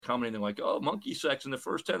commenting like, "Oh, monkey sex in the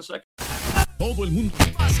first 10 seconds."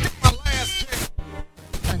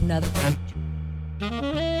 Another one.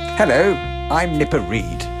 Hello, I'm Nipper Reed.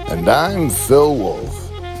 And I'm Phil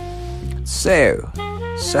Wolf. So,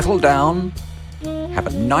 settle down, have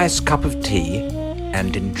a nice cup of tea,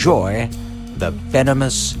 and enjoy the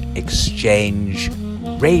Venomous Exchange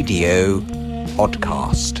Radio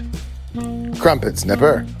podcast. Crumpets,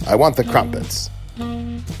 Nipper. I want the crumpets.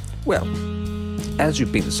 Well, as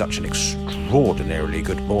you've been such an extraordinarily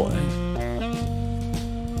good boy.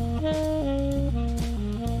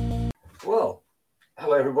 Well,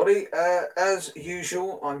 hello everybody. As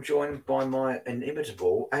usual, I'm joined by my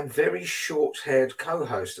inimitable and very short-haired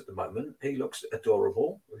co-host at the moment. He looks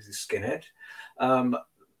adorable with his skinhead.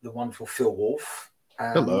 The wonderful Phil Wolf.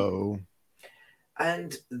 Hello.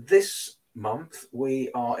 And this month, we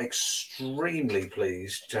are extremely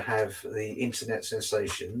pleased to have the internet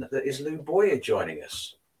sensation that is Lou Boyer joining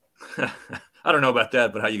us. I don't know about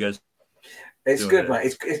that, but how you guys? It's good,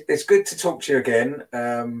 mate. It's good to talk to you again.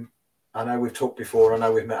 I know we've talked before. I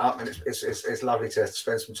know we've met up, and it's lovely to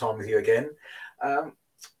spend some time with you again.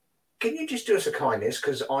 Can you just do us a kindness,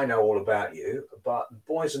 because I know all about you, but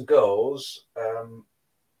boys and girls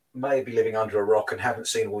may be living under a rock and haven't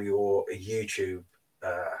seen all your YouTube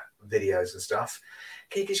videos and stuff.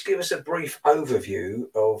 Can you just give us a brief overview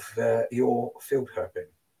of your field herping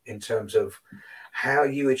in terms of how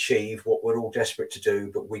you achieve what we're all desperate to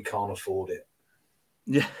do, but we can't afford it?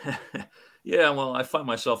 Yeah. Yeah, well, I find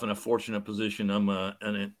myself in a fortunate position. I'm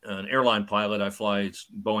an airline pilot. I fly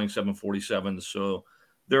Boeing 747s, so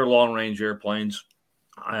they're long-range airplanes.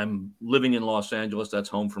 I'm living in Los Angeles. That's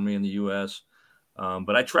home for me in the U.S.,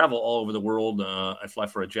 but I travel all over the world. I fly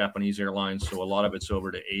for a Japanese airline, so a lot of it's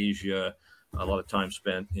over to Asia, a lot of time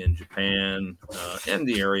spent in Japan and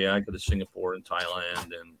the area. I go to Singapore and Thailand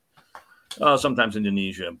and sometimes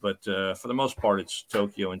Indonesia, but for the most part, it's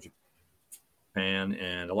Tokyo and Japan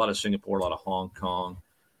and a lot of Singapore, a lot of Hong Kong.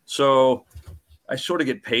 So I sort of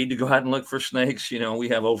get paid to go out and look for snakes. You know, we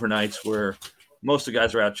have overnights where most of the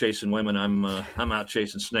guys are out chasing women. I'm out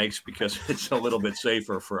chasing snakes because it's a little bit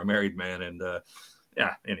safer for a married man. And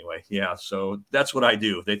so that's what I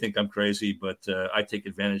do. They think I'm crazy, but I take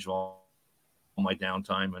advantage of all my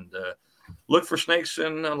downtime and look for snakes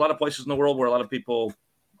in a lot of places in the world where a lot of people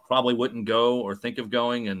probably wouldn't go or think of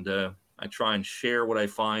going. And I try and share what I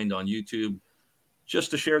find on YouTube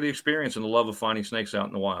just to share the experience and the love of finding snakes out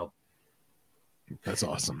in the wild. That's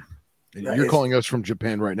awesome. You're calling us from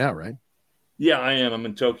Japan right now, right? Yeah, I am. I'm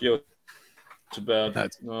in Tokyo. It's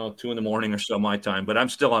about 2 in the morning or so my time, but I'm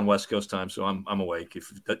still on West Coast time, so I'm awake.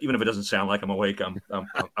 Even if it doesn't sound like I'm awake, I'm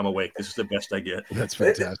awake. This is the best I get. That's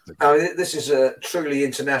fantastic. This is a truly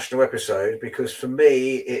international episode because for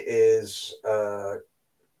me it is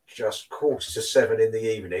just 6:45 in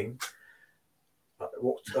the evening. I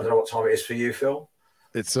don't know what time it is for you, Phil.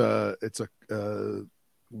 It's a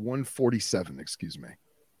 1:47. Excuse me.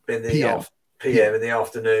 In the PM in the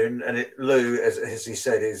afternoon, and Lou, as he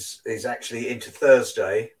said, is actually into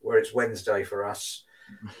Thursday, where it's Wednesday for us.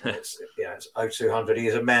 It's 0200. He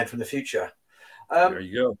is a man from the future. There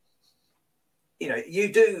you go. You know,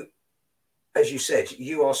 you do, as you said,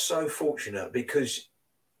 you are so fortunate because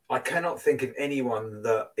I cannot think of anyone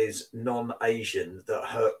that is non-Asian that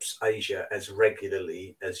herps Asia as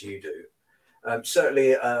regularly as you do.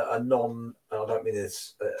 Certainly I don't mean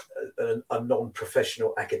this, a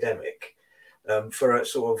non-professional academic. For a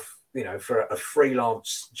sort of, for a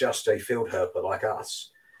freelance, just a field herper like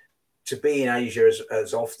us, to be in Asia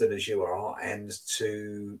as often as you are and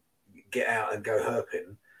to get out and go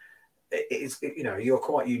herping, you're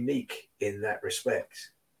quite unique in that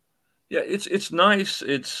respect. Yeah, it's nice.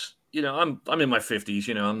 It's, I'm in my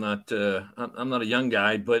 50s. I'm not a young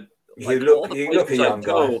guy, but you look a young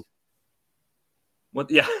guy.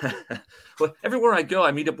 Yeah. Well, everywhere I go,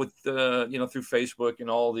 I meet up with, through Facebook and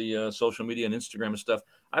all the social media and Instagram and stuff.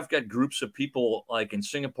 I've got groups of people like in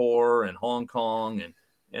Singapore and Hong Kong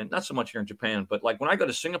and not so much here in Japan, but like when I go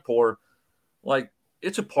to Singapore, like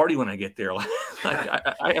it's a party when I get there. Like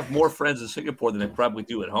I have more friends in Singapore than I probably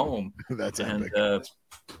do at home. That's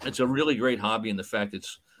it's a really great hobby. And the fact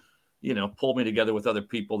it's, pulled me together with other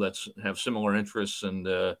people that have similar interests and,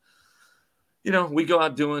 we go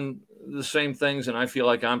out doing the same things, and I feel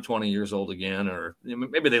like I'm 20 years old again, or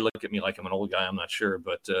maybe they look at me like I'm an old guy. I'm not sure,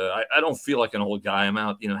 but I don't feel like an old guy. I'm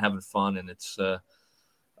out, having fun, and it's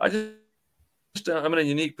I'm in a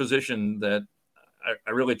unique position that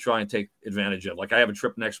I really try and take advantage of. Like I have a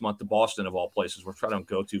trip next month to Boston, of all places, which I don't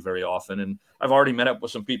go to very often, and I've already met up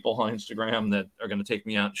with some people on Instagram that are going to take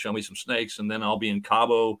me out and show me some snakes, and then I'll be in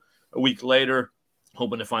Cabo a week later.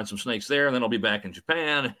 hoping to find some snakes there. And then I'll be back in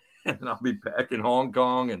Japan and I'll be back in Hong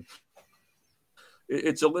Kong. And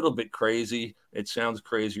it's a little bit crazy. It sounds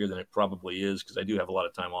crazier than it probably is because I do have a lot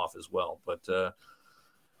of time off as well. But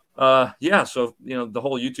yeah, so the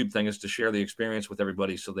whole YouTube thing is to share the experience with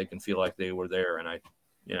everybody so they can feel like they were there. And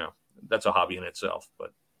that's a hobby in itself.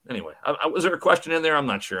 But anyway, was there a question in there? I'm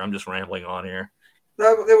not sure. I'm just rambling on here.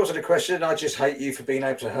 No, there wasn't a question. I just hate you for being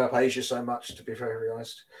able to herp Asia so much, to be very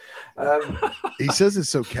honest. He says it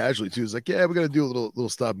so casually too. He's like, "Yeah, we're gonna do a little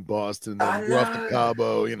stop in Boston, then we're off to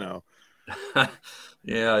Cabo."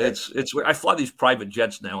 Yeah, it's I fly these private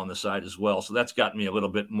jets now on the side as well, so that's got me a little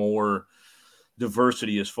bit more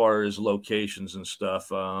diversity as far as locations and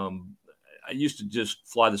stuff. I used to just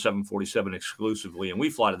fly the 747 exclusively, and we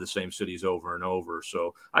fly to the same cities over and over.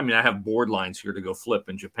 So, I mean, I have board lines here to go flip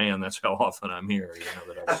in Japan. That's how often I'm here,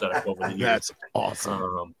 that I've set up over the years. That's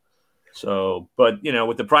awesome. But,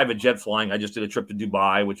 with the private jet flying, I just did a trip to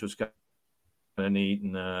Dubai, which was kind of neat.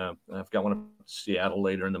 And I've got one to Seattle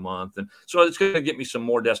later in the month. And so it's going to get me some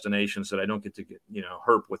more destinations that I don't get to get,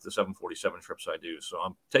 herp with the 747 trips I do. So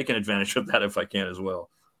I'm taking advantage of that if I can as well.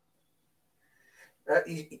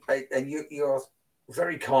 You're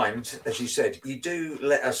very kind, as you said. You do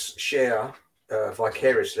let us share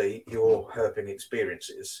vicariously your herping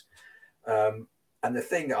experiences. And the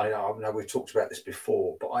thing, I know we've talked about this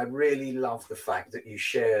before, but I really love the fact that you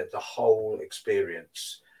share the whole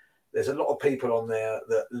experience. There's a lot of people on there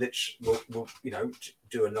that literally will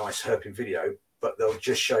do a nice herping video, but they'll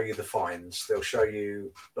just show you the finds. They'll show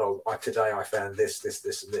you, today I found this,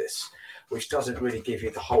 and this, which doesn't really give you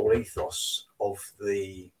the whole ethos of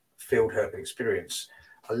the field herping experience.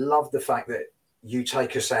 I love the fact that you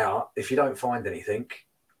take us out. If you don't find anything,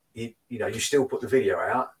 you still put the video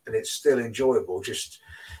out and it's still enjoyable. Just,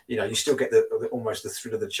 you still get almost the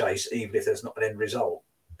thrill of the chase, even if there's not an end result.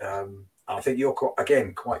 I think you're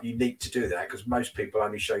quite unique to do that because most people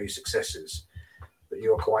only show you successes, but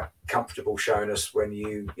you're quite comfortable showing us when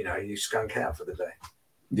you skunk out for the day.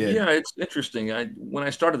 Yeah, it's interesting. When I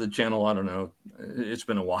started the channel, I don't know, it's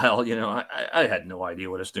been a while. I had no idea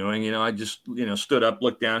what I was doing. I just stood up,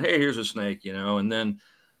 looked down. Hey, here's a snake. And then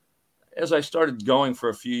as I started going for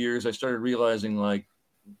a few years, I started realizing like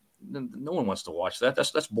no one wants to watch that.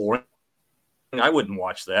 That's boring. I wouldn't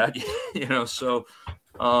watch that. So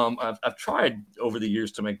I've tried over the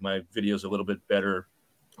years to make my videos a little bit better,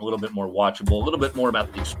 a little bit more watchable, a little bit more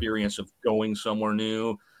about the experience of going somewhere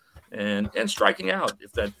new. And striking out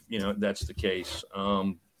if that's the case.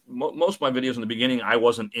 Most of my videos in the beginning, I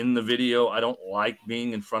wasn't in the video. I don't like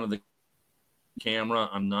being in front of the camera.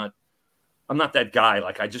 I'm not that guy.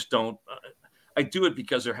 Like I just don't. I do it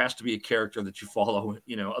because there has to be a character that you follow.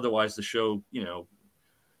 Otherwise the show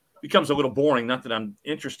becomes a little boring. Not that I'm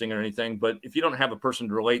interesting or anything, but if you don't have a person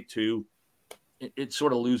to relate to, it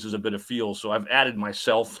sort of loses a bit of feel. So I've added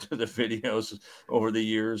myself to the videos over the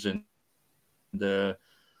years and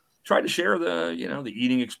try to share the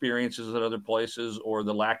eating experiences at other places or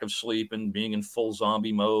the lack of sleep and being in full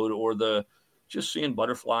zombie mode or the just seeing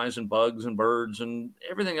butterflies and bugs and birds and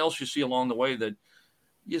everything else you see along the way that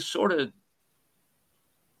you sort of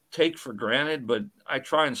take for granted. But I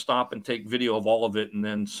try and stop and take video of all of it and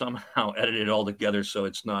then somehow edit it all together so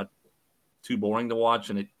it's not too boring to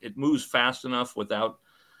watch and it moves fast enough without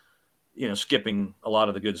skipping a lot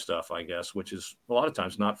of the good stuff, I guess, which is a lot of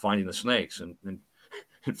times not finding the snakes. And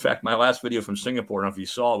in fact, my last video from Singapore, I don't know if you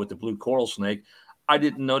saw it with the blue coral snake, I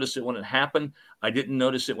didn't notice it when it happened. I didn't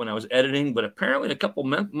notice it when I was editing, but apparently a couple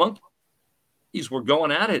monkeys were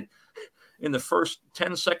going at it in the first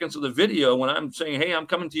 10 seconds of the video when I'm saying, hey, I'm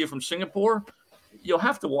coming to you from Singapore. You'll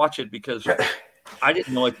have to watch it because I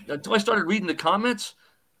didn't know it until I started reading the comments.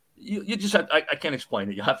 You just have, I can't explain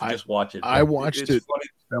it. You have to just watch it. I watched it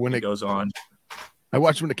when it goes on. I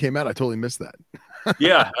watched when it came out. I totally missed that.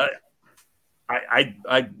 Yeah.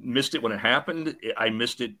 I missed it when it happened. I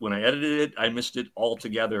missed it when I edited it. I missed it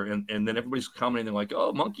altogether. And then everybody's commenting like,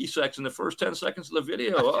 oh, monkey sex in the first 10 seconds of the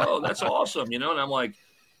video. Oh, that's awesome. And I'm like,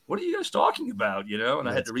 what are you guys talking about? And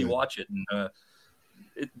I had to rewatch it. And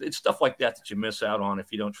it's stuff like that you miss out on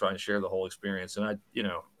if you don't try and share the whole experience. And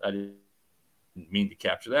I didn't mean to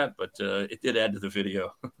capture that, but it did add to the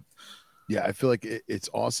video. Yeah, I feel like it's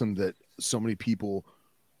awesome that so many people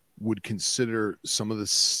would consider some of the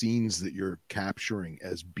scenes that you're capturing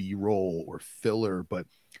as B-roll or filler, but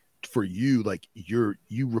for you, like you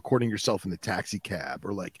recording yourself in the taxi cab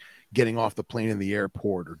or like getting off the plane in the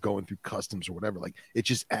airport or going through customs or whatever, like it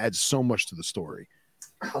just adds so much to the story.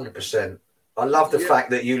 100%. I love the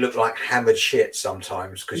fact that you look like hammered shit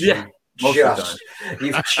sometimes because you most of the time.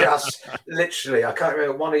 you've just literally, I can't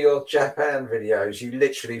remember one of your Japan videos. You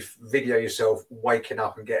literally video yourself waking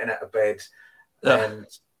up and getting out of bed, and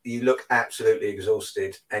you look absolutely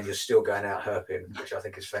exhausted, and you're still going out herping, which I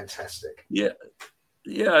think is fantastic. Yeah,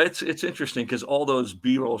 it's interesting because all those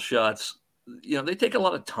B-roll shots, they take a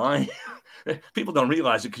lot of time. People don't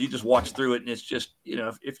realize it because you just watch through it, and it's just,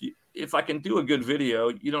 if I can do a good video,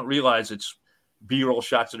 you don't realize it's B-roll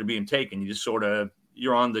shots that are being taken. You just sort of,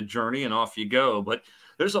 you're on the journey and off you go. But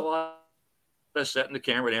there's a lot of setting the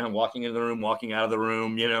camera down, walking into the room, walking out of the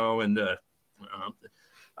room, and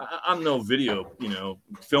I'm no video,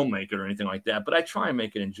 filmmaker or anything like that, but I try and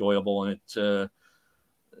make it enjoyable. And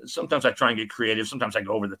sometimes I try and get creative. Sometimes I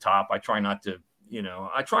go over the top. I try not to,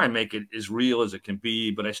 I try and make it as real as it can be,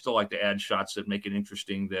 but I still like to add shots that make it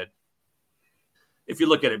interesting, that if you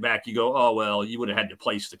look at it back, you go, oh, well, you would have had to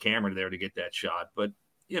place the camera there to get that shot. But,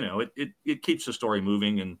 it keeps the story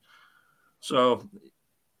moving. And so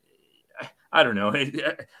I don't know.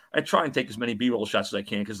 I try and take as many B-roll shots as I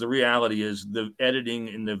can, because the reality is the editing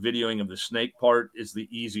and the videoing of the snake part is the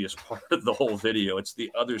easiest part of the whole video. It's the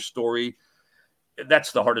other story.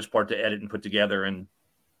 That's the hardest part to edit and put together. And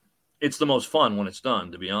it's the most fun when it's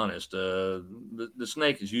done, to be honest. The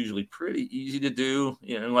snake is usually pretty easy to do,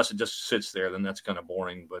 unless it just sits there, then that's kind of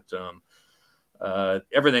boring. But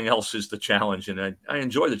everything else is the challenge, and I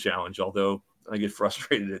enjoy the challenge, although I get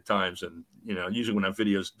frustrated at times. And, usually when a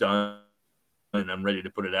video's done and I'm ready to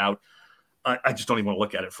put it out, I just don't even want to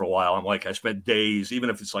look at it for a while. I'm like, I spent days, even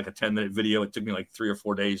if it's like a 10-minute video, it took me like 3 or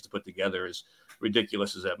 4 days to put together, as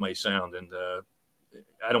ridiculous as that may sound. And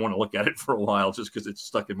I don't want to look at it for a while just because it's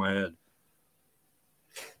stuck in my head.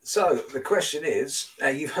 So the question is,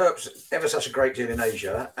 you've herped ever such a great deal in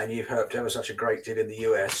Asia, and you've herped ever such a great deal in the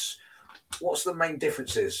US. What's the main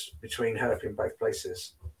differences between herping both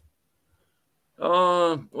places?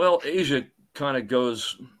 Well, Asia kind of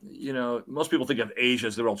goes, most people think of Asia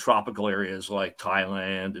as the real tropical areas like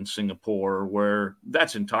Thailand and Singapore, where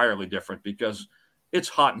that's entirely different because it's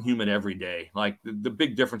hot and humid every day. Like the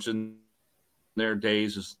big difference in their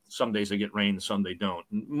days is some days they get rain, some they don't.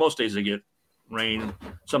 Most days they get rain,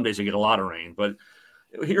 some days they get a lot of rain. But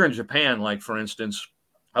here in Japan, like for instance,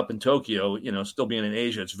 up in Tokyo, still being in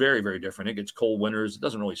Asia, it's very, very different. It gets cold winters. It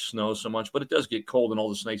doesn't really snow so much, but it does get cold, and all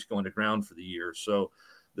the snakes go underground for the year. So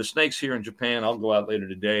the snakes here in Japan, I'll go out later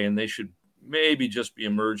today, and they should maybe just be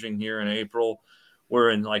emerging here in April.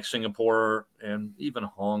 Where in like Singapore and even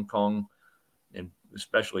Hong Kong, and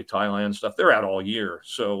especially Thailand stuff, they're out all year.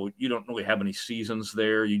 So you don't really have any seasons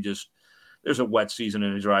there. There's a wet season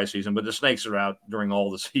and a dry season, but the snakes are out during all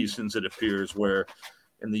the seasons, it appears, where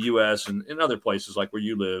in the U.S. and in other places like where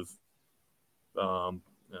you live,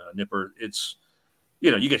 Nipper, it's,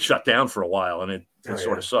 you get shut down for a while, and it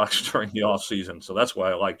sort of sucks during the off season. So that's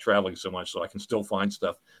why I like traveling so much, so I can still find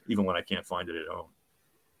stuff even when I can't find it at home.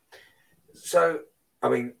 So, I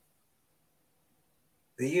mean,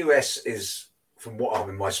 the US is, from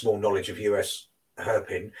my small knowledge of US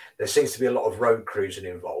herping, there seems to be a lot of road cruising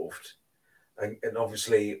involved. And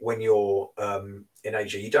obviously, when you're in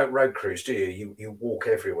Asia, you don't road cruise, do you? You walk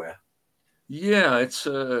everywhere. Yeah, it's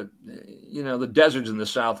the deserts in the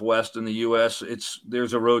Southwest in the U.S.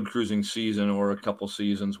 There's a road cruising season, or a couple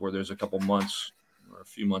seasons where there's a couple months or a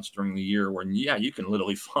few months during the year where you can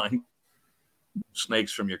literally find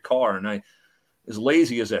snakes from your car. And as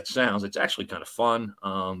lazy as that sounds, it's actually kind of fun.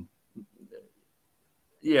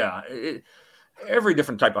 Every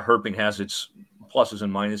different type of herping has its pluses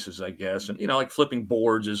and minuses, I guess. And, like flipping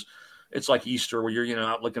boards it's like Easter where you're,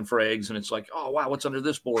 out looking for eggs, and it's like, oh, wow, what's under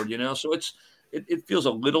this board, So it feels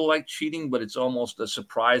a little like cheating, but it's almost a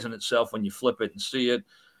surprise in itself when you flip it and see it.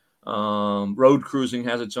 Road cruising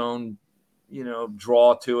has its own,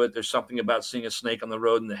 draw to it. There's something about seeing a snake on the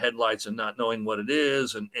road in the headlights and not knowing what it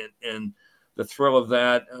is. And the thrill of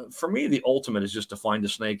that, for me, the ultimate is just to find a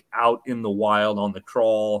snake out in the wild on the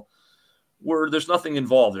crawl, where there's nothing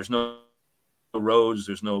involved. There's no roads.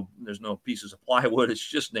 There's no pieces of plywood. It's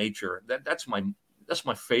just nature. That's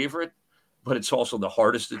my favorite, but it's also the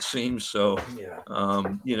hardest, it seems. So,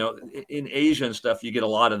 in Asia and stuff, you get a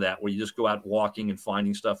lot of that where you just go out walking and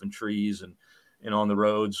finding stuff in trees and on the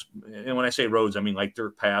roads. And when I say roads, I mean like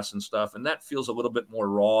dirt paths and stuff. And that feels a little bit more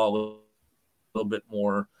raw, a little bit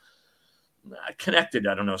more connected,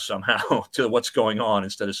 I don't know, somehow to what's going on,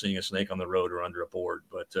 instead of seeing a snake on the road or under a board.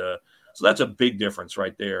 But so that's a big difference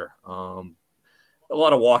right there. A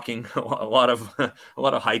lot of walking, a lot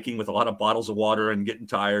of hiking with a lot of bottles of water and getting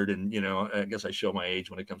tired. And, I guess I show my age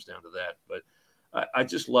when it comes down to that. But I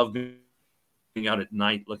just love being out at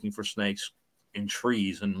night looking for snakes in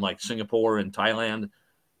trees. And like Singapore and Thailand,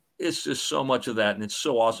 it's just so much of that. And it's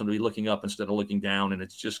so awesome to be looking up instead of looking down. And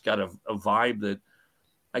it's just got a vibe that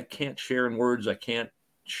I can't share in words. I can't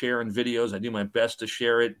share in videos. I do my best to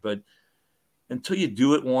share it, but until you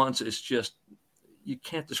do it once, it's just, you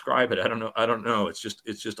can't describe it. I don't know. It's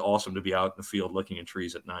just awesome to be out in the field looking at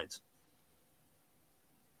trees at nights.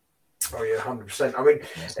 Oh yeah, 100%. I mean,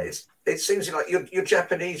 it seems like your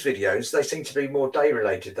Japanese videos, they seem to be more day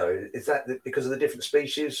related though. Is that because of the different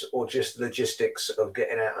species, or just logistics of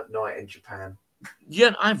getting out at night in Japan?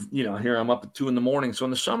 Yeah, here I'm up at 2 a.m. So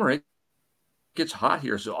in the summer it gets hot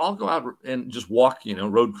here, so I'll go out and just walk,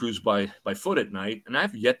 road cruise by foot at night, and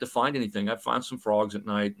I've yet to find anything. I've found some frogs at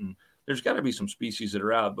night, and there's got to be some species that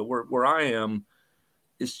are out, but where I am,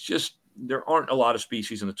 it's just, there aren't a lot of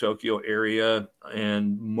species in the Tokyo area,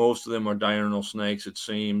 and most of them are diurnal snakes, it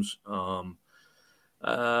seems.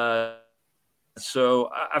 So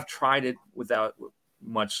I've tried it without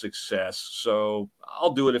much success. So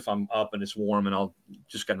I'll do it if I'm up and it's warm and I'll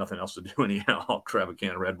just got nothing else to do anyhow. I'll grab a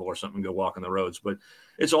can of Red Bull or something and go walk on the roads. But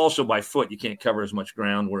it's also by foot. You can't cover as much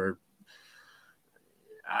ground, where,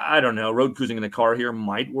 I don't know, road cruising in the car here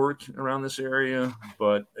might work around this area.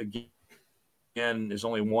 But again, there's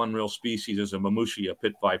only one real species. There's a mamushi, a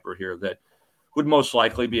pit viper here, that would most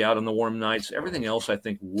likely be out on the warm nights. Everything else, I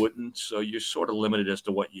think, wouldn't. So you're sort of limited as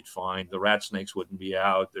to what you'd find. The rat snakes wouldn't be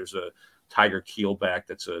out. There's a tiger keelback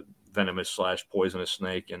that's a venomous / poisonous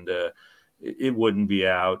snake, and it wouldn't be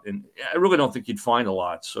out. And I really don't think you'd find a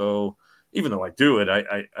lot. So even though I do it,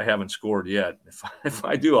 I haven't scored yet. If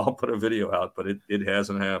I do, I'll put a video out, but it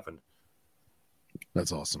hasn't happened.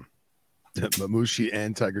 That's awesome. Mamushi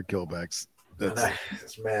and tiger keelbacks.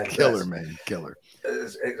 That's mad. Killer, man. Killer.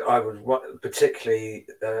 I would particularly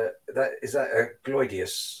that is that a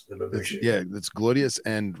Gloidius, the mamushi? That's Gloidius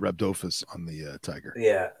and Rhabdophis on the tiger.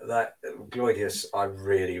 Yeah, that Gloidius I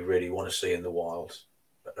really, really want to see in the wild.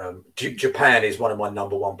 Japan is one of my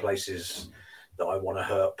number one places that I want to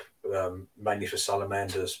herp, mainly for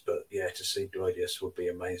salamanders. But yeah, to see Gloidius would be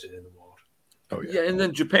amazing in the wild. Oh yeah, and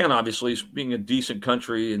then Japan, obviously, being a decent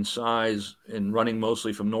country in size and running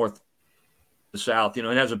mostly from north the south, it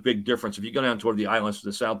has a big difference. If you go down toward the islands to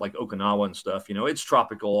the south, like Okinawa and stuff, it's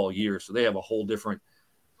tropical all year. So they have a whole different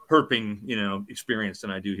herping, experience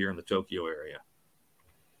than I do here in the Tokyo area.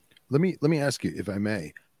 Let me ask you, if I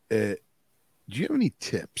may, do you have any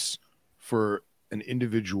tips for an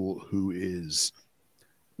individual who is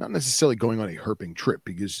not necessarily going on a herping trip,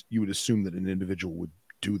 because you would assume that an individual would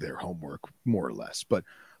do their homework more or less, but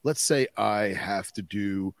let's say I have to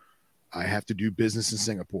do business in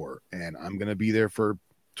Singapore, and I'm going to be there for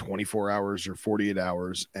 24 hours or 48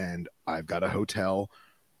 hours, and I've got a hotel.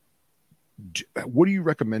 What do you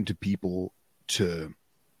recommend to people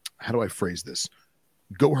how do I phrase this?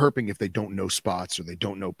 Go herping if they don't know spots, or they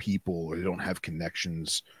don't know people, or they don't have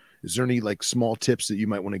connections. Is there any small tips that you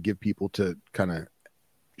might want to give people to kind of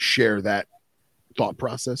share that thought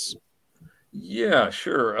process? Yeah,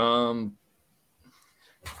 sure. I'm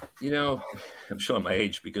showing my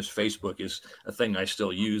age because Facebook is a thing I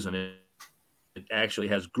still use, and it actually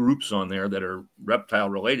has groups on there that are reptile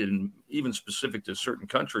related and even specific to certain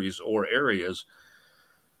countries or areas.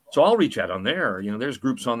 So I'll reach out on there. There's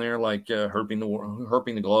groups on there like herping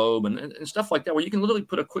the globe and stuff like that, where you can literally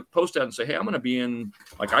put a quick post out and say, hey, I'm going to be in,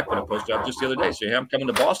 like I put a post out just the other day, say, hey, I'm coming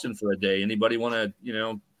to Boston for a day. Anybody want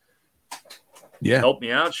to, help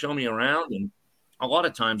me out, show me around? And a lot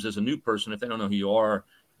of times as a new person, if they don't know who you are,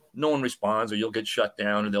 no one responds, or you'll get shut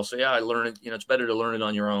down, and they'll say, I learn it. It's better to learn it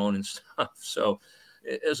on your own and stuff. So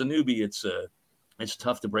as a newbie, it's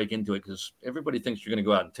tough to break into it, because everybody thinks you're going to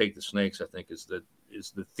go out and take the snakes, I think is the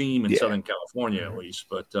theme in Southern California, at least.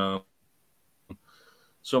 But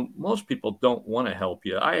so most people don't want to help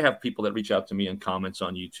you. I have people that reach out to me in comments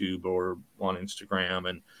on YouTube or on Instagram,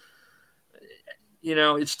 and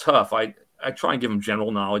it's tough. I try and give them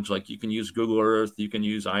general knowledge, like you can use Google Earth, you can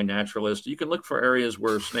use iNaturalist, you can look for areas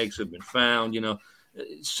where snakes have been found,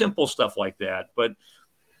 simple stuff like that. But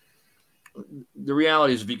the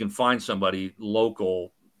reality is, if you can find somebody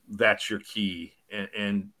local, that's your key.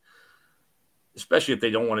 And especially if they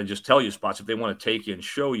don't want to just tell you spots, if they want to take you and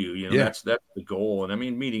show you, that's the goal. And I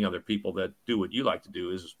mean, meeting other people that do what you like to do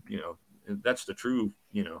is, that's the true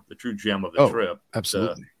gem of the trip.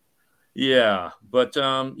 Absolutely. But,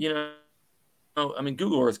 I mean,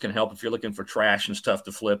 Google Earth can help if you're looking for trash and stuff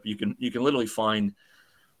to flip. You can literally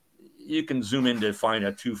you can zoom in to find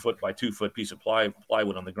a 2 foot by 2 foot piece of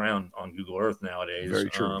plywood on the ground on Google Earth nowadays. Very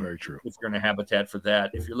true. Very true. If you're in a habitat for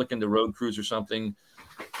that, if you're looking to road cruise or something,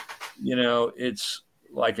 it's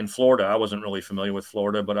like in Florida. I wasn't really familiar with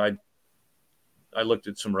Florida, but I looked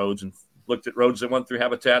at some roads and looked at roads that went through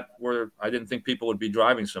habitat where I didn't think people would be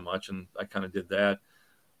driving so much, and I kind of did that.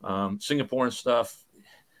 Singapore and stuff,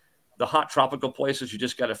 the hot tropical places, you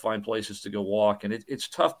just got to find places to go walk. And it's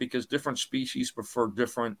tough because different species prefer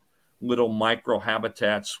different little micro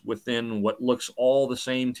habitats within what looks all the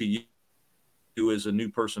same to you as a new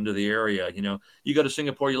person to the area. You go to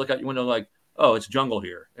Singapore, you look out your window like, oh, it's jungle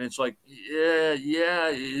here. And it's like, yeah,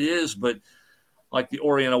 it is. But like the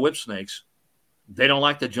Oriental whip snakes, they don't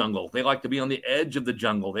like the jungle. They like to be on the edge of the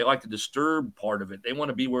jungle. They like to disturb part of it. They want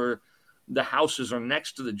to be where the houses are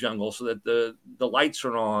next to the jungle so that the lights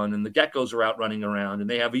are on and the geckos are out running around and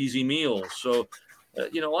they have easy meals. So, a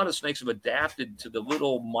lot of snakes have adapted to the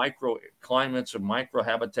little micro climates or micro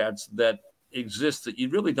habitats that exist that you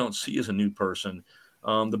really don't see as a new person.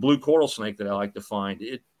 The blue coral snake that I like to find,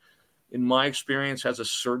 it, in my experience, has a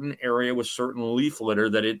certain area with certain leaf litter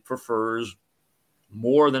that it prefers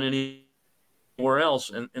more than anywhere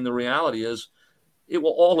else. And the reality is it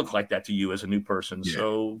will all look like that to you as a new person. Yeah.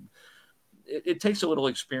 So it takes a little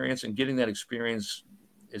experience, and getting that experience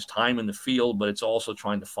is time in the field, but it's also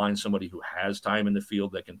trying to find somebody who has time in the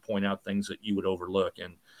field that can point out things that you would overlook.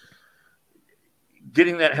 And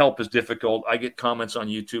getting that help is difficult. I get comments on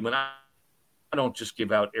YouTube, and I don't just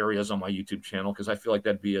give out areas on my YouTube channel because I feel like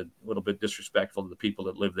that'd be a little bit disrespectful to the people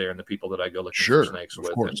that live there and the people that I go looking for snakes with.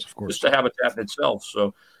 Of course. Just the habitat in itself.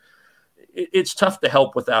 So it's tough to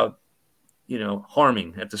help without,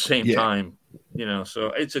 harming at the same time,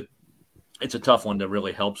 so it's a tough one to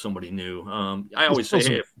really help somebody new. I always say,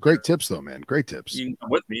 hey, great tips though, man. Great tips. You can come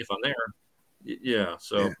with me if I'm there. Yeah.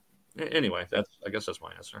 So anyway, I guess that's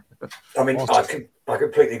my answer. I mean, awesome. I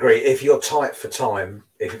completely agree. If you're tight for time,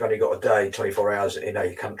 if you've only got a day, 24 hours in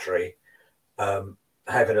a country,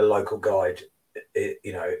 having a local guide,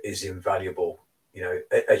 is invaluable.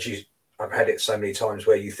 I've had it so many times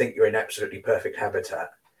where you think you're in absolutely perfect habitat,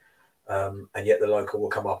 and yet the local will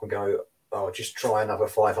come up and go, oh, just try another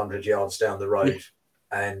 500 yards down the road.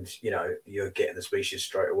 And, you're getting the species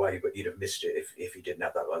straight away, but you'd have missed it if you didn't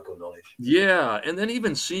have that local knowledge. Yeah. And then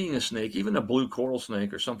even seeing a snake, even a blue coral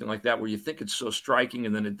snake or something like that, where you think it's so striking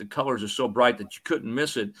and then the colors are so bright that you couldn't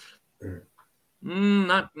miss it.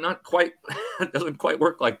 Not quite. It doesn't quite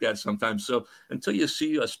work like that sometimes. So until you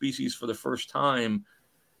see a species for the first time,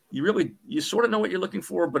 you sort of know what you're looking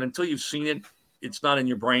for, but until you've seen it, it's not in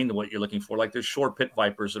your brain to what you're looking for. Like there's shore pit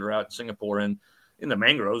vipers that are out in Singapore, and in the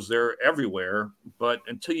mangroves, they're everywhere. But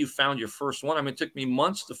until you found your first one, it took me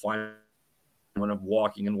months to find one of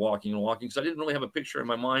walking because I didn't really have a picture in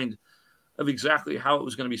my mind of exactly how it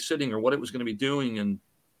was going to be sitting or what it was going to be doing. And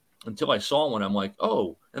until I saw one, I'm like,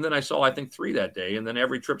 oh, and then I saw, I think 3 that day. And then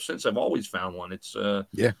every trip since, I've always found one. It's,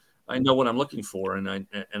 I know what I'm looking for. And I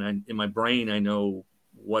in my brain, I know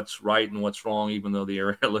what's right and what's wrong, even though the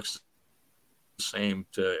area looks the same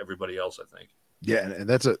to everybody else, I think. Yeah, and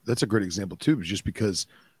that's a great example too, just because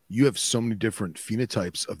you have so many different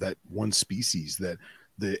phenotypes of that one species that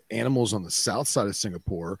the animals on the south side of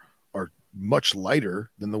Singapore are much lighter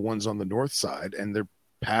than the ones on the north side, and their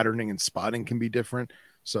patterning and spotting can be different.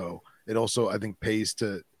 So it also, I think, pays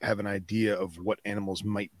to have an idea of what animals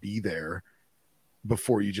might be there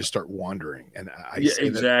before you just start wandering. And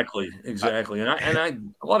exactly. And I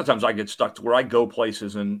a lot of times I get stuck to where I go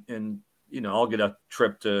places and I'll get a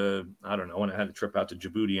trip to, I don't know, when I had a trip out to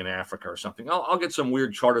Djibouti in Africa or something, I'll get some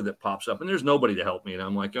weird charter that pops up and there's nobody to help me. And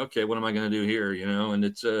I'm like, okay, what am I going to do here? And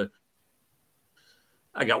it's,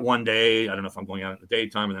 I got one day. I don't know if I'm going out in the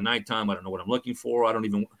daytime or the nighttime. I don't know what I'm looking for.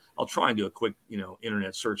 I'll try and do a quick,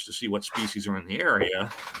 internet search to see what species are in the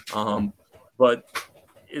area. But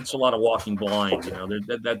it's a lot of walking blind,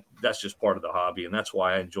 that's just part of the hobby. And that's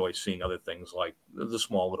why I enjoy seeing other things like the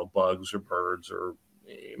small little bugs or birds or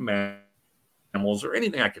animals or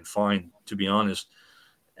anything I can find, to be honest,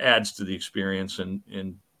 adds to the experience. And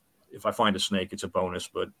if I find a snake, it's a bonus.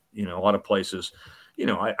 But, a lot of places,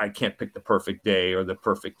 I can't pick the perfect day or the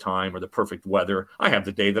perfect time or the perfect weather. I have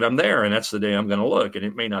the day that I'm there, and that's the day I'm going to look. And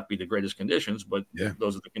it may not be the greatest conditions, but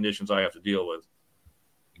those are the conditions I have to deal with.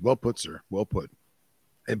 Well put, sir. Well put.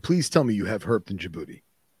 And please tell me you have herped in Djibouti.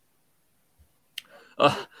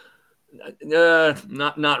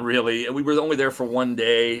 Not really. We were only there for one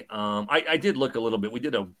day. I did look a little bit. We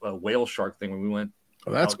did a whale shark thing when we went.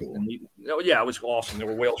 Oh, that's cool. It was awesome. There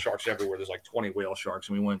were whale sharks everywhere. There's like 20 whale sharks,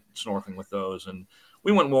 and we went snorkeling with those. And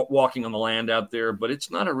we went walking on the land out there, but it's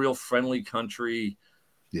not a real friendly country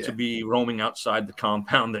to be roaming outside the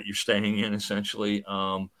compound that you're staying in, essentially.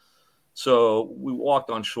 So we walked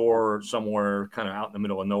on shore somewhere kind of out in the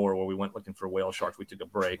middle of nowhere where we went looking for whale sharks. We took a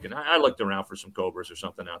break, and I looked around for some cobras or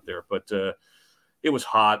something out there, but it was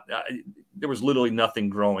hot. There was literally nothing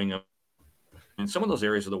growing in some of those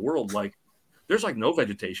areas of the world, like there's like no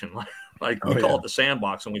vegetation. Like we Oh, call yeah. it the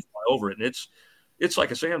sandbox, and we fly over it, and it's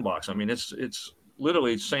like a sandbox. I mean, it's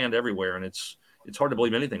literally sand everywhere, and it's hard to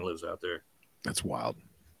believe anything lives out there. That's wild.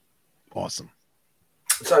 Awesome.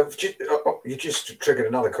 So you just triggered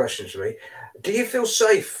another question to me. Do you feel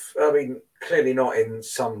safe? I mean, clearly not in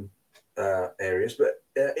some areas, but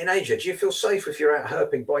in Asia, do you feel safe if you're out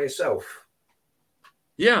herping by yourself?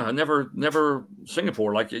 Yeah, I never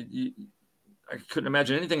Singapore. Like I couldn't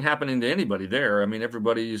imagine anything happening to anybody there. I mean,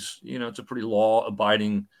 everybody's, it's a pretty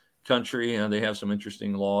law-abiding country, and they have some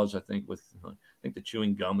interesting laws. I think the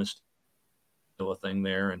chewing gum is still a thing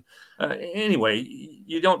there. And anyway,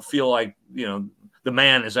 you don't feel like the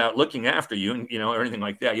man is out looking after you, and or anything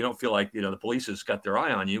like that. You don't feel like the police has got their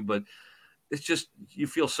eye on you, but it's just you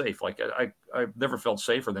feel safe. Like I've never felt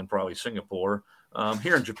safer than probably Singapore.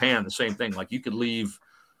 Here in Japan, the same thing. Like you could leave.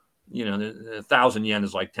 1,000 yen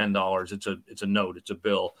is like $10. It's a note. It's a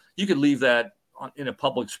bill. You could leave that in a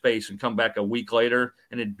public space and come back a week later,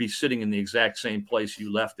 and it'd be sitting in the exact same place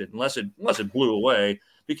you left it, unless it blew away,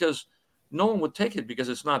 because no one would take it because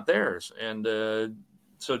it's not theirs. And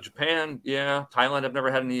so Japan, yeah, Thailand, I've never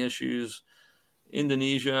had any issues.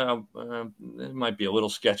 Indonesia, it might be a little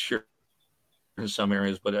sketchier in some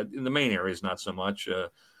areas, but in the main areas, not so much.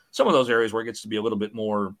 Some of those areas where it gets to be a little bit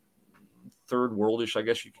more third worldish, I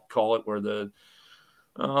guess you could call it, where the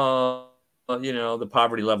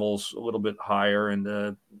poverty level's a little bit higher,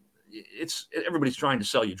 and it's everybody's trying to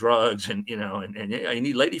sell you drugs, and and you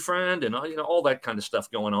need lady friend, and all that kind of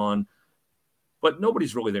stuff going on, but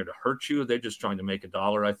nobody's really there to hurt you. They're just trying to make a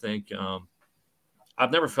dollar, I think.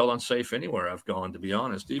 I've never felt unsafe anywhere I've gone, to be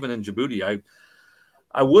honest. Even in Djibouti,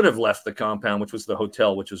 I would have left the compound, which was the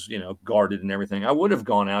hotel, which was, guarded and everything. I would have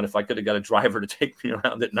gone out if I could have got a driver to take me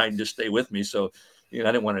around at night and just stay with me. So,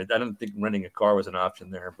 I didn't think renting a car was an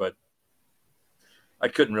option there, but I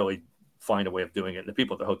couldn't really find a way of doing it. And the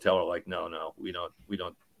people at the hotel are like, no, we don't,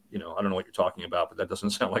 I don't know what you're talking about, but that doesn't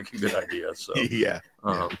sound like a good idea. So Yeah.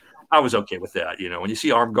 I was okay with that. When you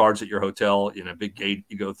see armed guards at your hotel, a big gate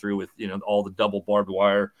you go through with, all the double barbed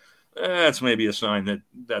wire, that's maybe a sign that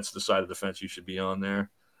that's the side of the fence you should be on there.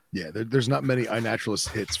 Yeah, there's not many iNaturalist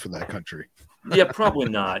hits for that country. Yeah, probably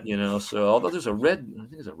not. So although I think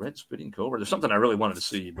there's a red spitting cobra. There's something I really wanted to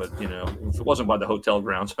see, but if it wasn't by the hotel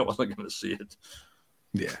grounds, I wasn't going to see it.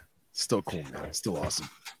 Yeah, still cool, man. Still awesome.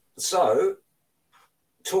 So,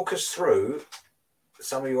 talk us through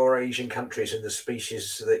some of your Asian countries and the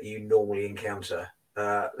species that you normally encounter.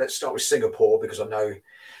 Let's start with Singapore, because I know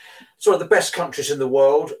it's one of the best countries in the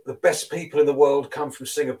world. The best people in the world come from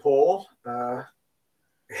Singapore.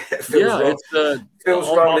 Phil's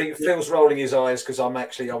rolling his eyes because I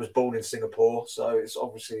was born in Singapore, so it's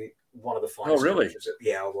obviously one of the finest. Oh, really? Countries.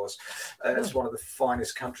 Yeah, I was. It's one of the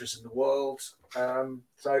finest countries in the world.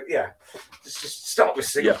 So yeah, just start with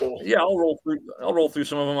Singapore. Yeah, I'll roll through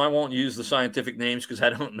some of them. I won't use the scientific names because I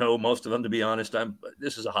don't know most of them, to be honest.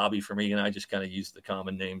 This is a hobby for me, and I just kind of use the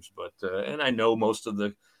common names. But and I know most of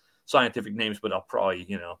the scientific names, but I'll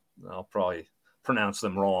probably pronounce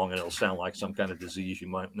them wrong, and it'll sound like some kind of disease you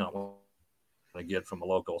might not want to get from a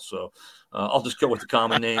local. So I'll just go with the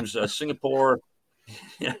common names. Singapore.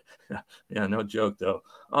 Yeah, no joke though.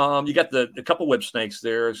 You got the couple whip snakes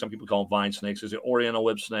there. Some people call them vine snakes. There's the Oriental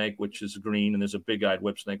whip snake, which is green, and there's a big-eyed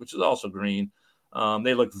whip snake, which is also green.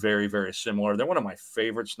 They look very, very similar. They're one of my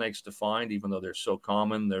favorite snakes to find, even though they're so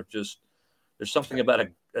common. There's something about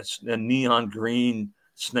a neon green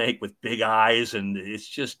snake with big eyes, and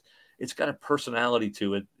it's got a personality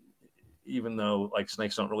to it, even though like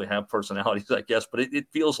snakes don't really have personalities, I guess, but it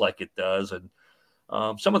feels like it does. And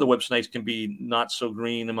some of the whip snakes can be not so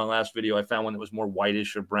green. In my last video, I found one that was more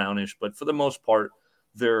whitish or brownish, but for the most part,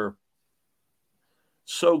 they're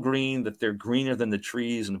so green that they're greener than the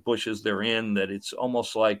trees and the bushes they're in, that it's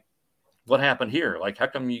almost like, what happened here? Like, how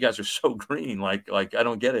come you guys are so green? Like I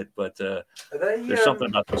don't get it, but there's something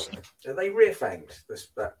about this. Are they rear-fanged?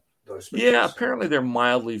 Those species? Yeah, apparently they're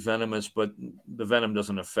mildly venomous, but the venom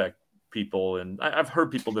doesn't affect people. And I've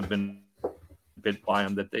heard people that have been bit by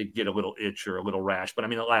them that they get a little itch or a little rash, but I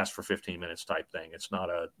mean, it lasts for 15 minutes type thing. It's not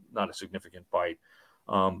a significant bite.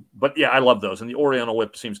 But yeah, I love those. And the Oriental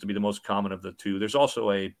whip seems to be the most common of the two. There's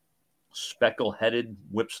also a speckle-headed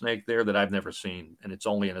whip snake there that I've never seen, and it's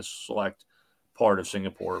only in a select part of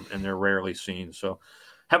Singapore, and they're rarely seen. So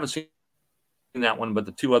haven't seen that one, but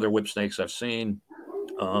the two other whip snakes I've seen.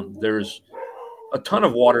 There's a ton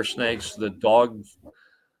of water snakes. The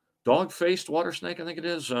dog-faced water snake, I think it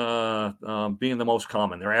is, being the most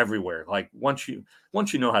common. They're everywhere. Like once you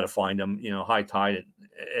know how to find them, high tide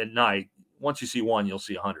at night, once you see one, you'll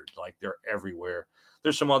see 100. Like they're everywhere.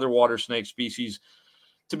 There's some other water snake species.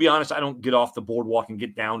 To be honest, I don't get off the boardwalk and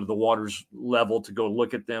get down to the water's level to go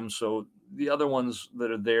look at them. So the other ones that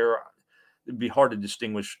are there, it'd be hard to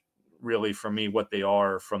distinguish really for me what they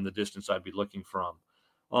are from the distance I'd be looking from.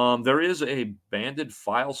 There is a banded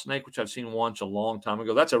file snake, which I've seen once a long time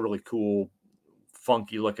ago. That's a really cool,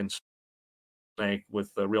 funky looking snake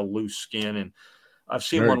with a real loose skin. And I've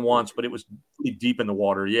seen one once, but it was really deep in the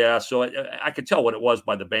water. Yeah. So I could tell what it was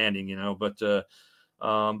by the banding, but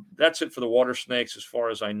that's it for the water snakes. As far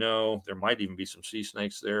as I know, there might even be some sea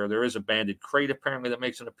snakes there. There is a banded crate apparently that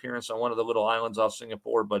makes an appearance on one of the little islands off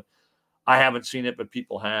Singapore, but I haven't seen it, but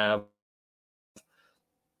people have.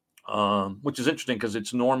 Which is interesting because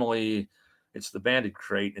it's the banded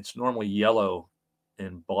crate. It's normally yellow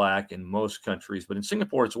and black in most countries, but in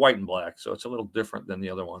Singapore it's white and black, so it's a little different than the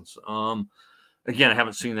other ones. Again, I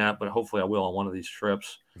haven't seen that, but hopefully I will on one of these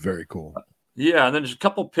trips. Very cool. Yeah, and then there's a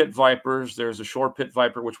couple pit vipers. There's a shore pit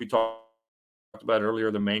viper, which we talked about earlier,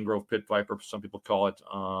 the mangrove pit viper, some people call it.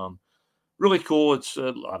 Really cool. It's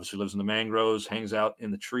obviously lives in the mangroves, hangs out in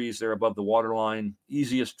the trees there above the waterline.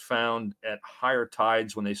 Easiest found at higher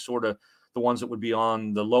tides when the ones that would be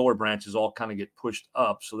on the lower branches all kind of get pushed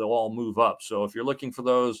up, so they'll all move up. So if you're looking for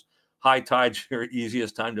those high tides, your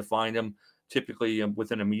easiest time to find them, typically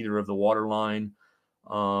within a meter of the waterline.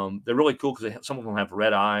 They're really cool because some of them have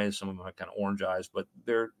red eyes, some of them have kind of orange eyes, but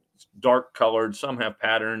they're dark colored. Some have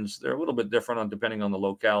patterns. They're a little bit different depending on the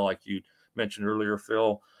locale, like you mentioned earlier,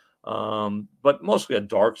 Phil. But mostly a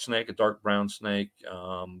dark snake, a dark brown snake,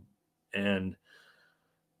 and kind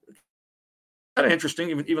of interesting.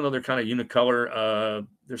 Even though they're kind of unicolor,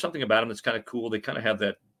 there's something about them that's kind of cool. They kind of have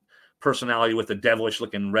that personality with the devilish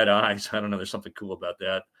looking red eyes. I don't know. There's something cool about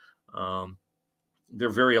that. They're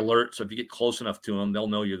very alert, so if you get close enough to them, they'll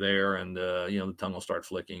know you're there, and the tongue will start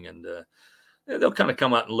flicking, and they'll kind of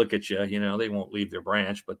come out and look at you. They won't leave their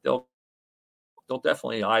branch, but they'll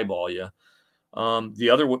definitely eyeball you. The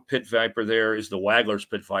other pit viper there is the Wagler's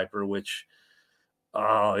pit viper, which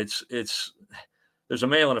it's there's a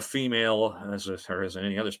male and a female, as in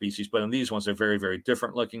any other species, but in these ones they're very, very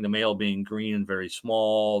different looking. The male being green and very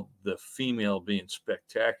small, the female being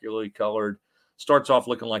spectacularly colored. Starts off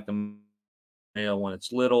looking like the male when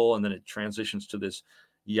it's little, and then it transitions to this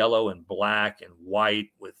yellow and black and white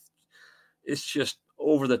it's just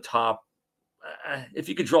over the top. If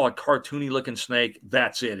you could draw a cartoony looking snake,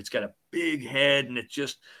 that's it. It's got a big head, and it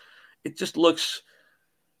just looks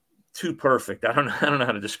too perfect. I don't know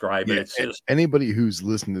how to describe it. It's just anybody who's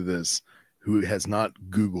listening to this who has not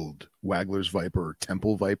Googled Wagler's viper or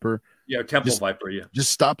temple viper. Yeah, temple viper. Yeah,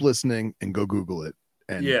 just stop listening and go Google it.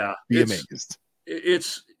 And be amazed.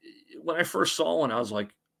 It's when I first saw one, I was like,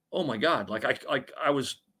 oh my God, like I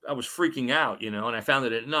was freaking out, and I found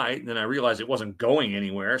it at night, and then I realized it wasn't going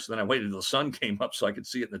anywhere. So then I waited until the sun came up so I could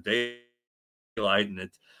see it in the daylight. And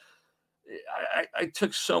I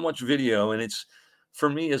took so much video, and it's, for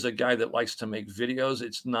me as a guy that likes to make videos,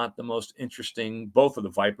 it's not the most interesting. Both of the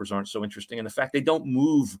vipers aren't so interesting. And the fact they don't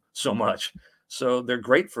move so much. So they're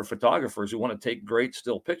great for photographers who want to take great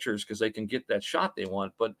still pictures because they can get that shot they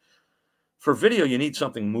want. But for video, you need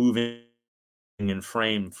something moving in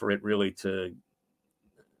frame for it really to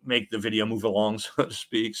make the video move along, so to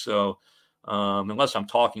speak. So unless I'm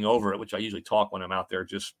talking over it, which I usually talk when I'm out there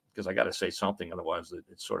just because I got to say something, otherwise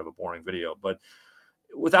it's sort of a boring video. But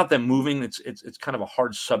without them moving, it's kind of a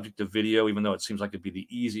hard subject of video, even though it seems like it'd be the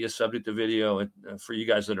easiest subject of video. For you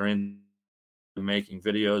guys that are in making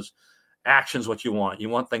videos, action's what you want. You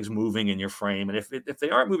want things moving in your frame. And if they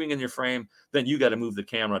aren't moving in your frame, then you got to move the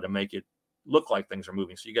camera to make it look like things are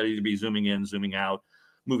moving. So you got to either be zooming in, zooming out,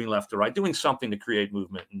 moving left to right, doing something to create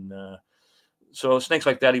movement. And so snakes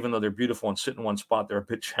like that, even though they're beautiful and sit in one spot, they're a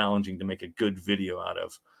bit challenging to make a good video out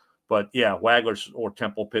of. But yeah, Wagler's or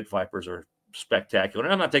temple pit vipers are spectacular.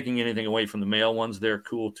 And I'm not taking anything away from the male ones. They're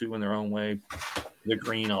cool too in their own way. They're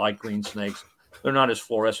green. I like green snakes. They're not as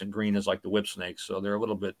fluorescent green as like the whip snakes, so they're a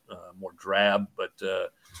little bit more drab. But the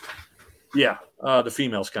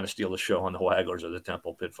females kind of steal the show on the Wagglers or the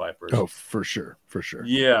temple pit vipers. Oh, for sure.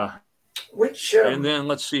 Yeah. Which and then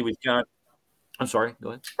let's see, we've got. I'm sorry. Go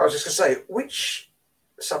ahead. I was just going to say, which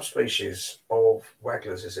subspecies of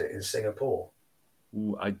Wagglers is it in Singapore?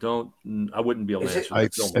 Ooh, I wouldn't be able to answer. I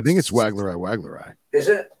think it's Wagleri. Is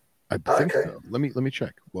it? I think so. Let me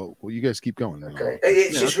check. Well, you guys keep going. Okay.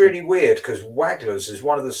 It's just really weird because Wagglers is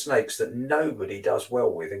one of the snakes that nobody does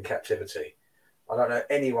well with in captivity. I don't know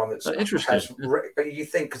anyone that's interesting. You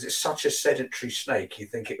think because it's such a sedentary snake, you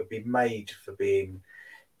think it would be made for being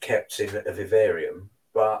kept in a vivarium.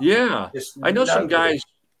 But yeah, I know some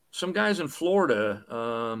guys in Florida.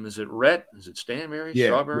 Is it Rhett? Is it Stanberry? Yeah,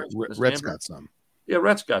 Strawberry? Rhett's got some. Yeah,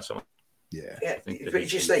 Rhett's got some. Yeah. Yeah, I think that but he you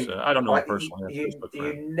just keeps. think I don't know him personally.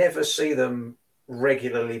 you never see them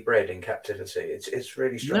regularly bred in captivity. It's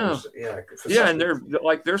really No. strange. Yeah, Yeah, and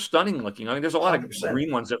they're stunning looking. I mean, there's a lot of 100%.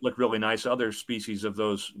 green ones that look really nice. Other species of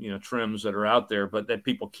those, trims that are out there, but that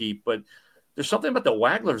people keep. But there's something about the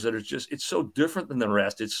wagglers that is it's so different than the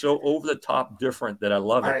rest. It's so over the top different that I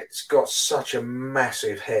love And it. it's got such a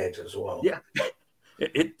massive head as well. Yeah,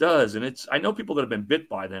 it does, and I know people that have been bit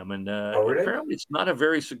by them, and Oh, really? apparently it's not a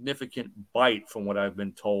very significant bite, from what I've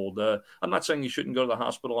been told. I'm not saying you shouldn't go to the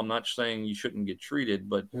hospital. I'm not saying you shouldn't get treated,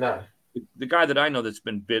 but No. the guy that I know that's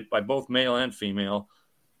been bit by both male and female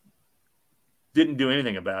didn't do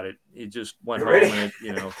anything about it. He just went Really? home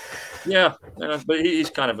and yeah, but he's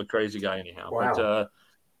kind of a crazy guy anyhow. Wow.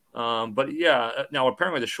 But yeah, now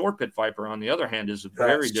apparently the short pit viper, on the other hand, is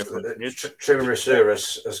very different.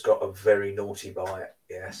 Trimeresurus has got a very naughty bite.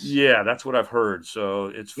 Yes. Yeah, that's what I've heard. So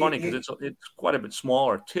it's funny because it's quite a bit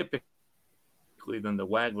smaller typically than the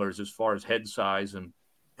wagglers as far as head size, and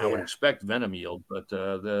I would expect venom yield. But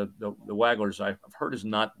the wagglers I've heard is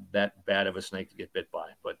not that bad of a snake to get bit by.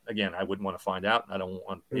 But again, I wouldn't want to find out, and I don't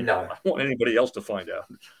want I don't want anybody else to find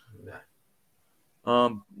out. No.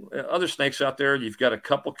 Other snakes out there, you've got a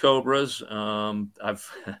couple cobras.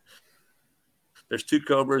 There's two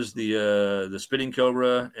cobras, the spitting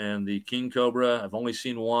cobra and the king cobra. I've only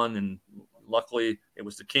seen one, and luckily it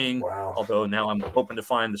was the king. Wow. Although now I'm hoping to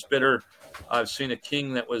find the spitter. I've seen a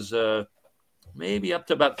king that was maybe up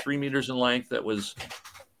to about 3 meters in length. That was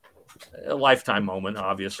a lifetime moment,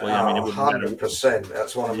 obviously. I mean, it would 100%.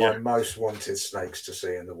 That's one of my most wanted snakes to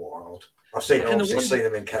see in the wild. I've seen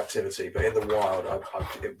them in captivity, but in the wild,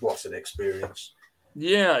 what an experience.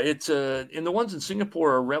 Yeah, it's and the ones in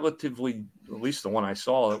Singapore are relatively, at least the one I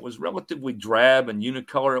saw, it was relatively drab and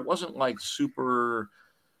unicolor. It wasn't like super.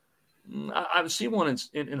 I've seen one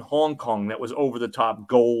in Hong Kong that was over the top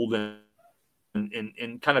gold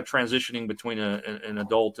and kind of transitioning between an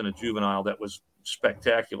adult and a juvenile that was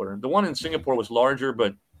spectacular. The one in Singapore was larger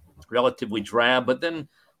but relatively drab. But then,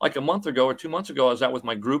 like a month ago or 2 months ago, I was out with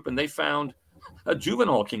my group and they found a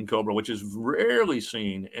juvenile king cobra, which is rarely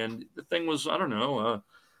seen. And the thing was, I don't know,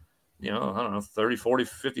 30, 40,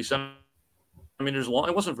 50 centimeters long.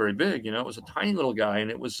 It wasn't very big, it was a tiny little guy, and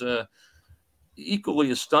it was equally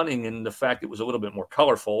as stunning in the fact it was a little bit more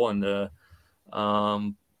colorful. And,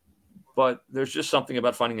 but there's just something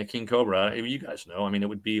about finding a king cobra. You guys know, I mean, it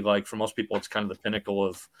would be like, for most people, it's kind of the pinnacle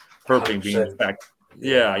of herping, being, in fact,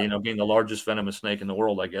 being the largest venomous snake in the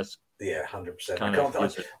world, I guess. Yeah, 100%.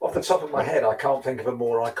 Off the top of my head, I can't think of a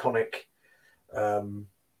more iconic.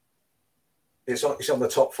 It's on the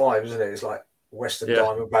top 5, isn't it? It's like Western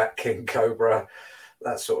Diamondback, King Cobra,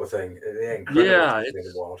 that sort of thing. Incredible in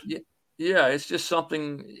the wild. Yeah, it's just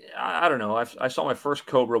something. I don't know. I saw my first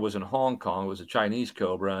cobra was in Hong Kong. It was a Chinese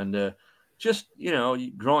cobra, and just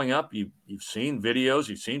growing up, you've seen videos,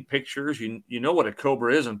 you've seen pictures, you know what a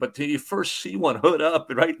cobra isn't, but till you first see one hood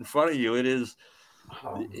up right in front of you,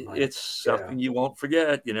 it's something you won't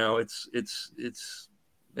forget. It's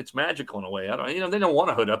magical in a way. They don't want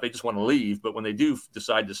to hood up, they just want to leave. But when they do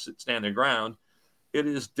decide to stand their ground, it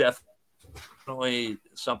is definitely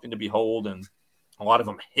something to behold. And a lot of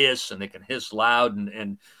them hiss, and they can hiss loud,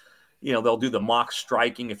 and they'll do the mock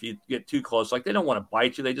striking if you get too close. Like, they don't want to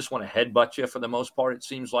bite you, they just want to headbutt you for the most part, it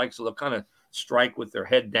seems like. So they'll kind of strike with their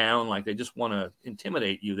head down, like they just want to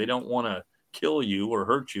intimidate you. They don't want to kill you or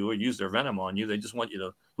hurt you or use their venom on you. They just want you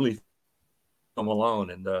to leave them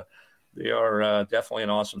alone. And they are definitely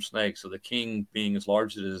an awesome snake. So the king, being as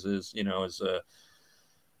large as it is,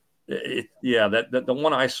 the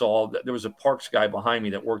one I saw, there was a parks guy behind me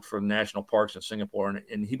that worked for the national parks in Singapore,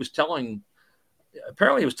 and he was telling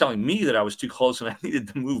me that I was too close and I needed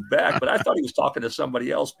to move back, but I thought he was talking to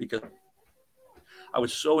somebody else, because I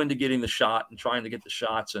was so into getting the shot and trying to get the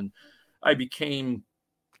shots, and I became,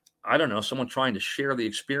 I don't know, someone trying to share the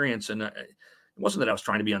experience. And it wasn't that I was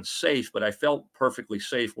trying to be unsafe, but I felt perfectly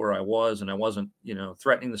safe where I was, and I wasn't,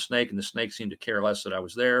 threatening the snake, and the snake seemed to care less that I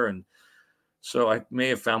was there. And so I may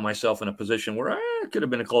have found myself in a position where I could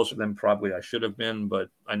have been closer than probably I should have been, but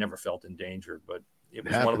I never felt in danger. But it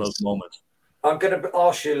was one of those moments. I'm going to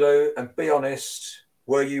ask you, Lou, and be honest.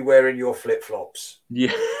 Were you wearing your flip-flops?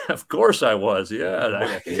 Yeah, of course I was.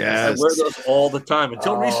 Yeah, I wear those all the time.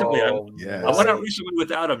 Until recently, I went out recently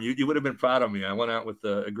without them. You would have been proud of me. I went out with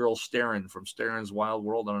a girl, Starin, from Starin's Wild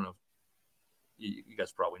World. I don't know. You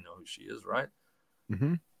guys probably know who she is, right?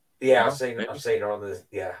 Mm-hmm. Yeah, I've seen her on the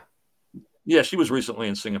Yeah, she was recently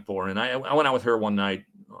in Singapore, and I went out with her one night.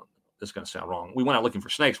 This is going to sound wrong. We went out looking for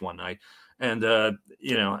snakes one night, and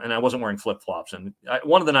and I wasn't wearing flip flops. And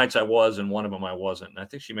one of the nights I was, and one of them I wasn't. And I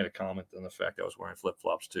think she made a comment on the fact I was wearing flip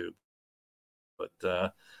flops too. But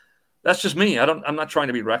that's just me. I'm not trying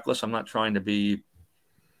to be reckless. I'm not trying to be.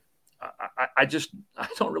 I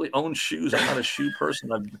don't really own shoes. I'm not a shoe person.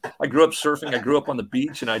 I grew up surfing. I grew up on the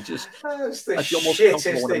beach, and That's the I feel most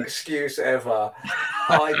shittest excuse ever.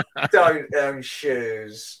 I don't own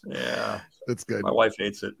shoes. Yeah, That's good. My wife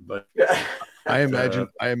hates it, but I imagine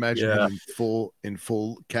yeah. him in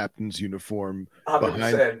full captain's uniform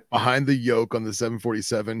 100%. behind the yoke on the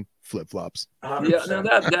 747, flip flops. Yeah, no,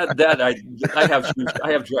 that I have shoes.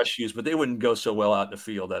 I have dress shoes, but they wouldn't go so well out in the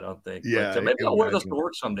field, I don't think. Yeah, but maybe I'll wear those to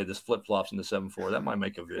work someday. This flip flops in the 7.4. That might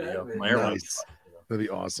make a video. Nice. That'd be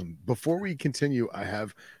awesome. Before we continue, I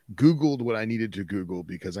have Googled what I needed to Google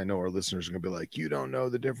because I know our listeners are gonna be like, "You don't know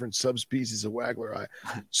the different subspecies of waggler eye."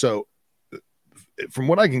 So, from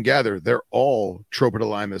what I can gather, they're all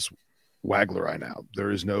Tropidolimus waggleri now.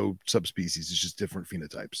 There is no subspecies; it's just different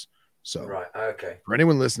phenotypes. So, right, okay. For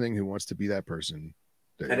anyone listening who wants to be that person,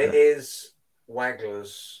 and it is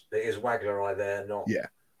wagglers. It is waggleri there, not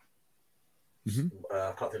Mm-hmm.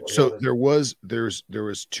 I can't think what so the there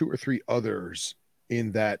was 2 or 3 others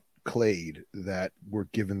in that clade that were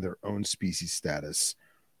given their own species status.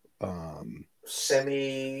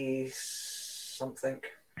 Semi something.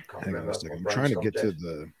 Can't Hang on remember. a second. I'm trying to get to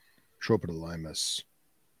the Tropidolimus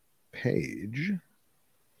page.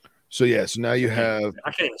 So yeah, so now you have.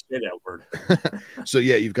 I can't even say that word. So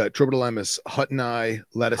yeah, you've got Tropidolimus huttoni,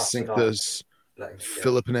 Laticinctus,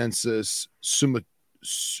 Philippinensis,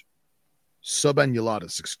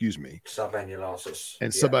 subannulatus. Excuse me. Subannulatus.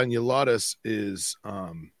 And subannulatus is,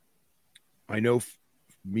 I know,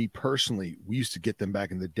 me personally, we used to get them back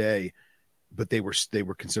in the day, but they were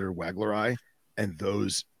considered waggleri, and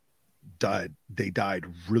those died. They died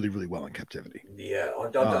really, really well in captivity. Yeah, I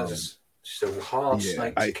just still hard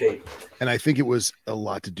snake to keep. And I think it was a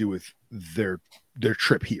lot to do with their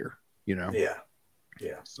trip here, Yeah.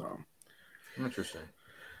 So interesting.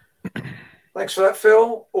 Thanks for that,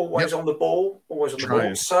 Phil. Always on the ball, always on the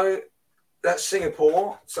ball. So that's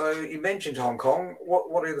Singapore. So you mentioned Hong Kong.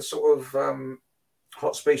 What are the sort of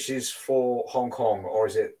hot species for Hong Kong, or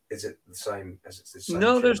is it the same as it's the same?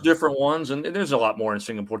 No, there's different ones, and there's a lot more in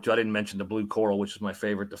Singapore too. I didn't mention the blue coral, which is my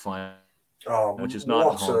favorite to find. Which is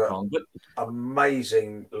not in Hong Kong, but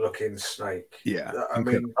amazing looking snake. Yeah, I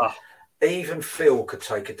mean, even Phil could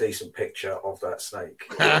take a decent picture of that snake.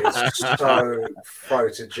 It is so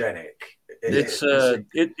photogenic.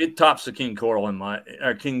 It tops the king coral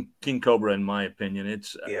king cobra in my opinion.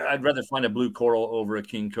 I'd rather find a blue coral over a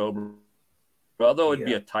king cobra, although it'd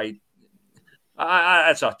be a tight.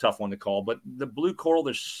 That's a tough one to call, but the blue coral,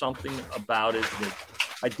 there's something about it that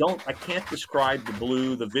I can't describe the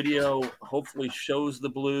blue. The video hopefully shows the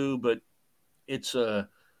blue, but there's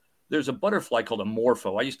a butterfly called a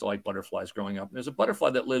morpho. I used to like butterflies growing up. There's a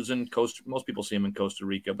butterfly that lives in most people see them in Costa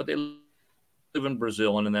Rica, but they live in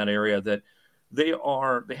Brazil and in that area that they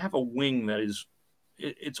have a wing that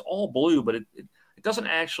it's all blue, but it doesn't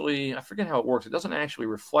actually, I forget how it works. It doesn't actually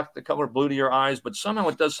reflect the color blue to your eyes, but somehow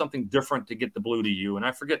it does something different to get the blue to you. And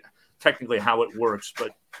I forget technically how it works,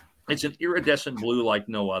 but it's an iridescent blue like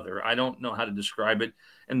no other. I don't know how to describe it.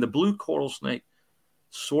 And the blue coral snake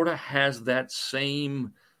sort of has that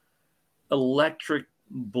same electric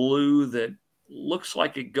blue that looks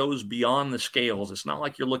like it goes beyond the scales. It's not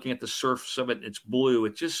like you're looking at the surface of it. It's blue.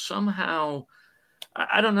 It just somehow,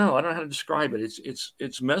 I don't know. I don't know how to describe it.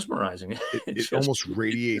 It's mesmerizing. It almost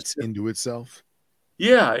radiates into itself.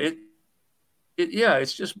 Yeah.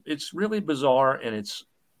 It's really bizarre, and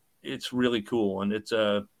it's really cool. And it's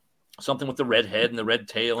something with the red head and the red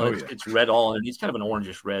tail, and it's red all, and it's kind of an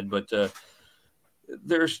orangish red, but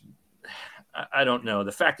I don't know.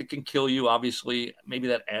 The fact it can kill you, obviously, maybe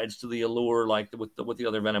that adds to the allure, like with the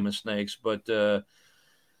other venomous snakes. But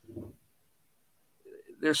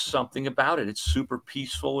there's something about it. It's super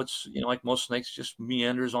peaceful. It's like most snakes, just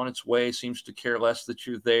meanders on its way. Seems to care less that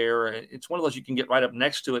you're there. It's one of those you can get right up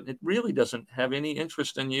next to it, and it really doesn't have any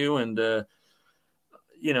interest in you. And I'm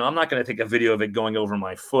not going to take a video of it going over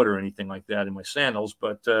my foot or anything like that in my sandals,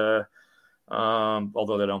 but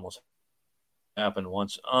although that almost happened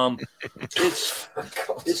once. It's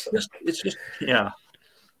just yeah.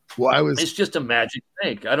 Well, it's just a magic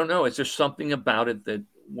snake. I don't know. It's just something about it that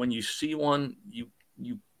when you see one,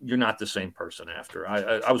 you're not the same person after.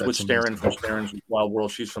 I was with Starin from Starin's Wild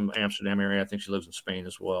World. She's from the Amsterdam area. I think she lives in Spain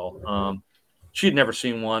as well. She had never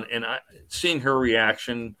seen one, and seeing her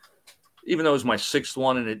reaction, even though it was my 6th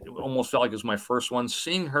one and it almost felt like it was my first one,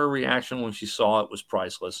 seeing her reaction when she saw it was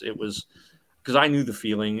priceless. It was because I knew the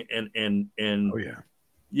feeling, and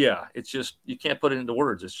yeah, it's just, you can't put it into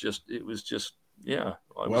words. It was just, yeah,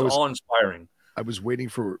 it Well, was all inspiring. I was waiting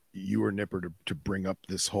for you or Nipper to bring up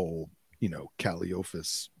this whole,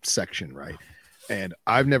 Calliophis section, right? And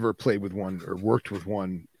I've never played with one or worked with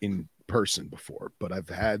one in person before, but I've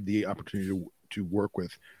had the opportunity to work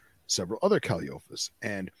with several other Calliophis.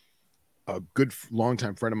 And a good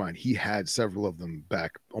longtime friend of mine, he had several of them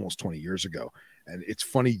back almost 20 years ago. And it's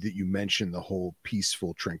funny that you mentioned the whole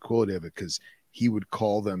peaceful tranquility of it, because he would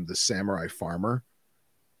call them the samurai farmer,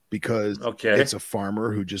 because Okay. it's a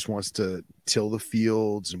farmer who just wants to till the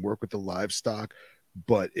fields and work with the livestock.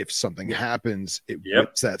 But if something happens, it Yep.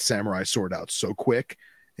 whips that samurai sword out so quick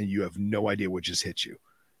and you have no idea what just hit you.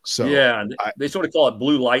 So Yeah, they sort of call it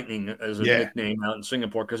blue lightning as a Yeah. nickname out in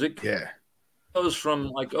Singapore, because it yeah, goes from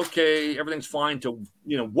like, okay, everything's fine, to,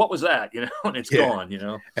 what was that, and it's Yeah.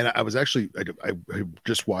 gone, and I was actually I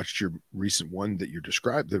just watched your recent one that you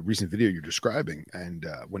described, the recent video you're describing, and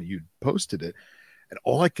when you posted it, and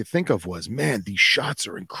all I could think of was, man, these shots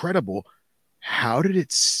are incredible. How did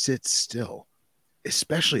it sit still,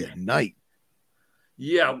 especially at night?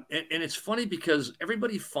 Yeah, and it's funny because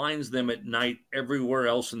everybody finds them at night everywhere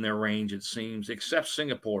else in their range, it seems, except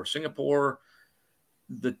Singapore. Singapore,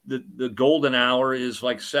 the golden hour is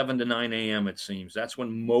like 7 to 9 a.m., it seems. That's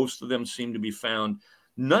when most of them seem to be found.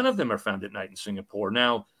 None of them are found at night in Singapore.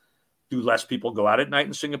 Now, do less people go out at night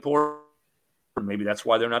in Singapore? Or maybe that's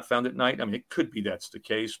why they're not found at night. I mean, it could be that's the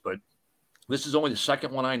case, but this is only the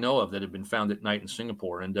second one I know of that had been found at night in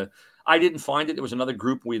Singapore. And I didn't find it. There was another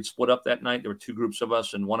group. We had split up that night. There were two groups of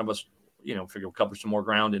us, and one of us, figured we'll cover some more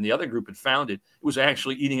ground. And the other group had found it. It was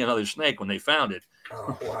actually eating another snake when they found it.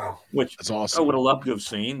 Oh, wow. Which That's awesome. I would have loved to have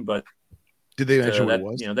seen, but Did they mention what that, it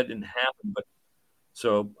was? that didn't happen. But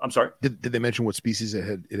so I'm sorry. Did they mention what species it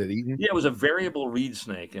had eaten? Yeah, it was a variable reed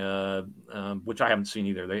snake, which I haven't seen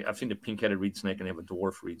either. I've seen the pink-headed reed snake, and they have a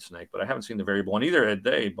dwarf reed snake, but I haven't seen the variable one either. Had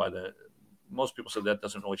they? Most people said that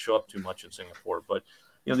doesn't really show up too much in Singapore. But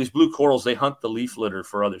these blue corals, they hunt the leaf litter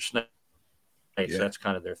for other snakes. Yeah. That's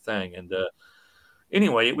kind of their thing. And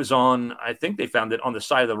anyway, it was on. I think they found it on the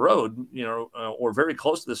side of the road, or very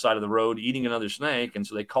close to the side of the road, eating another snake. And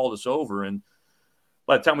so they called us over, and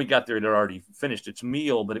by the time we got there, it had already finished its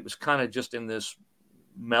meal, but it was kind of just in this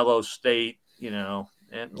mellow state, and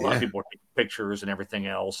a lot of people were taking pictures and everything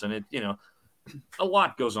else. And it, a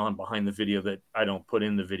lot goes on behind the video that I don't put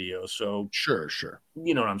in the video. So Sure.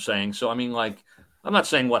 You know what I'm saying? So, I mean, like, I'm not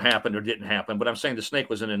saying what happened or didn't happen, but I'm saying the snake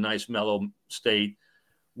was in a nice mellow state.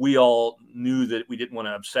 We all knew that we didn't want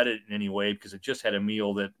to upset it in any way, because it just had a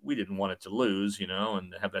meal that we didn't want it to lose,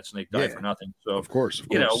 and have that snake die for nothing. So of course.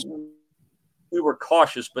 we were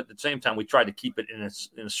cautious, but at the same time, we tried to keep it in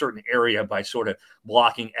a certain area by sort of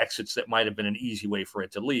blocking exits that might have been an easy way for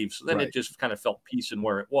it to leave. So then It just kind of felt peace in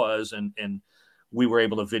where it was. And we were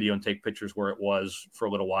able to video and take pictures where it was for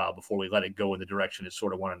a little while before we let it go in the direction it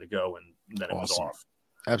sort of wanted to go. And then it was off.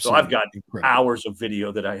 Absolutely. So I've got hours of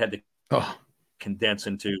video that I had to condense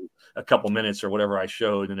into a couple minutes or whatever I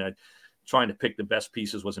showed. And trying to pick the best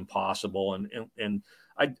pieces was impossible. And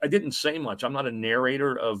I didn't say much. I'm not a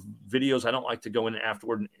narrator of videos. I don't like to go in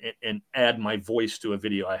afterward and add my voice to a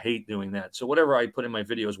video. I hate doing that. So whatever I put in my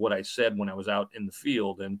video is what I said when I was out in the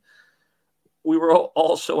field. And we were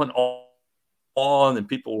all so in awe, and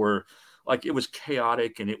people were like, it was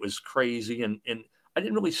chaotic and it was crazy. And I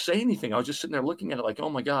didn't really say anything. I was just sitting there looking at it like, oh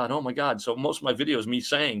my God, oh my God. So most of my video is me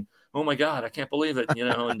saying, oh my God, I can't believe it,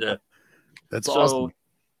 and that's awesome.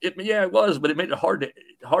 It was, but it made it hard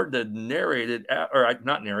to narrate it, or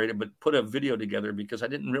not narrate it, but put a video together, because I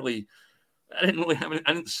didn't I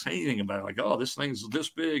didn't say anything about it. Like, oh, this thing's this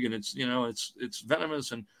big and it's, it's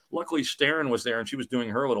venomous. And luckily Staryn was there and she was doing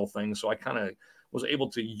her little thing. So I kind of was able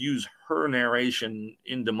to use her narration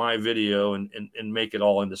into my video and make it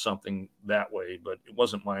all into something that way. But it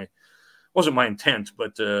wasn't my intent.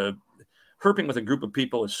 But herping with a group of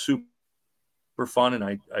people is super fun, and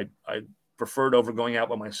I preferred over going out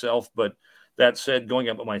by myself. But that said, going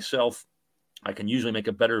out by myself, I can usually make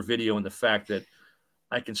a better video in the fact that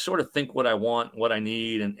I can sort of think what I want, what I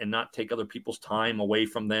need, and not take other people's time away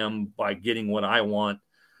from them by getting what I want.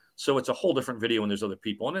 So it's a whole different video when there's other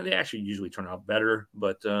people, and they actually usually turn out better.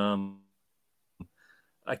 But I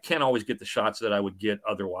can't always get the shots that I would get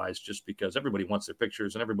otherwise, just because everybody wants their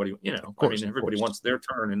pictures and everybody, everybody wants their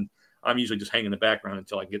turn, and I'm usually just hanging in the background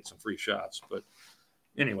until I get some free shots. But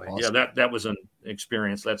anyway, awesome. That was an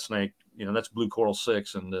experience. That snake, that's blue coral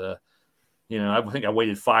 6, and I think I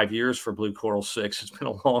waited 5 years for blue coral 6. It's been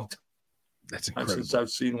a long time. That's incredible. Since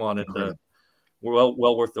I've seen one, and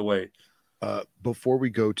well worth the wait. Before we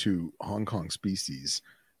go to Hong Kong species,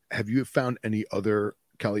 have you found any other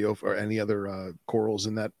Calliope or any other corals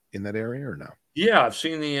in that area or no? Yeah, I've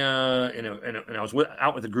seen the and I was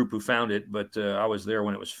out with the group who found it, but I was there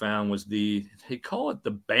when it was found. Was they call it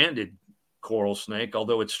the banded coral snake?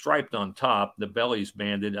 Although it's striped on top, the belly's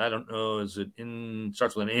banded. I don't know. Is it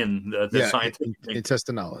starts with an N? The scientific name.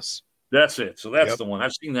 Intestinalis. That's it. So that's Yep. the one.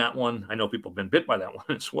 I've seen that one. I know people have been bit by that one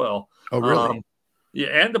as well. Oh, really? Yeah,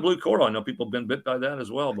 and the blue coral. I know people have been bit by that as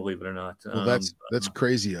well. Believe it or not. Well, that's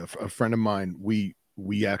crazy. A friend of mine,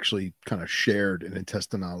 we actually kind of shared an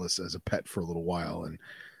intestinalis as a pet for a little while, and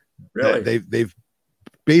really they've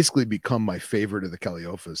basically become my favorite of the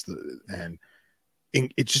Calliophis. And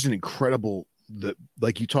it's just an incredible,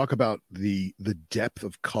 like you talk about the depth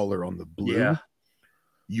of color on the blue. Yeah.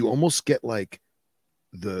 You almost get like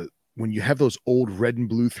when you have those old red and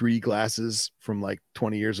blue 3D glasses from like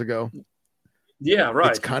 20 years ago. Yeah, right.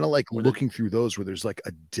 It's kind of like looking through those where there's like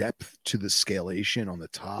a depth to the scalation on the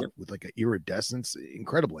top with like an iridescence.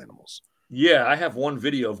 Incredible animals. Yeah, I have one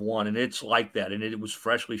video of one, and it's like that, and it was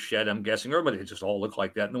freshly shed. I'm guessing everybody just all look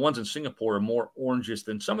like that. And the ones in Singapore are more orangish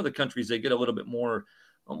than some of the countries. They get a little bit more,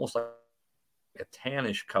 almost like a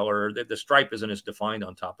tannish color. The stripe isn't as defined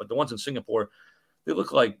on top, but the ones in Singapore, they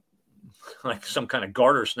look like some kind of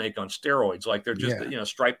garter snake on steroids. Like they're just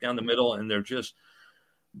striped down the middle, and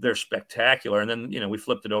they're spectacular. And then we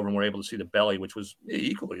flipped it over and we're able to see the belly, which was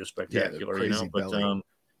equally as spectacular. But belly.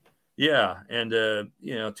 yeah, and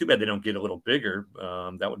too bad they don't get a little bigger.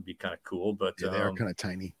 That would be kind of cool. But they are kind of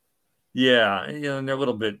tiny. Yeah, and they're a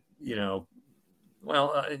little bit,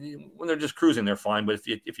 well, when they're just cruising, they're fine. But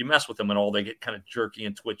if you mess with them at all, they get kind of jerky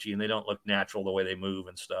and twitchy, and they don't look natural the way they move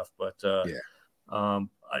and stuff. But I'm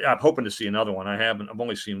hoping to see another one. I've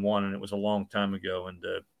only seen one, and it was a long time ago, and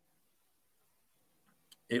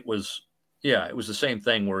it was the same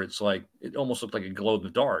thing where it's like it almost looked like it glowed in the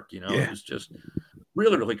dark. It was just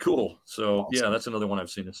really, really cool. So awesome. Yeah, that's another one I've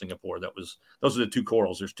seen in Singapore. Those are the two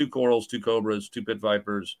corals. There's two corals, two cobras, two pit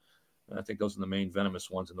vipers. I think those are the main venomous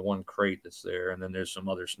ones, and the one crate that's there. And then there's some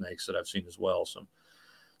other snakes that I've seen as well. Some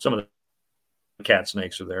of the cat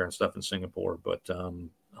snakes are there and stuff in Singapore, but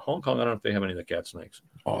Hong Kong, I don't know if they have any of the cat snakes.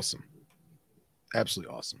 Awesome,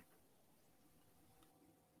 absolutely awesome.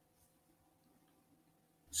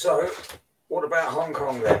 So, what about Hong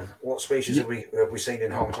Kong then? What species have we seen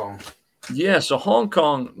in Hong Kong? Yeah, so Hong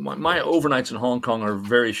Kong, my overnights in Hong Kong are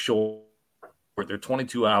very short. They're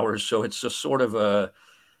 22 hours, so it's just sort of a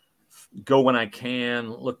go when I can,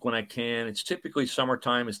 look when I can. It's typically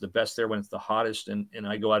summertime is the best there when it's the hottest, and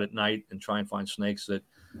I go out at night and try and find snakes that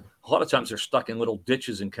a lot of times they're stuck in little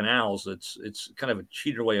ditches and canals. It's kind of a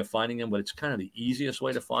cheater way of finding them, but it's kind of the easiest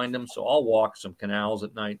way to find them. So I'll walk some canals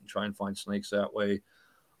at night and try and find snakes that way.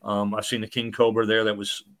 I've seen the king cobra there. That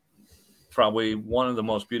was probably one of the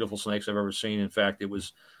most beautiful snakes I've ever seen. In fact, it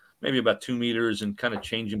was maybe about 2 meters and kind of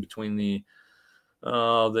changing between the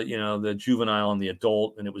juvenile and the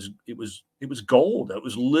adult. And it was gold. It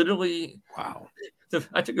was literally, wow.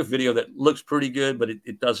 I took a video that looks pretty good, but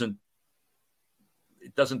it doesn't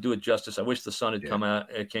do it justice. I wish the sun had come out.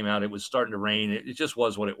 It came out. It was starting to rain. It just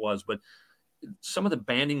was what it was. But some of the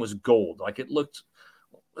banding was gold. Like it looked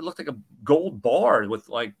like a gold bar with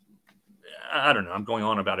like, I don't know. I'm going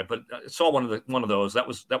on about it, but I saw one of those. That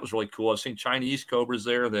was really cool. I've seen Chinese cobras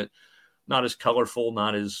there that not as colorful,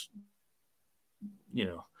 not as,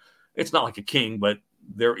 it's not like a king, but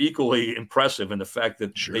they're equally impressive in the fact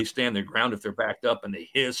that they stand their ground if they're backed up, and they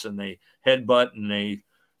hiss and they headbutt and they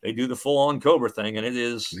do the full on cobra thing. And it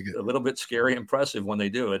is a little bit scary, impressive when they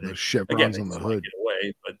do it. Chevrons on the hood. Get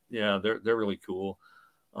away, but yeah, they're really cool.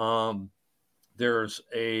 There's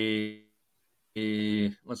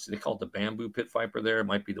let's see, they call it the bamboo pit viper there. It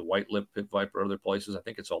might be the white lip pit viper other places. I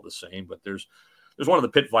think it's all the same, but there's one of the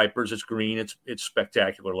pit vipers. It's green. It's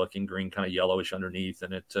spectacular looking, green, kind of yellowish underneath.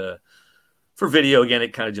 And it, for video, again,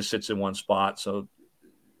 it kind of just sits in one spot. So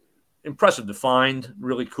impressive to find,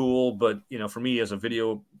 really cool. But, for me as a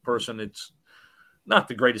video person, it's not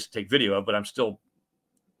the greatest to take video of, but I'm still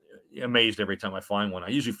amazed every time I find one. I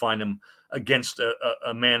usually find them against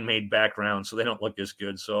a man-made background, so they don't look as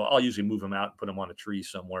good. So I'll usually move them out and put them on a tree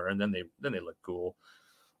somewhere, and then they look cool.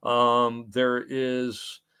 There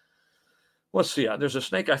is, let's see, there's a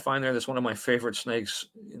snake I find there that's one of my favorite snakes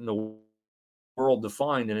in the world to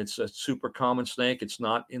find, and it's a super common snake. It's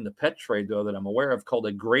not in the pet trade though that I'm aware of, called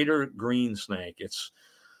a greater green snake.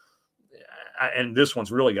 And this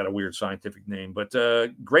one's really got a weird scientific name, but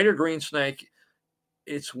greater green snake.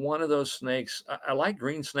 It's one of those snakes. I like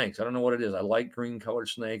green snakes. I don't know what it is. I like green colored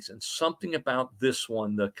snakes, and something about this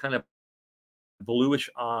one, the kind of bluish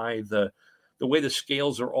eye, the way the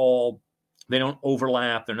scales are all, they don't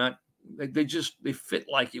overlap. They're not, they fit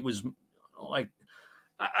like it was like,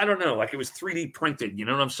 I don't know, like it was 3D printed. You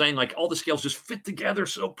know what I'm saying? Like all the scales just fit together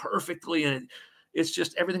so perfectly, and it's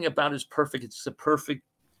just everything about it is perfect. It's the perfect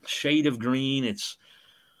shade of green. It's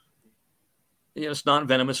it's not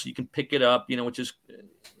venomous, so you can pick it up. Which is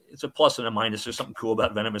it's a plus and a minus. There's something cool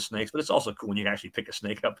about venomous snakes, but it's also cool when you actually pick a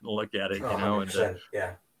snake up and look at it. 100%,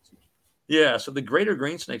 yeah. Yeah, so the greater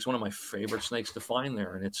green snake's one of my favorite snakes to find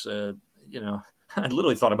there, and it's I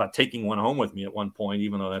literally thought about taking one home with me at one point,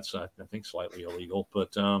 even though that's I think slightly illegal. But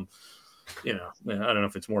I don't know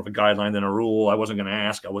if it's more of a guideline than a rule. I wasn't going to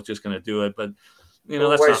ask; I was just going to do it. But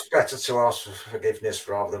Always that's better to ask for forgiveness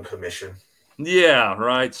rather than permission. Yeah,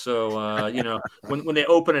 right. So when they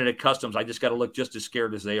open it at customs, I just got to look just as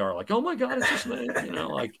scared as they are. Like, oh my god, it's a snake!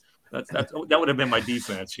 Like that would have been my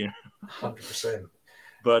defense. 100%.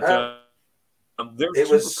 But they're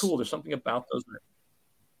super cool. There's something about those.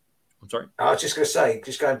 I'm sorry. I was just going to say,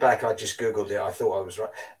 just going back, I just Googled it. I thought I was right.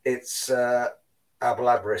 It's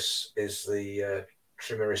Abelabris is the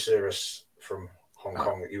Trimeresurus from Hong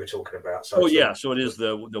Kong that you were talking about. So so it is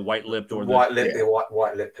the white-lipped or white-lipped, the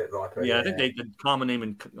white-lipped pit viper. Yeah, I think the common name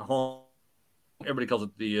in Hong everybody calls it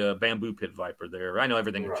the bamboo pit viper there. I know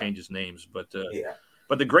everything changes names, but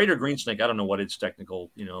But the greater green snake, I don't know what its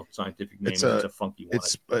technical, scientific name is. It's a funky one.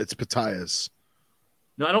 It's Pitayas.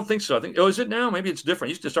 No, I don't think so. I think is it now? Maybe it's different.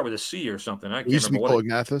 It used to start with a C or something. I can't used to be remember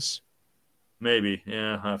Calliophis. Maybe,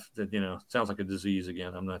 yeah. Sounds like a disease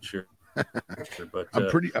again. I'm not sure. But I'm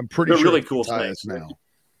pretty they're sure really cool snakes now.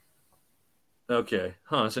 Okay,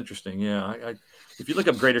 that's interesting. Yeah, if you look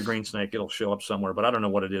up greater green snake, it'll show up somewhere, but I don't know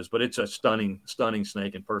what it is. But it's a stunning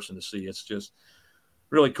snake in person to see. It's just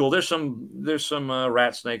really cool. There's some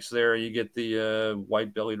rat snakes there. You get the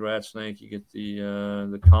white-bellied rat snake. You get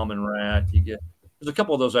the common rat. There's a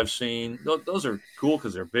couple of those I've seen. Those are cool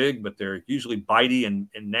because they're big, but they're usually bitey and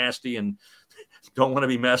nasty and don't want to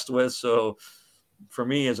be messed with. So for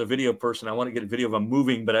me as a video person, I want to get a video of them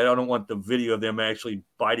moving, but I don't want the video of them actually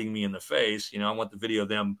biting me in the face. I want the video of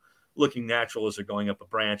them looking natural as they're going up a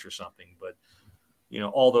branch or something. But,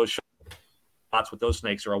 all those shots with those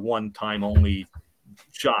snakes are a one-time only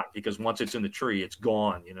shot because once it's in the tree, it's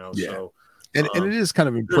gone, Yeah. So, and it is kind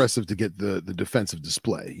of impressive to get the defensive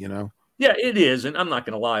display, Yeah, it is, and I'm not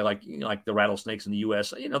going to lie. Like the rattlesnakes in the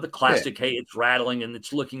U.S., the classic. Yeah. Hey, it's rattling and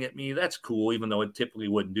it's looking at me. That's cool, even though it typically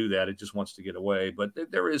wouldn't do that. It just wants to get away. But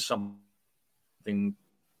there is something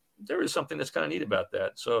that's kind of neat about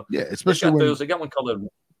that. So yeah, especially they got one called.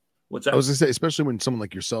 What's that? I was going to say, especially when someone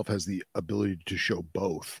like yourself has the ability to show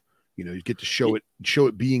both. You get to show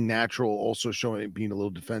it being natural, also showing it being a little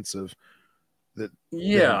defensive. And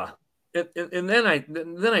then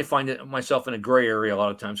I find it myself in a gray area a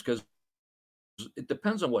lot of times because it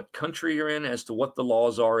depends on what country you're in as to what the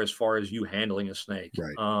laws are as far as you handling a snake.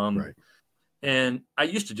 Right. Right. And I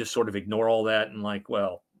used to just sort of ignore all that and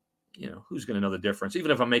who's going to know the difference? Even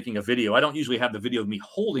if I'm making a video, I don't usually have the video of me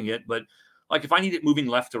holding it, but like if I need it moving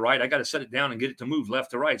left to right, I got to set it down and get it to move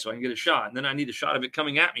left to right so I can get a shot. And then I need a shot of it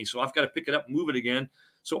coming at me. So I've got to pick it up and move it again.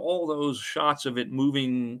 So all those shots of it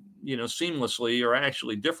moving, seamlessly are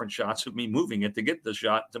actually different shots of me moving it to get the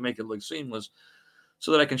shot to make it look seamless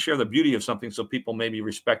so that I can share the beauty of something so people maybe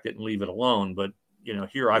respect it and leave it alone. But,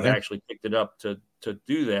 here I've actually picked it up to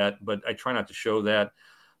do that, but I try not to show that.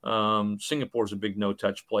 Singapore's a big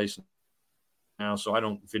no-touch place now, so I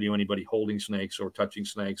don't video anybody holding snakes or touching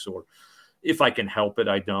snakes, or if I can help it,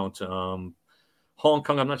 I don't. Hong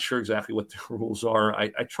Kong, I'm not sure exactly what the rules are. I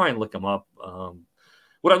try and look them up.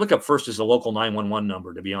 What I look up first is the local 911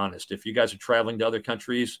 number, to be honest. If you guys are traveling to other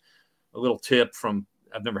countries, a little tip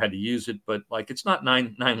I've never had to use it, but it's not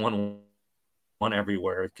 911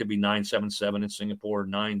 everywhere. It could be 977 in Singapore,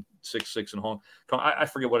 966 in Hong Kong. I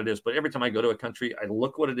forget what it is, but every time I go to a country, I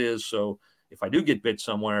look what it is. So if I do get bit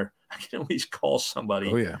somewhere, I can at least call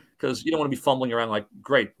somebody. Oh, yeah. Because you don't want to be fumbling around like,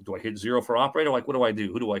 great, do I hit 0 for operator? Like, what do I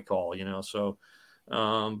do? Who do I call? So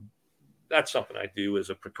that's something I do as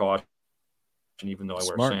a precaution, even though I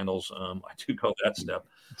wear sandals. I do go that step.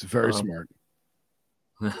 It's very smart.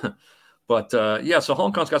 But so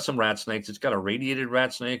Hong Kong's got some rat snakes. It's got a radiated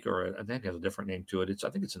rat snake, or I think it has a different name to it. I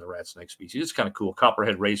think it's in the rat snake species. It's kind of cool.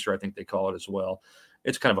 Copperhead racer, I think they call it as well.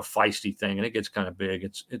 It's kind of a feisty thing, and it gets kind of big.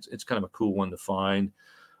 It's kind of a cool one to find.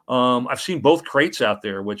 I've seen both crates out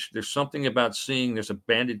there, which there's something about seeing. There's a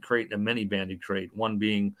banded crate and a mini banded crate, one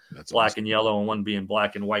being black and yellow and one being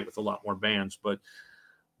black and white with a lot more bands. But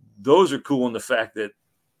those are cool in the fact that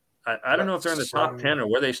I don't know if they're in the top 10 or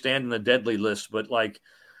where they stand in the deadly list, but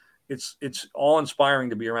it's all inspiring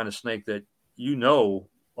to be around a snake that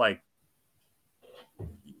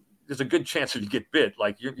there's a good chance that you get bit.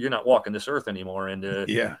 Like you're not walking this earth anymore, and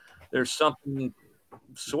there's something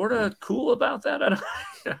sort of cool about that. I don't,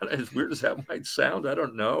 as weird as that might sound, I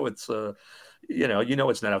don't know. It's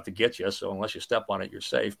it's not out to get you. So unless you step on it, you're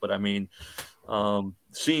safe. But I mean,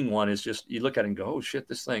 seeing one is just, you look at it and go, oh shit,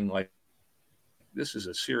 this thing, like, this is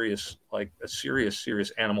a serious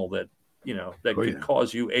animal that, that could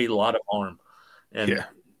cause you a lot of harm. And,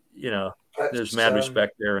 there's mad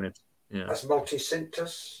respect there. And it's, that's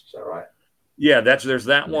multi-cintus. Is that right? Yeah, there's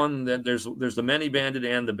that one. Then there's the many banded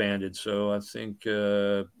and the banded. So I think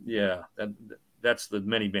that's the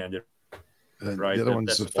many banded, right? The other one's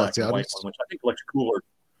that's the the black and white Fasciatus, one, which I think looks cooler.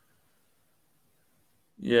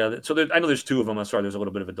 Yeah, so I know there's two of them. I'm sorry, there's a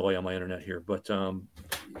little bit of a delay on my internet here, but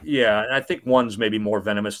I think one's maybe more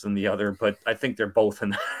venomous than the other, but I think they're both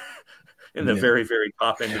in the very, very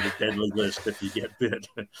top end of the deadly list if you get bit.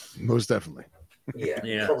 Most definitely.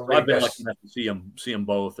 Yeah. So I've been lucky enough to see them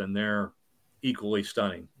both, and they're equally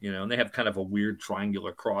stunning, and they have kind of a weird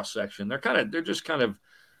triangular cross section. They're just kind of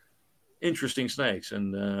interesting snakes,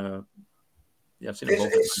 and I've seen them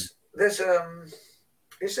both.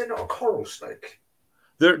 Is there not a coral snake?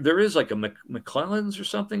 There is like a McClellan's or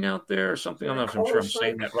something out there, or something. I'm not sure I'm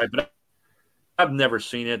saying that right, but I've never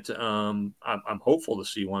seen it. I'm hopeful to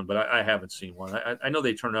see one, but I haven't seen one. I know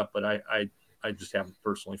they turn up, but I just haven't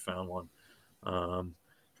personally found one.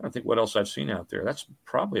 I think what else I've seen out there. That's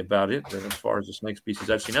probably about it as far as the snake species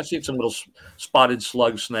I've seen. I've seen some little spotted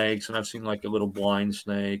slug snakes, and I've seen like a little blind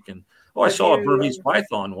snake. And I saw a Burmese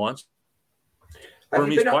python once.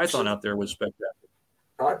 Burmese python out there was spectacular.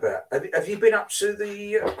 I bet. Have you been up to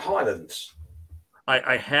the Highlands?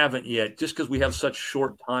 I haven't yet, just because we have such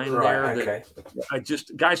short time there. Okay.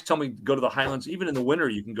 Guys tell me to go to the Highlands. Even in the winter,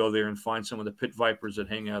 you can go there and find some of the pit vipers that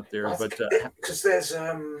hang out there. Because there's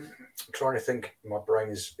I'm trying to think. My brain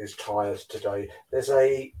is tired today. There's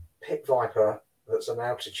a pit viper that's an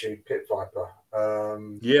altitude pit viper.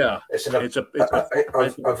 It's a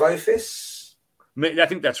Avophis. I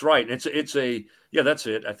think that's right. That's it.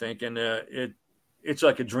 I think, and it's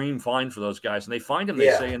like a dream find for those guys, and they find them.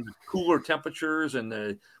 They say in the cooler temperatures and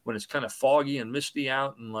when it's kind of foggy and misty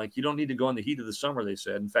out, and like you don't need to go in the heat of the summer. They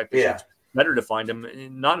said, in fact, it's better to find them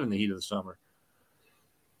not in the heat of the summer.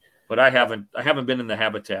 But I haven't been in the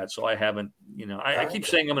habitat, so I haven't. I keep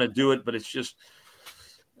saying I'm going to do it, but it's just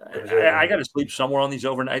I got to sleep somewhere on these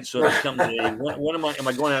overnights. So it's coming to when am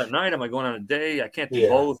I going out at night? Am I going out at day? I can't do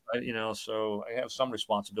both. So I have some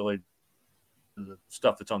responsibility. The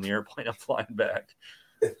stuff that's on the airplane I'm flying back.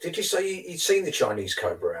 Did you say you'd seen the Chinese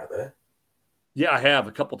cobra out there? Yeah, I have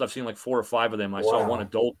a couple. I've seen like 4 or 5 of them. I saw one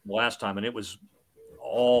adult last time, and it was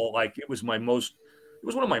all like it was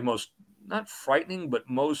one of my most not frightening but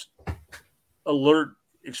most alert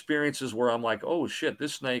experiences where I'm like, oh shit,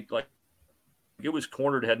 this snake, like, it was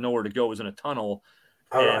cornered, had nowhere to go, it was in a tunnel,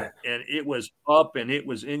 and it was up and it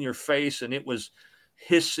was in your face and it was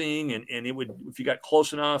hissing, and it would, if you got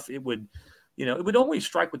close enough, it would only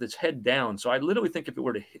strike with its head down. So I literally think if it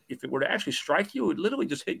were to actually strike you, it would literally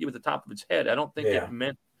just hit you with the top of its head. I don't think it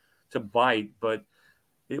meant to bite, but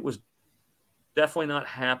it was definitely not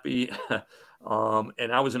happy.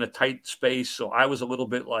 And I was in a tight space, so I was a little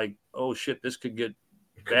bit like, oh shit, this could get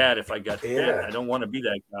bad if I got hit. I don't want to be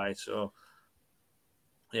that guy. So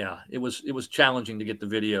yeah, it was challenging to get the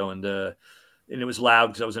video, and it was loud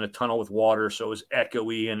because I was in a tunnel with water, so it was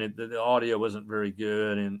echoey, and the audio wasn't very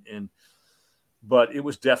good, but it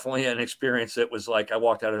was definitely an experience that was like, I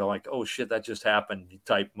walked out of there like, oh shit, that just happened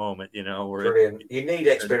type moment, where brilliant. You need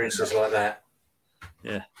experiences like that.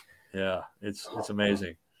 Yeah, it's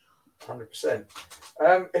amazing. 100%.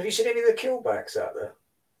 Have you seen any of the keelbacks out there?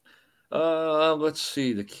 Let's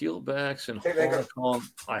see, the keelbacks in Hong Kong.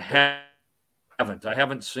 I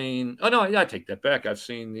haven't seen. Oh no, I take that back. I've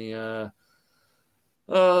seen the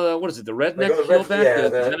what is it? The redneck keelback, the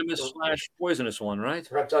venomous / poisonous one, right?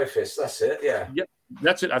 Rhabdophis, that's it. Yeah. Yep,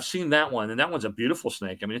 that's it. I've seen that one, and that one's a beautiful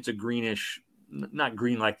snake. I mean, it's a greenish, not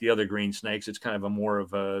green like the other green snakes. It's kind of a more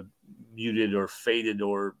of a muted or faded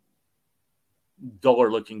or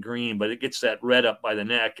duller looking green, but it gets that red up by the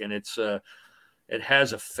neck, and it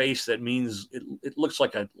has a face that means it looks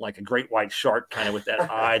like a great white shark, kind of with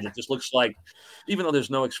that eye that just looks like, even though there's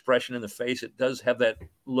no expression in the face, it does have that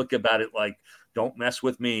look about it like, don't mess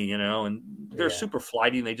with me, and they're super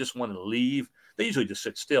flighty and they just want to leave. They usually just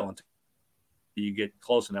sit still until you get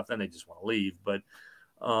close enough, then they just want to leave. But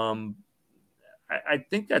I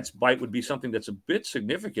think that bite would be something that's a bit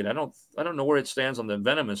significant. I don't know where it stands on the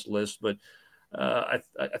venomous list, but I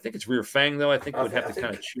think it's rear fang, though. I think it would have to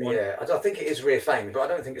kind of chew on. Yeah, I think it is rear fang, but I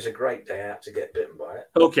don't think it's a great day out to get bitten by it.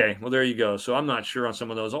 Okay, well, there you go. So I'm not sure on some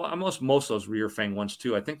of those. Most of those rear fang ones,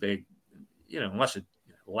 too. I think they, unless it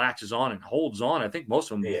latches on and holds on. I think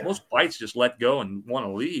most bites just let go and want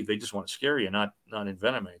to leave. They just want to scare you, not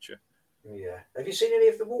envenomate you. Yeah. Have you seen any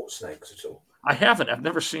of the water snakes at all? I haven't. I've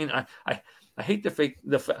never seen. I hate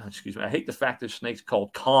excuse me. I hate the fact that snake's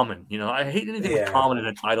called common. You know, I hate anything with common in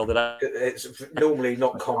a title it's normally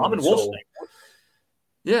not common at wolf all. snake.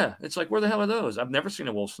 Yeah, it's like, where the hell are those? I've never seen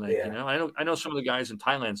a wolf snake. Yeah. You know, I know some of the guys in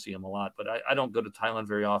Thailand see them a lot, but I don't go to Thailand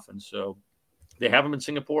very often. So they have them in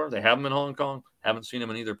Singapore. They have them in Hong Kong. Haven't seen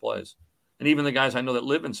them in either place. And even the guys I know that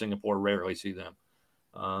live in Singapore rarely see them.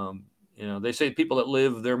 You know, they say people that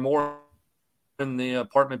live, they're more in the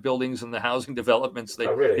apartment buildings and the housing developments.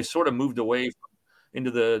 They sort of moved away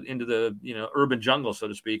into the urban jungle, so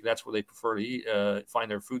to speak. That's where they prefer to eat,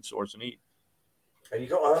 find their food source and eat. And you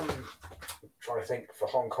got trying to think, for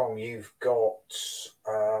Hong Kong, you've got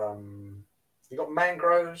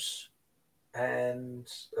mangroves and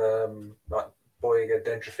like Boiga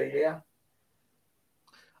dendrophilia.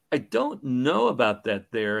 I don't know about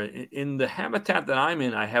that there. In the habitat that I'm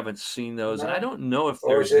in, I haven't seen those, and I don't know if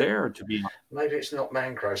they're there to be. Maybe it's not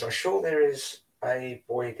mangroves. I'm sure there is a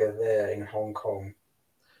Boiga there in Hong Kong.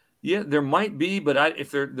 Yeah, there might be, but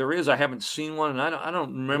if there is, I haven't seen one, and I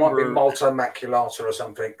don't remember. It might be Malta maculata or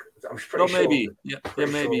something. I'm pretty sure. Maybe. Yeah,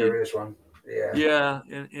 maybe sure there is one. Yeah. Yeah,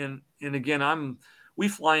 and again, we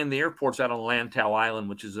fly in the airports out on Lantau Island,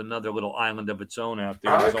 which is another little island of its own out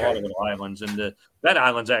there. There's a lot of little islands, and that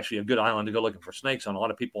island's actually a good island to go looking for snakes on. A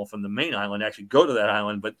lot of people from the main island actually go to that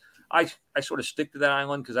island, but I sort of stick to that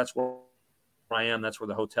island because that's where I am. That's where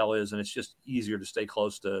the hotel is, and it's just easier to stay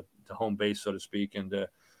close to home base, so to speak. And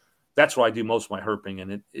that's where I do most of my herping.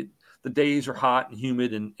 And the days are hot and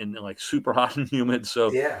humid and like super hot and humid. So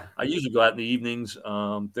I usually go out in the evenings.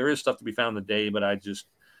 There is stuff to be found in the day, but I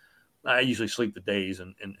usually sleep the days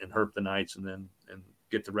and herp the nights and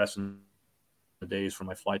get the rest of the days for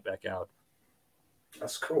my flight back out.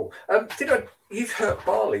 That's cool. You've herped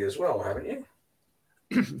barley as well, haven't you?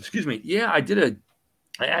 Excuse me. Yeah, I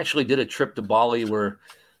actually did a trip to Bali where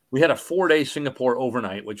we had a 4-day Singapore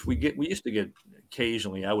overnight, which we used to get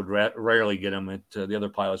occasionally. I would rarely get them. The other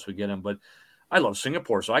pilots would get them, but I love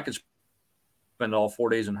Singapore, so I could spend all 4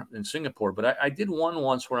 days in Singapore. But I did one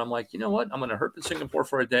once where I'm like, you know what? I'm going to herp in Singapore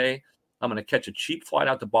for a day. I'm going to catch a cheap flight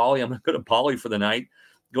out to Bali. I'm going to go to Bali for the night,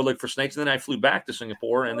 go look for snakes. And then I flew back to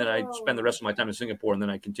Singapore, and then I spent the rest of my time in Singapore, and then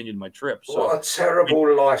I continued my trip. So, what a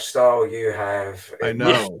terrible lifestyle you have. I know.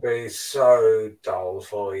 It must be so dull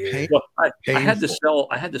for you. Well, I had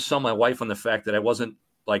to sell my wife on the fact that I wasn't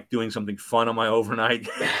like doing something fun on my overnight.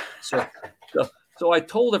 So I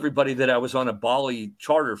told everybody that I was on a Bali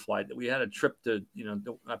charter flight, that we had a trip to,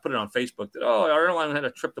 I put it on Facebook that, our airline had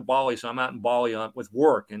a trip to Bali. So I'm out in Bali with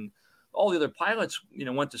work, and all the other pilots,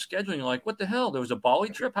 went to scheduling. Like, what the hell? There was a Bali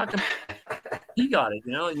trip. How come he got it?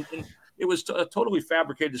 And it was a totally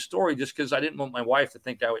fabricated story just because I didn't want my wife to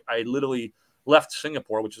think I literally left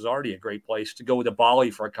Singapore, which is already a great place, to go to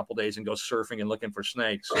Bali for a couple of days and go surfing and looking for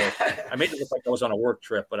snakes. So I made it look like I was on a work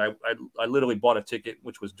trip, but I literally bought a ticket,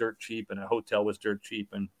 which was dirt cheap, and a hotel was dirt cheap.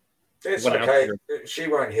 And it's okay. She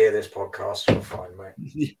won't hear this podcast. You're fine,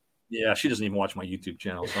 mate. Yeah, she doesn't even watch my YouTube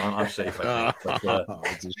channel, so I'm safe, I think. But,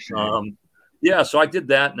 yeah, so I did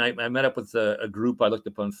that, and I met up with a group I looked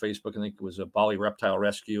up on Facebook. I think it was a Bali Reptile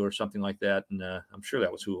Rescue or something like that, and I'm sure that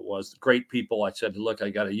was who it was. Great people. I said, look, I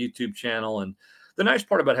got a YouTube channel, and the nice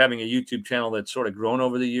part about having a YouTube channel that's sort of grown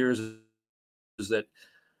over the years is that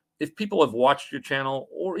if people have watched your channel,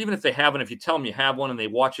 or even if they haven't, if you tell them you have one and they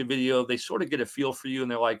watch a video, they sort of get a feel for you, and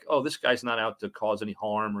they're like, oh, this guy's not out to cause any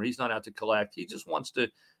harm, or he's not out to collect. He just wants to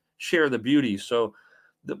share the beauty. So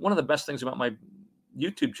one of the best things about my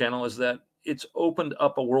YouTube channel is that it's opened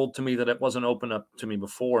up a world to me that it wasn't open up to me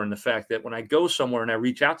before. And the fact that when I go somewhere and I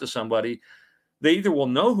reach out to somebody, they either will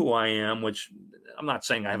know who I am, which I'm not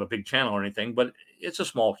saying I have a big channel or anything, but it's a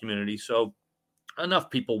small community. So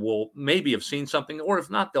enough people will maybe have seen something, or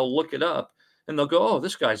if not, they'll look it up and they'll go, oh,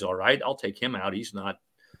 this guy's all right. I'll take him out. He's not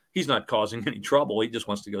causing any trouble. He just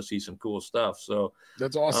wants to go see some cool stuff. So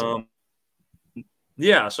that's awesome.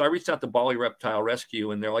 Yeah, so I reached out to Bali Reptile Rescue,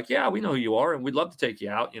 and they're like, yeah, we know who you are, and we'd love to take you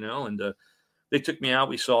out, and they took me out.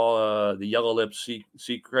 We saw the yellow-lipped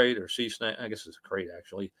sea crate, or sea snake, I guess it's a crate,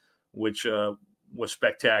 actually, which was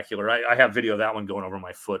spectacular. I have video of that one going over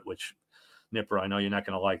my foot, which, Nipper, I know you're not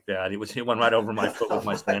going to like that. It went right over my foot with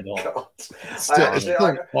my sandal. It's still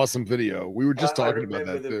an awesome video. We were just talking about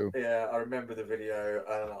that, too. Yeah, I remember the video,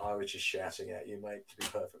 and I was just shouting at you, mate, to be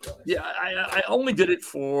perfectly honest. Yeah, I only did it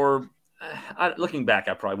for... looking back,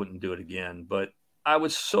 I probably wouldn't do it again, but I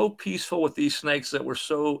was so peaceful with these snakes that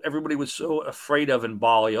everybody was so afraid of in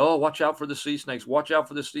Bali. Oh, watch out for the sea snakes. Watch out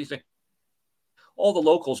for the sea snake. All the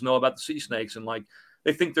locals know about the sea snakes. And like,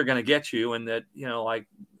 they think they're going to get you. And that, like,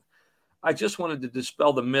 I just wanted to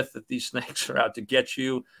dispel the myth that these snakes are out to get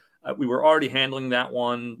you. We were already handling that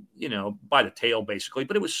one, by the tail basically,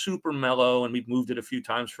 but it was super mellow, and we moved it a few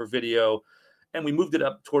times for video, and we moved it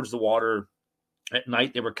up towards the water. At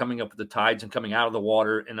night, they were coming up with the tides and coming out of the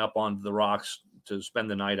water and up onto the rocks to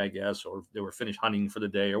spend the night, I guess, or they were finished hunting for the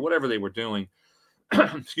day or whatever they were doing.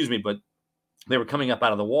 Excuse me, but they were coming up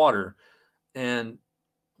out of the water, and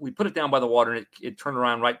we put it down by the water, and it turned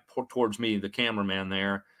around right towards me, the cameraman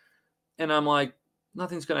there. And I'm like,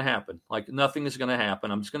 nothing's going to happen. Like, nothing is going to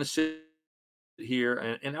happen. I'm just going to sit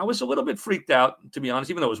here. And I was a little bit freaked out, to be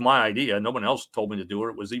honest, even though it was my idea. No one else told me to do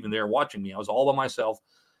it. It was even there watching me. I was all by myself,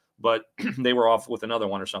 but they were off with another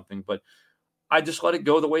one or something. But I just let it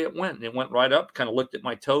go the way it went. And it went right up, kind of looked at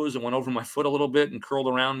my toes and went over my foot a little bit and curled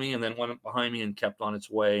around me, and then went behind me and kept on its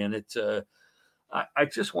way. And I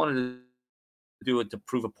just wanted to do it to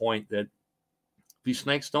prove a point that these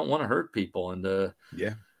snakes don't want to hurt people. And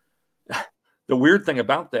yeah. The weird thing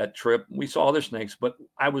about that trip, we saw other snakes, but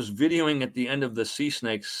I was videoing at the end of the sea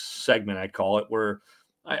snakes segment, I call it, where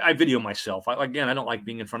I video myself. Again, I don't like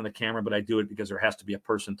being in front of the camera, but I do it because there has to be a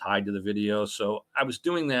person tied to the video. So I was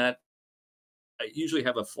doing that. I usually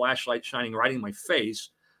have a flashlight shining right in my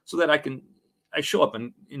face so that I show up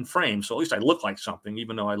in frame. So at least I look like something,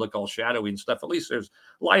 even though I look all shadowy and stuff. At least there's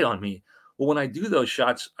light on me. Well, when I do those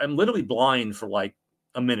shots, I'm literally blind for like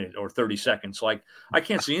a minute or 30 seconds. Like, I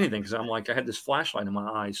can't see anything because I had this flashlight in my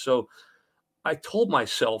eyes. So I told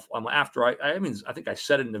myself after I think I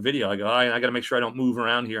said it in the video, I go, I got to make sure I don't move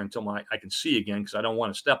around here until I can see again, because I don't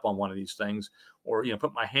want to step on one of these things or,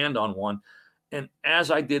 put my hand on one. And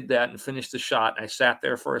as I did that and finished the shot, I sat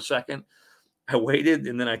there for a second, I waited,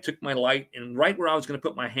 and then I took my light, and right where I was going to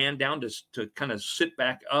put my hand down to kind of sit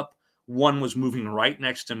back up, one was moving right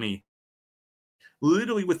next to me,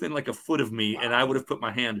 literally within like a foot of me. Wow. And I would have put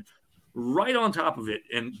my hand right on top of it.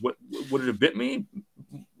 And would it have bit me?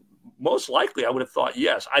 Most likely I would have thought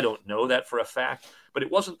yes. I don't know that for a fact, but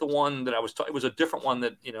it wasn't the one that I was it was a different one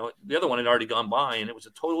that, the other one had already gone by, and it was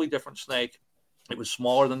a totally different snake. It was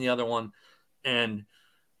smaller than the other one. And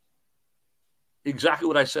exactly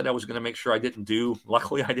what I said I was going to make sure I didn't do.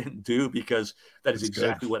 Luckily I didn't do, because that is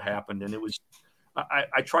exactly what happened. And it was,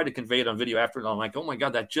 I tried to convey it on video after, and I'm like, oh my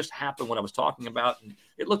God, that just happened what I was talking about. And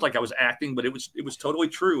it looked like I was acting, but it was totally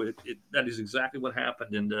true. That is exactly what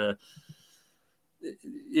happened. And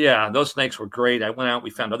yeah, those snakes were great. I went out,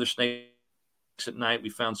 we found other snakes at night. We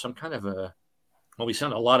found some kind of we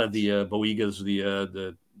found a lot of the boigas,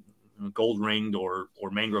 the gold ringed or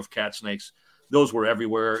mangrove cat snakes. Those were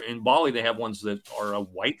everywhere. In Bali, they have ones that are a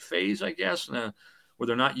white phase, I guess, where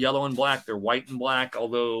they're not yellow and black, they're white and black,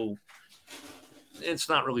 although it's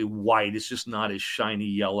not really white. It's just not as shiny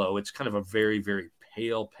yellow. It's kind of a very, very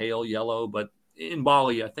pale yellow. But in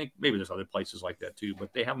Bali, I think maybe there's other places like that too,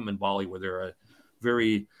 but they have them in Bali where they're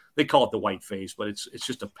they call it the white phase, but it's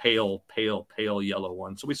just a pale yellow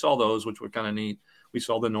one. So we saw those, which were kind of neat. We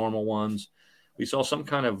saw the normal ones. We saw some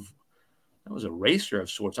kind of, that was a racer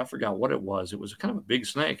of sorts. I forgot what it was. It was kind of a big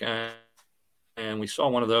snake. And we saw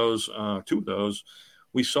one of those, two of those.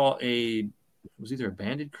 We saw it was either a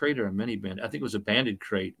banded crate or a mini banded. I think it was a banded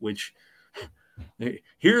crate, which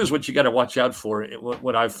here's what you got to watch out for.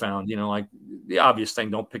 What I've found, like the obvious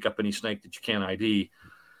thing, don't pick up any snake that you can't ID.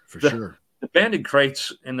 For sure. The banded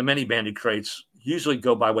crates and the mini banded crates usually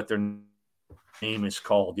go by what their name is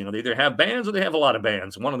called. They either have bands or they have a lot of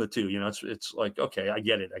bands. One of the two. It's like, okay, I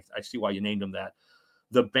get it. I see why you named them that.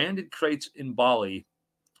 The banded crates in Bali,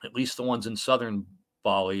 at least the ones in southern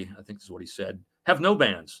Bali, I think is what he said, have no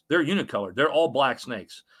bands. They're unicolored. They're all black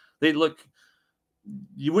snakes. They look,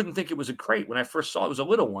 you wouldn't think it was a crate. When I first saw it, it was a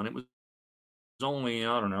little one. It was only,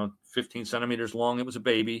 15 centimeters long. It was a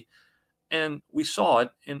baby. And we saw it.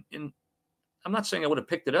 And I'm not saying I would have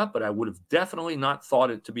picked it up, but I would have definitely not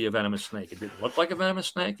thought it to be a venomous snake. It didn't look like a venomous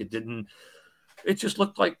snake. It just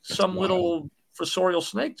looked like some little fossorial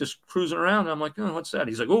snake just cruising around. And I'm like, oh, what's that?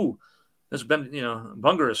 He's like, oh, this been,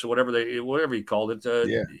 bungarus or whatever he called it.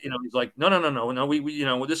 He's like, no.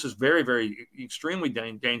 We this is very, very extremely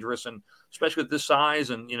dangerous, and especially at this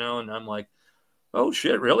size. And, and I'm like, oh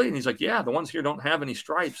shit, really? And he's like, yeah, the ones here don't have any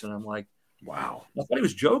stripes. And I'm like, wow. I thought he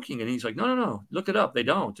was joking. And he's like, no, look it up. They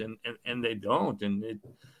don't. And they don't. And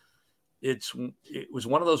it was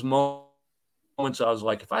one of those moments I was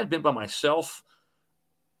like, if I had been by myself,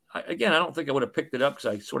 I don't think I would have picked it up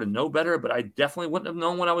because I sort of know better, but I definitely wouldn't have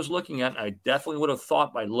known what I was looking at. I definitely would have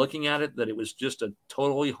thought by looking at it that it was just a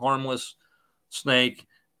totally harmless snake.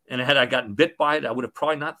 And had I gotten bit by it, I would have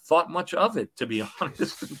probably not thought much of it, to be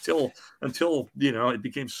honest, until it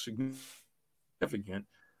became significant.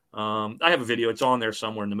 I have a video. It's on there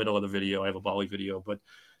somewhere in the middle of the video. I have a Bali video, but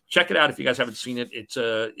check it out if you guys haven't seen it.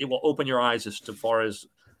 It will open your eyes as to far as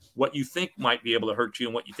what you think might be able to hurt you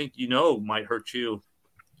and what you think might hurt you.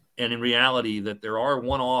 And in reality, that there are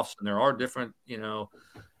one-offs and there are different,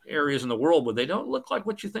 areas in the world where they don't look like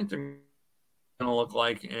what you think they're going to look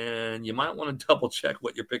like. And you might want to double check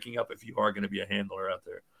what you're picking up if you are going to be a handler out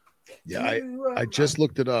there. Yeah, I just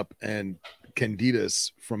looked it up, and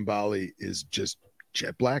Candidas from Bali is just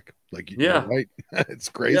jet black. Like, yeah, right? It's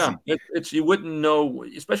crazy. Yeah, it's you wouldn't know,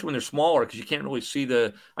 especially when they're smaller, because you can't really see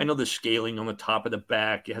I know the scaling on the top of the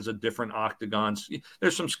back. It has a different octagons.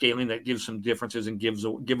 There's some scaling that gives some differences and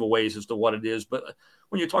giveaways as to what it is. But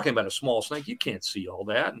when you're talking about a small snake, you can't see all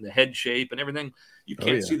that, and the head shape and everything. You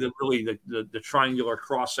can't see the triangular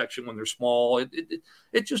cross section when they're small.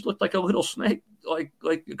 It just looked like a little snake, like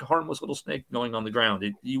a harmless little snake going on the ground.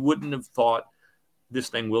 You wouldn't have thought this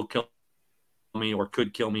thing will kill me or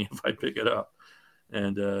could kill me if I pick it up.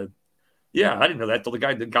 And I didn't know that till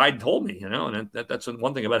the guide told me, and that's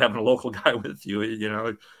one thing about having a local guy with you.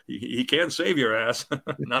 He can save your ass,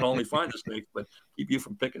 not only find the snakes, but keep you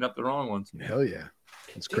from picking up the wrong ones. Hell yeah.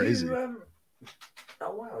 It's crazy. Oh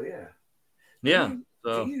wow, yeah. Yeah.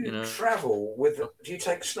 Do you travel with, do you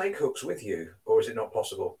take snake hooks with you, or is it not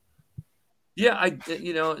possible? Yeah,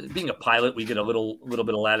 being a pilot, we get a little bit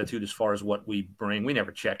of latitude as far as what we bring. We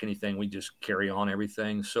never check anything. We just carry on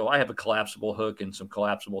everything. So I have a collapsible hook and some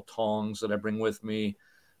collapsible tongs that I bring with me.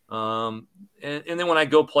 And then when I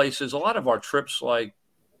go places, a lot of our trips, like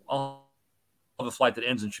I'll have a flight that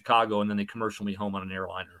ends in Chicago and then they commercial me home on an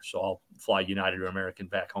airliner. So I'll fly United or American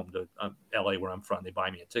back home to LA where I'm from. They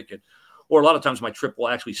buy me a ticket. Or a lot of times my trip will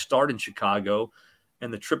actually start in Chicago,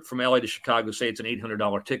 and the trip from LA to Chicago, say it's an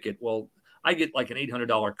 $800 ticket. Well, I get like an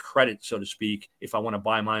 $800 credit, so to speak, if I want to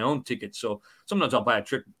buy my own ticket. So sometimes I'll buy a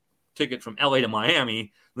ticket from LA to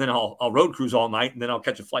Miami, then I'll road cruise all night, and then I'll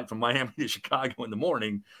catch a flight from Miami to Chicago in the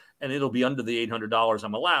morning, and it'll be under the $800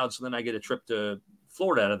 I'm allowed. So then I get a trip to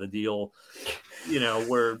Florida out of the deal,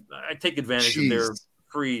 where I take advantage of their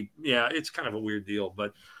free. Yeah, it's kind of a weird deal.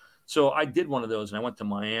 But so I did one of those, and I went to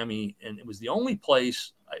Miami, and it was the only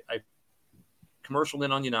place I commercialed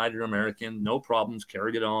in on United or American, no problems,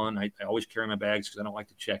 carried it on. I always carry my bags because I don't like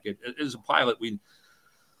to check it. As a pilot,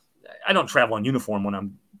 I don't travel in uniform when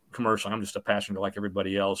I'm commercial. I'm just a passenger like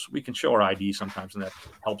everybody else. We can show our ID sometimes, and that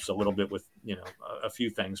helps a little bit with, a few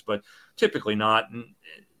things, but typically not. And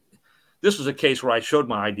this was a case where I showed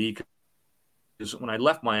my ID because when I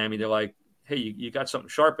left Miami, they're like, hey, you got something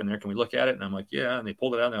sharp in there. Can we look at it? And I'm like, yeah. And they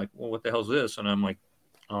pulled it out. And they're like, well, what the hell's this? And I'm like,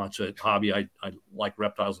 oh, it's a hobby. I like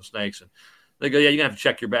reptiles and snakes. And they go, yeah, you're going to have to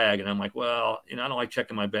check your bag. And I'm like, well, I don't like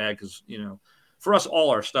checking my bag because, for us, all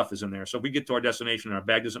our stuff is in there. So if we get to our destination and our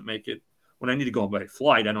bag doesn't make it, when I need to go by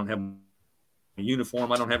flight, I don't have a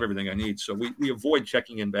uniform. I don't have everything I need. So we avoid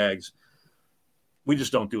checking in bags. We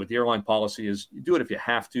just don't do it. The airline policy is you do it if you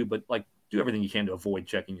have to, but do everything you can to avoid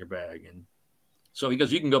checking your bag. And so he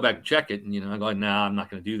goes, you can go back and check it. And, I go, nah, I'm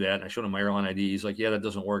not going to do that. And I showed him my airline ID. He's like, yeah, that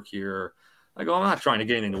doesn't work here. I go, I'm not trying to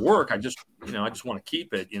get anything to work. I just want to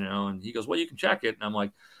keep it, And he goes, well, you can check it. And I'm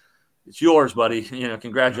like, it's yours, buddy.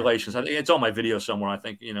 Congratulations. I think it's on my video somewhere. I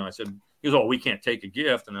think, I said, he goes, oh, we can't take a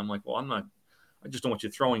gift. And I'm like, well, I just don't want you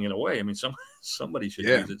throwing it away. I mean, somebody should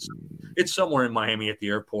use it. It's somewhere in Miami at the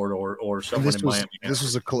airport or somewhere in Miami. This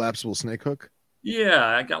was a collapsible snake hook? Yeah,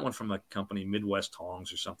 I got one from a company, Midwest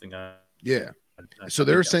Tongs or something. So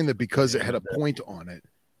they're saying that because it had a point on it,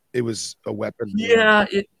 it was a weapon. Yeah,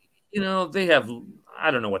 they have, I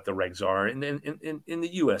don't know what the regs are. And in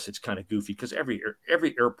the U.S., it's kind of goofy because every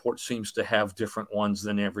airport seems to have different ones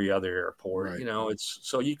than every other airport. Right. It's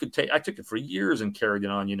so you could I took it for years and carried it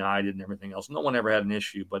on United and everything else. No one ever had an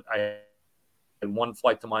issue, but I had one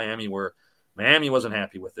flight to Miami where Miami wasn't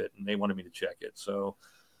happy with it and they wanted me to check it. So,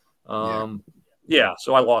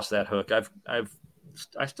 so I lost that hook.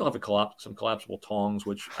 I still have some collapsible tongs,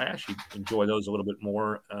 which I actually enjoy those a little bit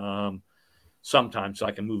more. Sometimes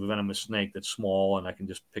I can move a venomous snake that's small and I can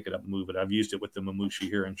just pick it up and move it. I've used it with the mamushi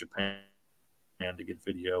here in Japan to get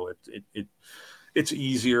video. It's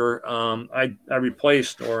easier. I didn't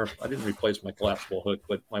replace my collapsible hook,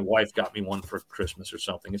 but my wife got me one for Christmas or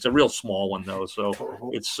something. It's a real small one though, so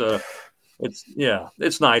it's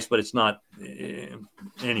nice, but it's not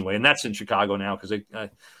anyway. And that's in Chicago now because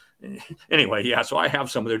anyway, yeah. So I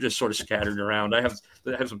have some. They're just sort of scattered around. I have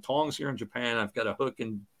some tongs here in Japan. I've got a hook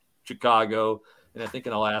in Chicago, and I think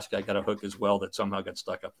in Alaska I got a hook as well that somehow got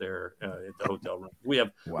stuck up there at the hotel room. We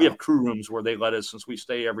have crew rooms where they let us, since we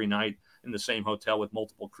stay every night in the same hotel with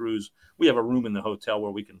multiple crews. We have a room in the hotel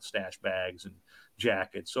where we can stash bags and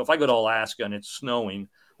jackets. So if I go to Alaska and it's snowing,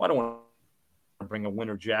 I don't want bring a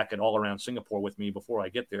winter jacket all around Singapore with me before I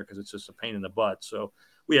get there because it's just a pain in the butt. So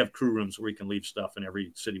we have crew rooms where we can leave stuff in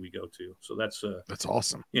every city we go to. So that's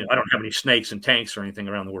awesome. I don't have any snakes and tanks or anything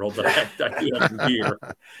around the world, but I do have some gear.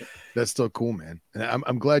 That's still cool, man. And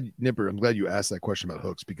I'm glad, Nipper, I'm glad you asked that question about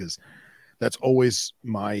hooks, because that's always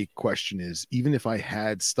my question is, even if I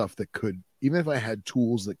had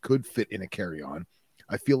tools that could fit in a carry-on,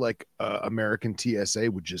 I feel like American TSA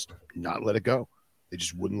would just not let it go. They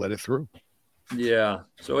just wouldn't let it through. Yeah.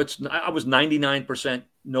 So I was 99%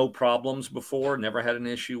 no problems before, never had an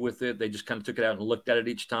issue with it. They just kind of took it out and looked at it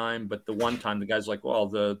each time. But the one time the guy's like, well,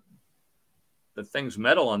 the thing's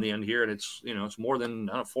metal on the end here, and it's, it's more than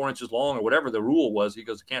 4 inches long or whatever the rule was. He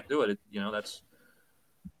goes, I can't do it.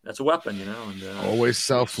 That's a weapon, and always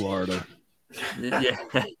South Florida. Yeah.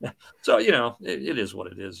 So, it is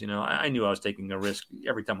what it is. I knew I was taking a risk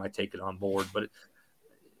every time I take it on board, but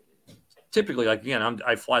typically, like, again,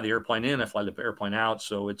 I fly the airplane in, I fly the airplane out.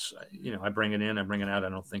 So it's, I bring it in, I bring it out. I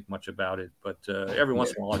don't think much about it, but every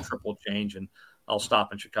once in a while I triple change and I'll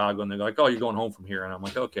stop in Chicago and they're like, oh, you're going home from here. And I'm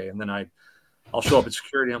like, okay. And then I'll show up at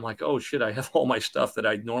security. I'm like, oh shit, I have all my stuff that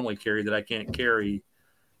I normally carry that I can't carry,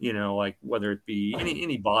 like whether it be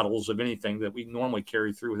any bottles of anything that we normally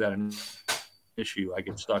carry through without an issue, I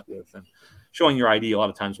get stuck with. And showing your ID a lot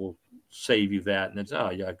of times will save you that. And it's,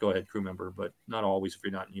 oh yeah, go ahead, crew member, but not always if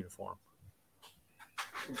you're not in uniform.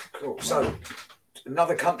 Cool. So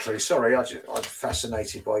another country. Sorry, I'm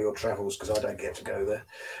fascinated by your travels because I don't get to go there.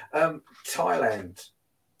 Thailand.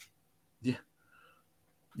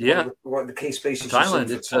 Yeah. What are the key species?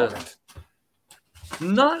 Thailand. It's Thailand?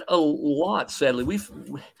 Not a lot, sadly.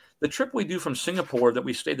 The trip we do from Singapore, that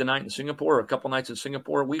we stayed the night in Singapore, a couple nights in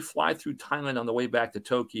Singapore, we fly through Thailand on the way back to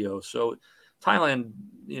Tokyo. So Thailand,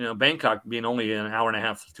 Bangkok being only an hour and a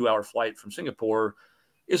half, 2 hour flight from Singapore,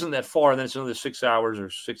 isn't that far. Then it's another 6 hours or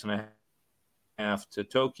 6.5 to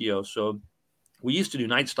Tokyo. So we used to do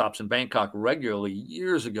night stops in Bangkok regularly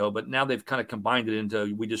years ago, but now they've kind of combined it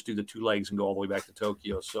into, we just do the 2 legs and go all the way back to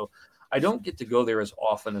Tokyo. So I don't get to go there as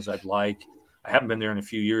often as I'd like. I haven't been there in a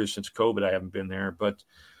few years since COVID. I haven't been there, but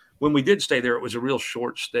when we did stay there, it was a real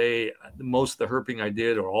short stay. Most of the herping I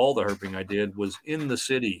did, or all the herping I did, was in the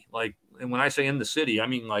city. Like, and when I say in the city, I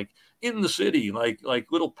mean like in the city, like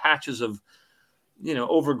little patches of,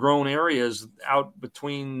 overgrown areas out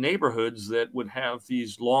between neighborhoods that would have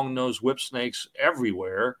these long-nosed whip snakes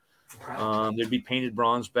everywhere. There'd be painted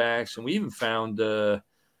bronze backs, and we even found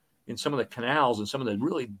in some of the canals and some of the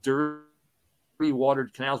really dirty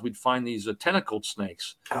watered canals, we'd find these tentacled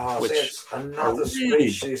snakes. Oh, which it's another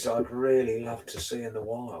species I'd really love to see in the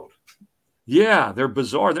wild. Yeah, they're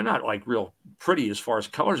bizarre. They're not like real pretty as far as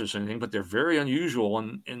colors or anything, but they're very unusual.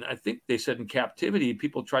 And I think they said in captivity,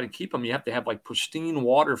 people try to keep them. You have to have like pristine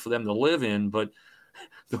water for them to live in. But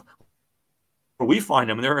where we find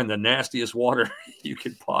them, they're in the nastiest water you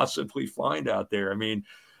could possibly find out there. I mean,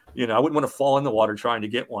 I wouldn't want to fall in the water trying to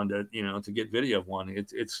get one to get video of one.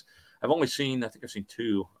 It's I think I've seen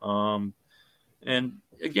 2. And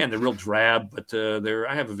again, they're real drab, but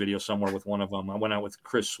I have a video somewhere with one of them. I went out with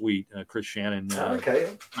Chris Shannon.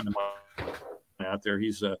 Okay. Out there.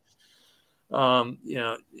 He's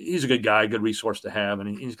he's a good guy, good resource to have.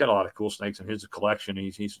 And he's got a lot of cool snakes in his collection.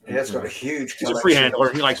 He's got a huge collection. He's a free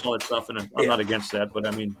handler. He likes all that stuff. And I'm not against that, but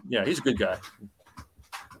I mean, yeah, he's a good guy.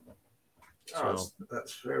 So,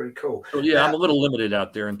 that's very cool. So yeah, I'm a little limited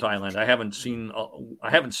out there in Thailand. I haven't seen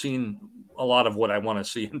a lot of what I want to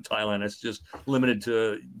see in Thailand. It's just limited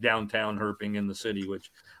to downtown herping in the city,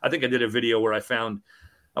 which I think I did a video where I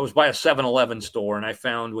was by a 7-Eleven store and I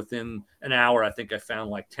found within an hour, I think I found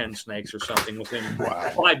like 10 snakes or something within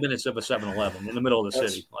 5 minutes of a 7-Eleven in the middle of the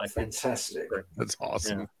city. Like, fantastic. That's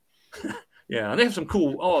awesome. Yeah. Yeah. And they have some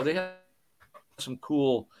cool,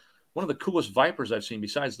 one of the coolest vipers I've seen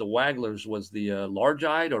besides the wagglers was the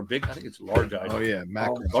large-eyed or big. I think it's large-eyed. Oh yeah,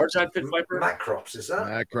 large-eyed pit viper. Macrops, is that?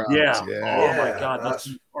 Macrops, yeah. Yeah. Oh my God, that's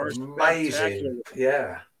amazing.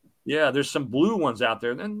 Yeah. Yeah, there's some blue ones out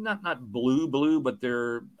there. They're not blue, but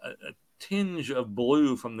they're a tinge of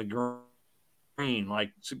blue from the green,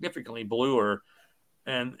 like significantly bluer.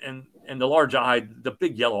 And the large-eyed, the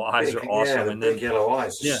big yellow eyes are awesome. Yeah, the and big yellow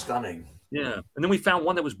eyes are stunning. Yeah, and then we found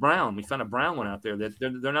one that was brown. We found a brown one out there that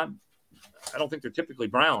they're not. I don't think they're typically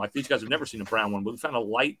brown. Like these guys have never seen a brown one, but we found a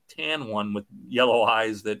light tan one with yellow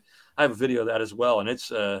eyes. That I have a video of that as well, and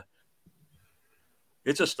it's a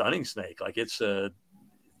stunning snake. Like the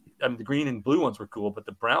green and blue ones were cool, but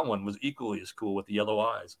the brown one was equally as cool with the yellow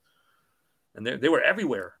eyes. And they were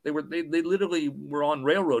everywhere. They literally were on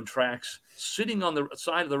railroad tracks, sitting on the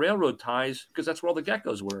side of the railroad ties because that's where all the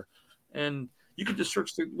geckos were, and You could just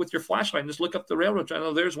search with your flashlight and just look up the railroad track.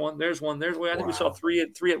 Oh, there's one. I think we saw Wow. three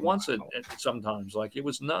at once at sometimes. Like, it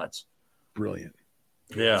was nuts. Brilliant.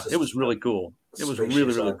 Yeah, it was really cool. It was really,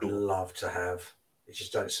 really I'd cool. love to have. You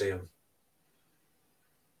just don't see them.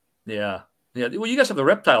 Yeah. Yeah. Well, you guys have the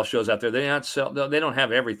reptile shows out there. They don't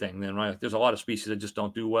have everything then, right? There's a lot of species that just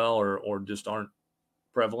don't do well or just aren't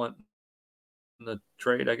prevalent in the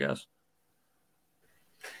trade, I guess.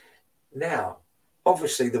 Now,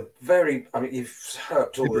 obviously, you've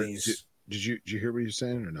heard all these. Did you hear what he was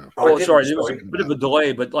saying or no? Oh, sorry, there was a bit of a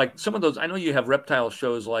delay, but like some of those, I know you have reptile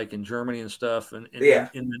shows like in Germany and stuff, and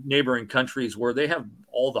in the neighboring countries where they have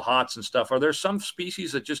all the hots and stuff. Are there some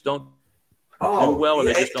species that just don't do well, or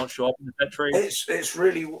they just don't show up in the pet trade? It's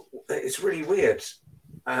really weird.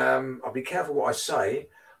 I'll be careful what I say.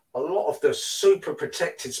 A lot of the super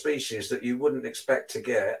protected species that you wouldn't expect to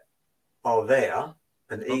get are there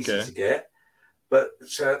and easy to get, but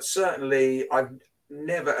certainly I've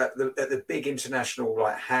never at the big international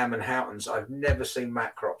like Ham and Houghtons, I've never seen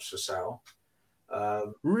macrops for sale.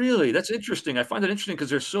 Really, that's interesting. I find it interesting because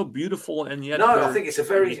they're so beautiful, and yet I think it's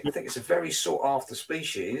a very sought after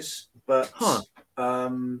species, but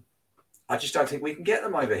I just don't think we can get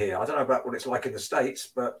them over here. I don't know about what it's like in the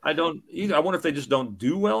States, but I don't either. I wonder if they just don't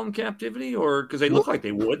do well in captivity, or because they look like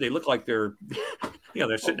they would. They look like they're,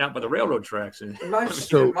 they're sitting out by the railroad tracks. And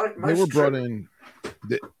they were brought in.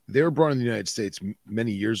 They were brought in the United States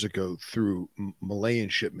many years ago through Malayan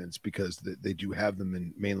shipments because they do have them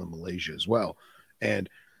in mainland Malaysia as well, and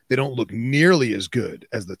they don't look nearly as good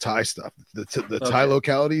as the Thai stuff. The Thai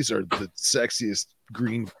localities are the sexiest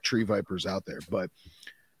green tree vipers out there, but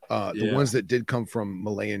the ones that did come from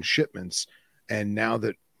Malayan shipments, and now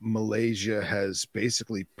that Malaysia has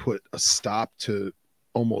basically put a stop to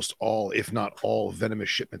almost all, if not all, venomous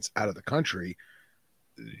shipments out of the country,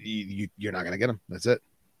 you're not going to get them. That's it.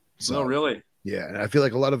 So, no, really? Yeah, and I feel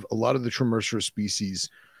like a lot of the Tremercera species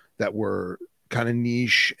that were kind of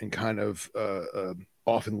niche and kind of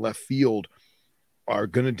off in left field are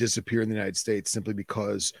going to disappear in the United States simply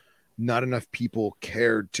because not enough people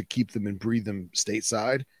cared to keep them and breed them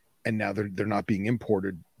stateside, and now they're not being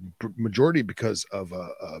imported. Majority because of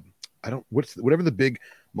whatever the big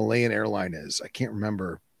Malayan airline is. I can't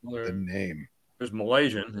remember the name. There's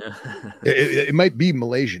Malaysian. It might be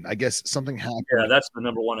Malaysian. I guess something happened. Yeah, that's the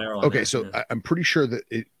number one airline. Okay, so I'm pretty sure that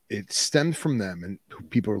it stemmed from them, and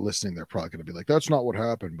people are listening. They're probably going to be like, "That's not what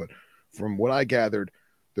happened." But from what I gathered,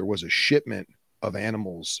 there was a shipment of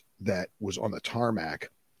animals that was on the tarmac,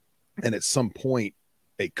 and at some point,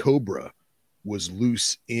 a cobra was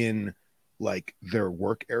loose in like their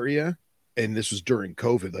work area, and this was during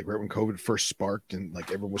COVID, like right when COVID first sparked, and like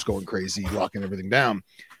everyone was going crazy, locking everything down.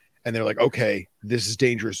 And they're like, okay, this is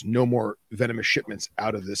dangerous. No more venomous shipments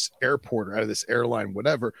out of this airport or out of this airline,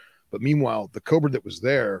 whatever. But meanwhile, the cobra that was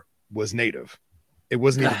there was native. It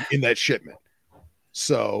wasn't even in that shipment.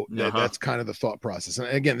 So that's kind of the thought process. And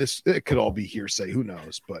again, it could all be hearsay. Who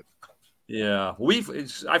knows? But yeah,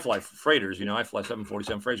 I fly freighters. I fly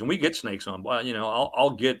 747 freighters, and we get snakes on. But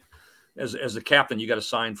I'll get as the captain, you got to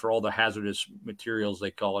sign for all the hazardous materials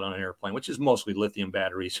they call it on an airplane, which is mostly lithium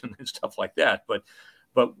batteries and stuff like that. But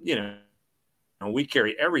we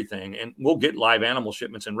carry everything, and we'll get live animal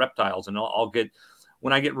shipments and reptiles. And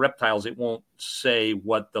when I get reptiles, it won't say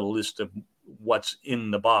what the list of what's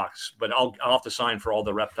in the box, but I'll have to sign for all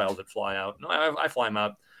the reptiles that fly out. No, I fly them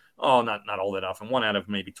out. Oh, not all that often. One out of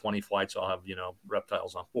maybe 20 flights, I'll have,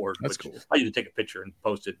 reptiles on board. That's cool. I usually take a picture and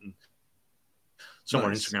post it and somewhere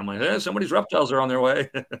on Instagram, like, hey, somebody's reptiles are on their way.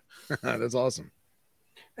 That's awesome.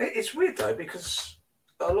 It's weird though, because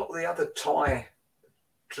a lot of the other Thai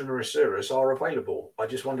Tremerceras are available. I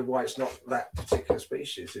just wonder why it's not that particular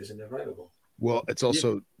species isn't available. Well, it's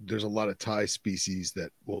also there's a lot of Thai species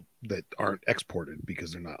that aren't exported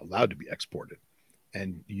because they're not allowed to be exported,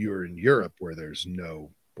 and you're in Europe where there's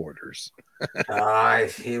no borders.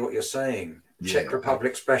 I hear what you're saying. Yeah. Czech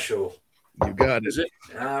Republic special. You got it. Is it?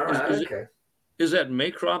 All right. Okay. Is that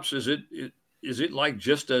macrops? Is it like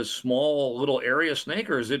just a small little area snake,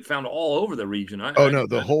 or is it found all over the region? I think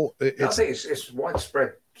it's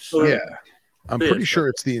widespread. So yeah, I'm pretty sure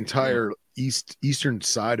it's the entire eastern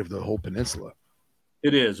side of the whole peninsula.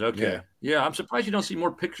 It is. Okay. Yeah, I'm surprised you don't see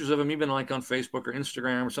more pictures of them, even like on Facebook or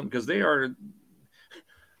Instagram or something, because they are.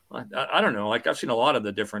 I don't know. Like I've seen a lot of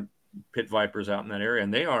the different pit vipers out in that area,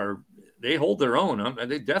 and they hold their own.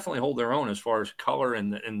 They definitely hold their own as far as color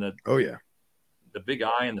and the. Oh yeah. The big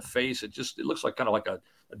eye and the face, it looks like kind of like a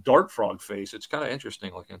dart frog face. It's kind of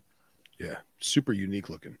interesting looking. Yeah, super unique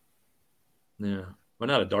looking. Yeah, well,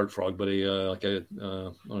 not a dart frog, but I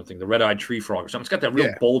don't think the red-eyed tree frog or something. It's got that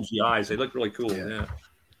real bulgy eyes. They look really cool. Yeah.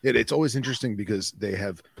 It's always interesting because they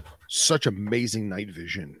have such amazing night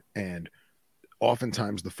vision, and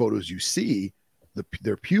oftentimes the photos you see,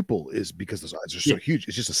 their pupil is, because those eyes are so huge,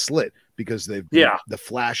 it's just a slit because the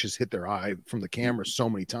flash has hit their eye from the camera so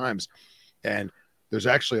many times. And there's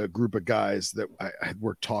actually a group of guys that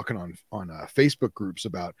we're talking on Facebook groups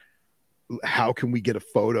about how can we get a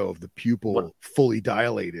photo of the pupil fully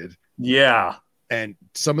dilated. Yeah. And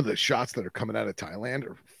some of the shots that are coming out of Thailand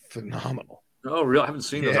are phenomenal. Oh, really? I haven't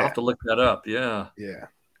seen those. I'll have to look that up. Yeah. Yeah.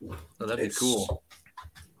 Oh, that'd be cool.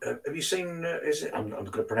 Have you seen, is it, I'm going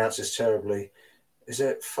to pronounce this terribly, is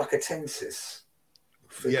it Fucatensis?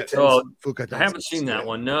 Yeah. Oh, I haven't seen that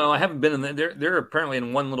one. No, I haven't been in there. They're apparently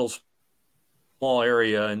in one little small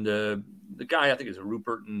area, and the guy, I think it's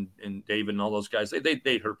Rupert and David and all those guys, they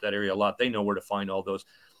herp that area a lot. They know where to find all those.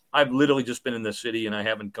 I've literally just been in the city, and I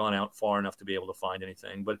haven't gone out far enough to be able to find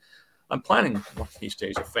anything. But I'm planning one of these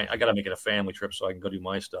days. I got to make it a family trip so I can go do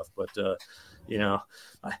my stuff. But you know,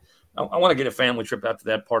 I want to get a family trip out to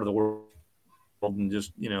that part of the world and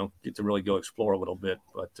just, you know, get to really go explore a little bit.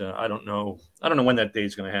 But I don't know when that day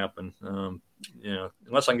is going to happen. You know,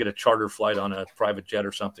 unless I can get a charter flight on a private jet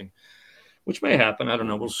or something, which may happen. I don't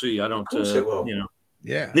know. We'll see. I don't. Of course it will.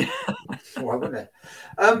 Yeah. Why wouldn't it?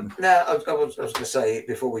 Now, I was going to say,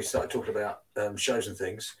 before we start talking about shows and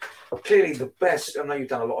things, clearly the best, I know you've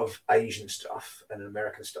done a lot of Asian stuff and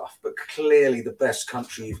American stuff, but clearly the best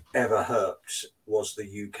country you've ever herped was the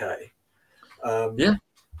UK. Yeah.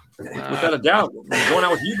 Without a doubt, going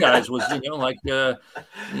out with you guys was, you know, like, you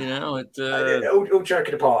know, it. All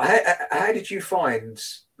joking apart, how did you find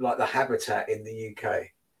like the habitat in the UK?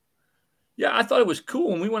 Yeah, I thought it was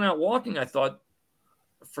cool. When we went out walking, I thought,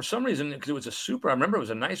 for some reason, because it was I remember it was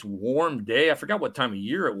a nice warm day. I forgot what time of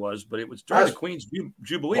year it was, but it was during the Queen's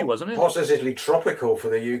Jubilee, wasn't it? Positively tropical for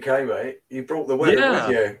the UK, mate. You brought the weather with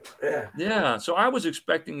you. Yeah. Yeah. So I was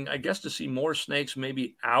expecting, I guess, to see more snakes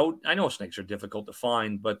maybe out. I know snakes are difficult to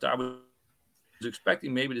find, but I was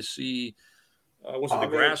expecting maybe to see, was it the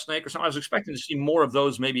grass snake or something? I was expecting to see more of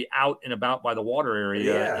those maybe out and about by the water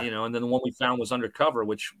area, you know, and then the one we found was undercover,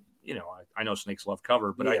 which, you know, I know snakes love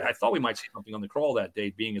cover, but I thought we might see something on the crawl that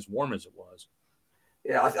day, being as warm as it was.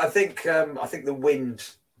 Yeah, I think the wind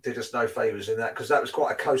did us no favors in that, because that was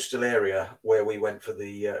quite a coastal area where we went for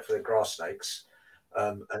the grass snakes,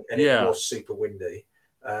 and it was super windy.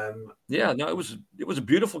 Yeah, no, it was a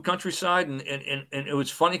beautiful countryside, and it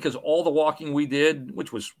was funny because all the walking we did,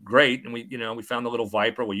 which was great, and we found the little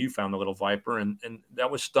viper. Well, you found the little viper, and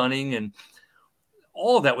that was stunning, and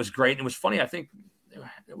all of that was great. And it was funny. I think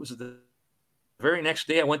it was the very next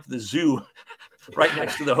day I went to the zoo right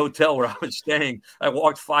next to the hotel where I was staying. I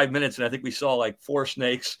walked 5 minutes, and I think we saw like 4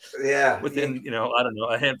 snakes. Yeah, within I don't know,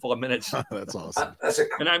 a handful of minutes. That's awesome. That's a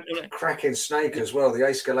cracking snake as well, the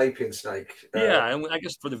Aesculapian snake. Yeah, and I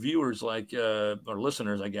guess for the viewers, like or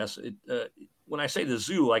listeners, I guess when I say the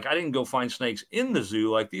zoo, like I didn't go find snakes in the zoo.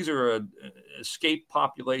 Like these are a escaped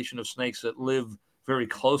population of snakes that live very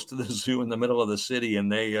close to the zoo in the middle of the city, and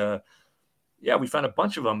they. We found a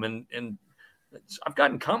bunch of them, and I've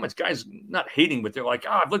gotten comments, guys not hating, but they're like,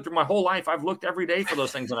 I've looked through my whole life. I've looked every day for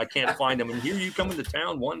those things, and I can't find them. And here you come into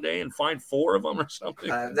town one day and find 4 of them or something.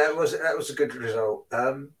 That was a good result.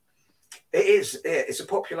 It's a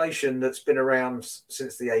population that's been around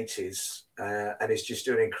since the 80s, and it's just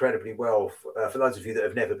doing incredibly well. For those of you that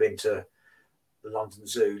have never been to the London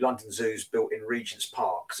Zoo, London Zoo's built in Regent's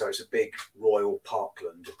Park, so it's a big royal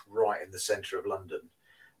parkland right in the centre of London.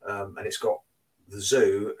 And it's got the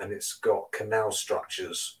zoo, and it's got canal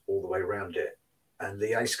structures all the way around it. And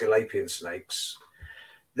the Aesculapian snakes,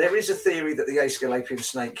 there is a theory that the Aesculapian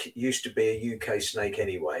snake used to be a UK snake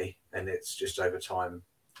anyway, and it's just over time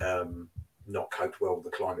not coped well with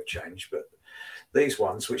the climate change. But these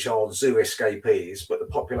ones, which are zoo escapees, but the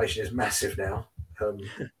population is massive now,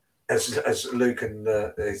 as Luke and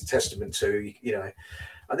his testament to, you know,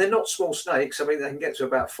 and they're not small snakes. I mean, they can get to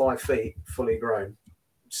about 5 feet fully grown.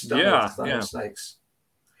 Stunning snakes.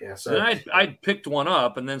 Yeah, so and I picked one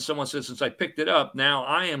up, and then someone said, since I picked it up, now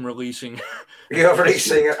I am releasing. You're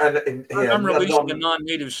releasing I'm releasing a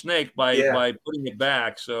non-native snake by putting it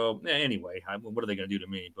back. So anyway, what are they going to do to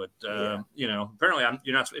me? But you know, apparently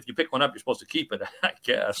you're not. If you pick one up, you're supposed to keep it, I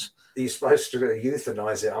guess. You're supposed to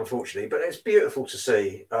euthanize it, unfortunately, but it's beautiful to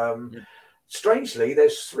see. Strangely,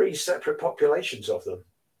 there's 3 separate populations of them.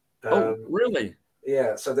 Oh, really?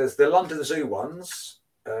 Yeah. So there's the London Zoo ones.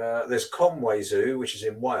 There's Conway Zoo, which is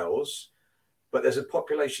in Wales, but there's a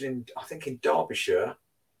population in Derbyshire,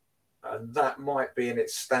 and that might be in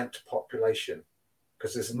its stamped population,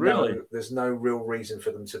 because Really? there's no real reason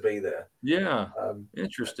for them to be there. Yeah. Um,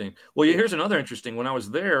 Interesting. Well, here's another interesting. When I was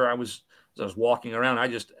there, as I was walking around,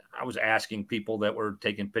 I was asking people that were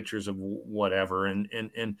taking pictures of whatever, and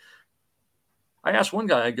I asked one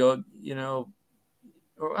guy, I go,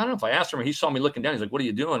 or I don't know if I asked him or he saw me looking down. He's like, "What are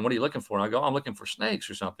you doing? What are you looking for?" And I go, "I'm looking for snakes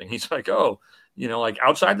or something." He's like, "Oh, like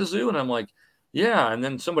outside the zoo?" And I'm like, "Yeah." And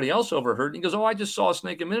then somebody else overheard. And he goes, "Oh, I just saw a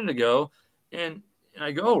snake a minute ago." And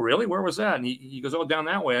I go, "Oh, really? Where was that?" And he goes, "Oh, down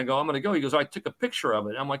that way." I go, "I'm going to go." He goes, "I took a picture of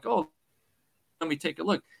it." I'm like, "Oh, let me take a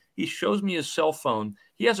look." He shows me his cell phone.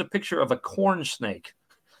 He has a picture of a corn snake.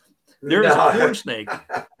 There is a corn snake.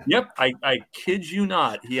 Yep, I kid you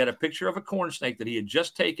not. He had a picture of a corn snake that he had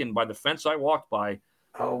just taken by the fence I walked by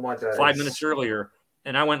Oh my days. 5 minutes earlier,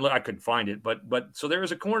 and I couldn't find it, but so there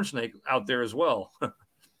is a corn snake out there as well.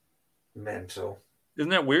 Mental. Isn't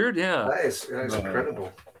that weird? Yeah. That is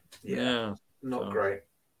incredible. Yeah. Not great.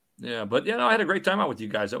 Yeah, but I had a great time out with you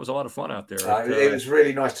guys. That was a lot of fun out there. It was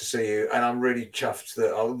really nice to see you, and I'm really chuffed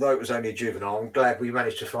that although it was only a juvenile, I'm glad we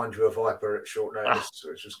managed to find you a viper at short notice,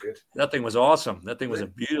 which was good. That thing was awesome. That thing was a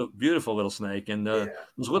beautiful little snake, and those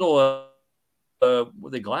little were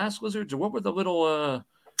they glass lizards or what were the little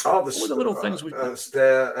what were the little things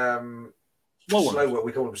they're slow worms.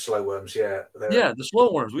 We call them slow worms. Yeah, the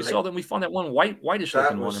slow worms. We saw them. We found that one whitish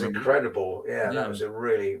looking one. That was incredible. Yeah, that was a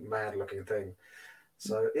really mad looking thing.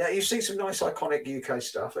 So yeah, you see some nice iconic UK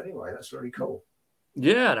stuff. Anyway, that's really cool.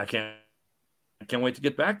 Yeah, and I can't wait to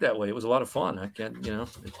get back that way. It was a lot of fun. I can't,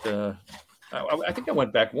 I think I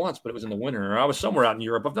went back once, but it was in the winter. I was somewhere out in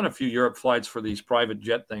Europe. I've done a few Europe flights for these private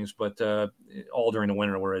jet things, but all during the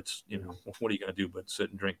winter where it's, what are you going to do but sit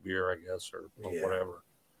and drink beer, I guess, or whatever.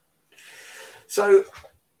 So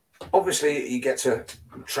obviously you get to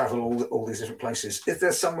travel all these different places. Is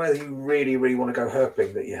there somewhere that you really, really want to go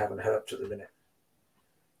herping that you haven't herped at the minute?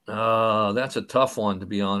 That's a tough one, to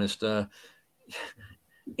be honest.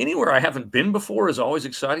 Anywhere I haven't been before is always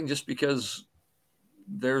exciting just because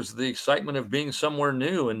there's the excitement of being somewhere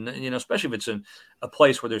new. And, especially if it's in a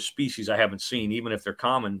place where there's species I haven't seen, even if they're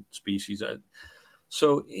common species.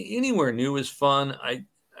 So anywhere new is fun.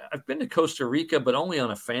 I've been to Costa Rica, but only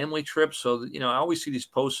on a family trip. So, I always see these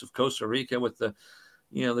posts of Costa Rica with the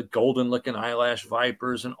golden looking eyelash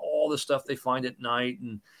vipers and all the stuff they find at night.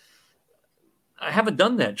 And I haven't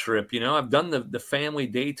done that trip. I've done the family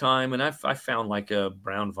daytime, and I found like a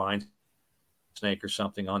brown vine snake or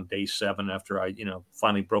something on day 7 after I,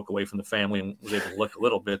 finally broke away from the family and was able to look a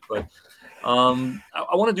little bit. But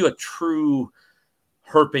I want to do a true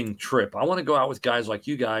herping trip. I want to go out with guys like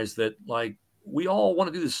you guys that like we all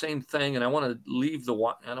want to do the same thing, and I want to leave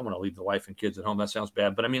I don't want to leave the wife and kids at home. That sounds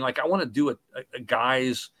bad, but I mean, like I want to do a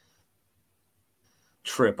guy's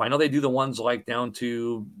trip. I know they do the ones like down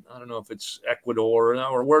to, I don't know if it's Ecuador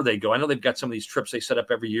or where they go. I know they've got some of these trips they set up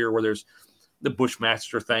every year where there's the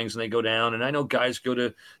Bushmaster things and they go down. And I know guys go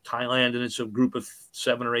to Thailand and it's a group of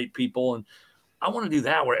 7 or 8 people. And I want to do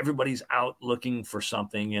that where everybody's out looking for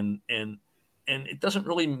something and it doesn't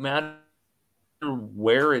really matter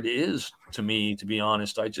where it is to me, to be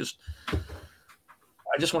honest. I just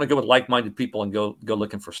want to go with like-minded people and go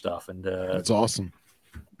looking for stuff. And that's awesome.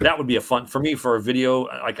 That would be a fun for me for a video.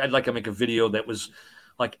 Like I'd like to make a video that was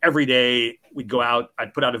like every day we'd go out.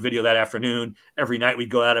 I'd put out a video that afternoon. Every night we'd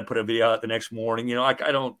go out and put a video out the next morning. My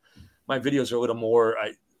videos are a little more,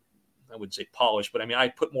 I would say polished, but I mean, I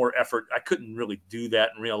put more effort. I couldn't really do that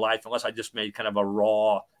in real life unless I just made kind of a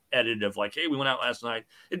raw edit of like, hey, we went out last night.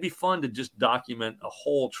 It'd be fun to just document a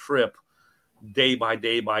whole trip day by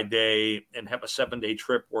day by day and have a 7-day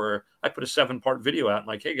trip where I put a 7-part video out and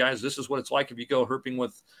like, hey guys, this is what it's like if you go herping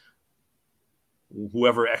with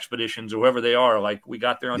whoever expeditions or whoever they are. Like we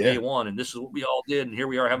got there on day 1 and this is what we all did. And here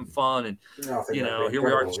we are having fun. And, here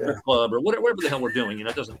we are at strip club or whatever the hell we're doing.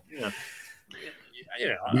 It doesn't,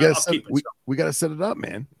 we got to set it up,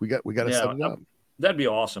 man. We got to set it up. That'd be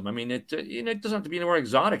awesome. I mean, it doesn't have to be anywhere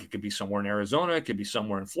exotic. It could be somewhere in Arizona. It could be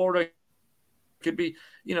somewhere in Florida. It could be,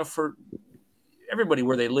 for everybody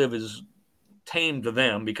where they live is tame to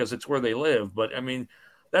them because it's where they live. But I mean,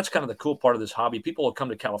 that's kind of the cool part of this hobby. People will come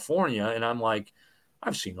to California and I'm like,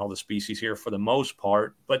 I've seen all the species here for the most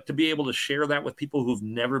part, but to be able to share that with people who've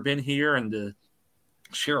never been here and to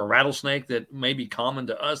share a rattlesnake that may be common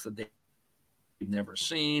to us that they've never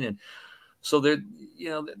seen. And so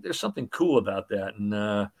there's something cool about that.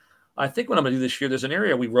 And I think what I'm going to do this year, there's an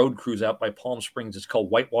area we road cruise out by Palm Springs. It's called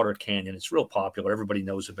Whitewater Canyon. It's real popular. Everybody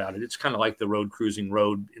knows about it. It's kind of like the road cruising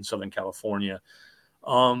road in Southern California.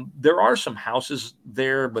 There are some houses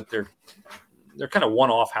there, but they're kind of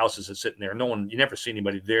one-off houses that sit in there. You never see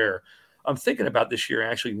anybody there. I'm thinking about this year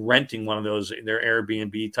actually renting one of those, their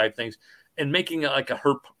Airbnb type things, and making like a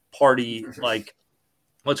herp party, like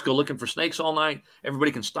let's go looking for snakes all night.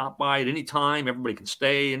 Everybody can stop by at any time. Everybody can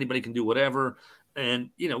stay. Anybody can do whatever. And,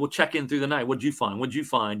 we'll check in through the night. What'd you find? What'd you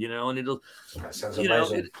find? And it'll, that sounds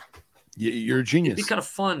amazing. You're a genius. It'd be kind of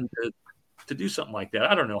fun to do something like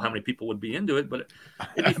that. I don't know how many people would be into it, but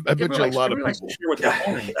I bet you a lot of people. Share what they're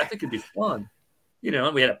doing. I think it'd be fun.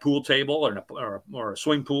 And we had a pool table or a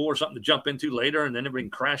swing pool or something to jump into later, and then everybody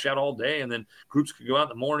can crash out all day, and then groups could go out in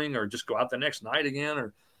the morning or just go out the next night again.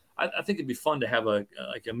 Or I think it'd be fun to have a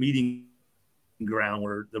meeting ground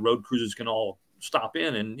where the road cruisers can all stop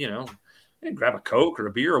in and and grab a Coke or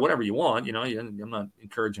a beer or whatever you want. I'm not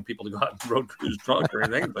encouraging people to go out and road cruise drunk or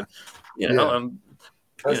anything, but we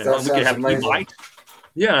could have e-bikes.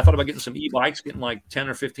 Yeah, I thought about getting some e-bikes, getting like 10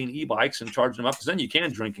 or 15 e-bikes and charging them up, because then you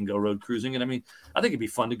can drink and go road cruising. And I mean, I think it'd be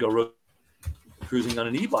fun to go road cruising on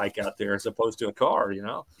an e-bike out there as opposed to a car,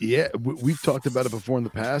 Yeah, we've talked about it before in the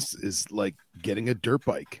past, is like getting a dirt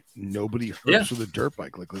bike. Nobody herps with a dirt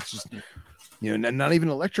bike. Like, let's just, not even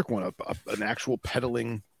an electric one, an actual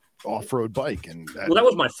pedaling off-road bike. And that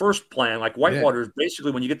was my first plan. Like whitewater is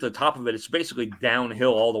basically, when you get to the top of it, it's basically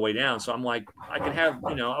downhill all the way down. So I'm like, I can have,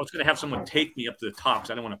 I was going to have someone take me up to the top,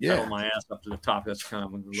 because I don't want to pedal my ass up to the top. That's kind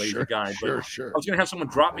of a lazy guy. But I was going to have someone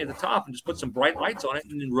drop me at the top and just put some bright lights on it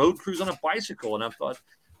and then road cruise on a bicycle. And I thought,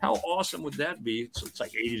 how awesome would that be? So it's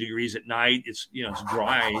like 80 degrees at night. It's, it's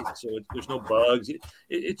dry. So there's no bugs.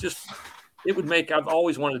 It would make, I've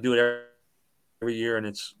always wanted to do it every year.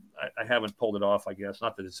 And I haven't pulled it off, I guess.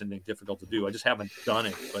 Not that it's anything difficult to do. I just haven't done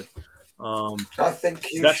it. But I think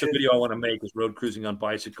that's the video I want to make, is road cruising on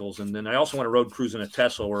bicycles. And then I also want to road cruise in a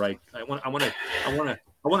Tesla, where I want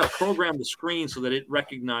to program the screen so that it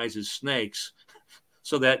recognizes snakes,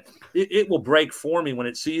 so that it will brake for me when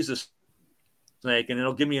it sees the snake, and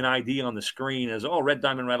it'll give me an ID on the screen as, red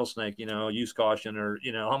diamond rattlesnake, use caution, or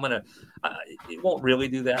it won't really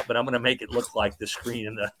do that, but I'm gonna make it look like the screen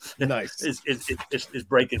and the nice is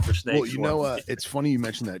breaking for snakes. Well, it's funny you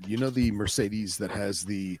mentioned that. The Mercedes that has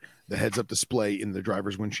the heads up display in the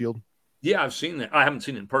driver's windshield? Yeah, I've seen that. I haven't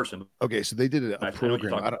seen it in person. Okay, so they did a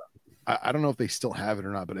program. I don't know if they still have it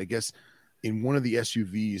or not, but I guess in one of the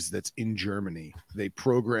SUVs that's in Germany, they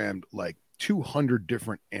programmed like 200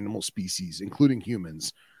 different animal species, including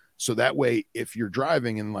humans. So that way, if you're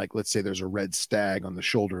driving and, like, let's say there's a red stag on the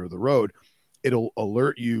shoulder of the road, it'll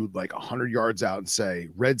alert you like 100 yards out and say,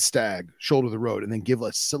 red stag, shoulder of the road, and then give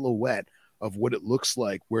a silhouette of what it looks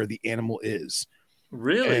like where the animal is.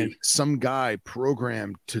 Really? And some guy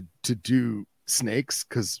programmed to do snakes,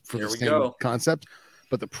 because for the same concept.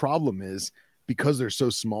 But the problem is, because they're so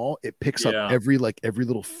small, it picks up every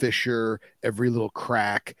little fissure, every little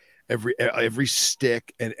crack, every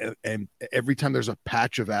stick, and every time there's a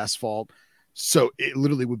patch of asphalt. So it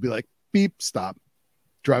literally would be like, beep, stop,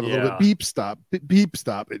 drive a little bit, beep, stop, beep,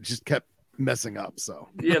 stop. It just kept messing up. So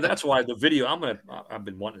that's why the video, I've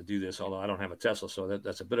been wanting to do this, although I don't have a Tesla, so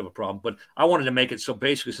that's a bit of a problem. But I wanted to make it so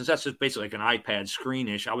basically, since that's just basically like an iPad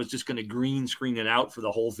screenish, I was just going to green screen it out for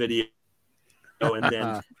the whole video, and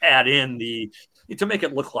then add in to make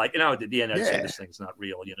it look like, at the end I'd say this thing's not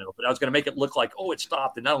real, but I was going to make it look like, it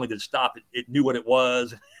stopped, and not only did it stop, it knew what it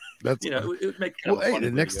was. That's it would make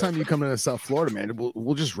the next time you come into South Florida, man,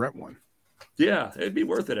 we'll just rent one. Yeah, it'd be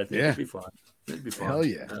worth it. I think it'd be fun. Hell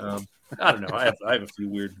yeah. I don't know. I have a few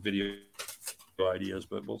weird video ideas,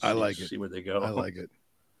 but we'll see where they go. I like it.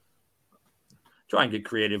 Try and get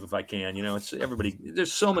creative if I can. It's everybody.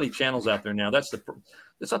 There's so many channels out there now. That's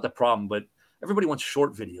not the problem, but everybody wants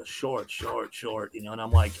short videos, short. And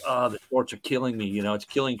I'm like, the shorts are killing me. It's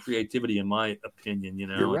killing creativity, in my opinion.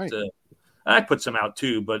 You're right. I put some out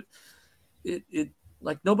too, but it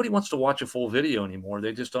like nobody wants to watch a full video anymore.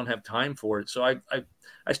 They just don't have time for it. So I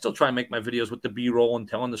still try and make my videos with the B-roll and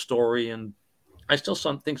telling the story. And I still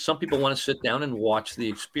think some people want to sit down and watch the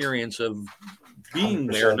experience of being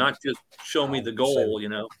 100%. There, not just show me the goal,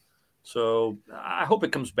 So I hope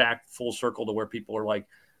it comes back full circle to where people are like,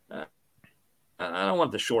 I don't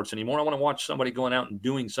want the shorts anymore. I want to watch somebody going out and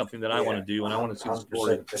doing something that I want to do, and I want to see the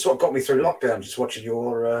story. That's what got me through lockdown, just watching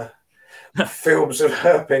your films of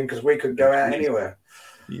herping, because we couldn't go out anywhere.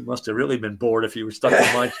 You must have really been bored if you were stuck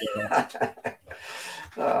in my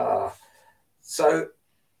channel. So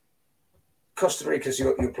Costa Rica's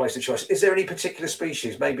your place of choice. Is there any particular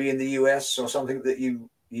species, maybe in the US or something, that you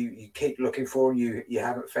keep looking for and you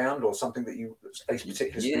haven't found, or something that a particular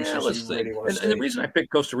species you really want to see? And the reason I picked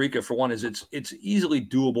Costa Rica, for one, is it's easily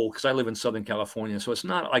doable, because I live in Southern California, so it's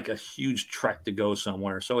not like a huge trek to go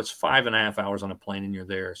somewhere. So it's 5.5 hours on a plane and you're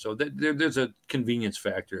there. So there's a convenience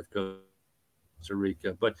factor of Costa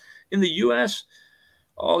Rica. But in the U.S.,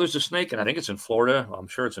 Oh, there's a snake, and I think it's in Florida. I'm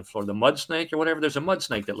sure it's in Florida. The mud snake or whatever. There's a mud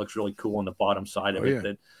snake that looks really cool on the bottom side of it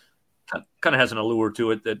that kind of has an allure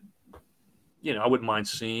to it that, I wouldn't mind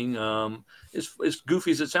seeing. As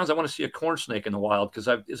goofy as it sounds, I want to see a corn snake in the wild because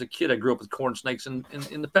as a kid, I grew up with corn snakes in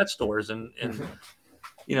the pet stores. And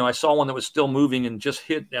I saw one that was still moving and just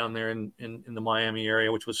hit down there in the Miami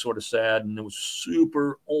area, which was sort of sad. And it was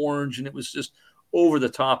super orange and it was just over the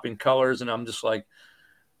top in colors. And I'm just like,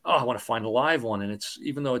 oh, I want to find a live one. And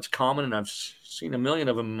even though it's common and I've seen a million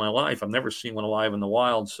of them in my life, I've never seen one alive in the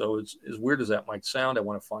wild. So it's as weird as that might sound. I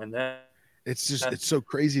want to find that. It's so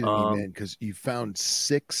crazy to me, man, because you found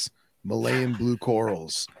 6 Malayan blue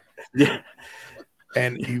corals. Yeah.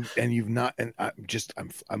 And you've not, and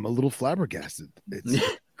I'm a little flabbergasted.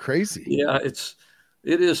 It's crazy. Yeah, it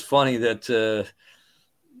is funny that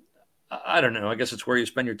I don't know. I guess it's where you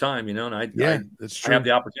spend your time, and that's true. I have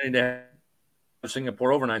the opportunity to have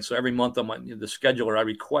Singapore overnight. So every month on the scheduler I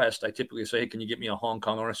request, I typically say, hey, can you get me a Hong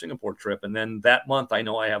Kong or a Singapore trip? And then that month I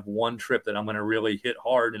know I have one trip that I'm going to really hit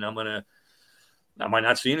hard, and I might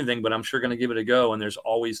not see anything, but I'm sure going to give it a go. And there's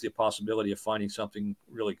always the possibility of finding something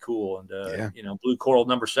really cool. And, blue coral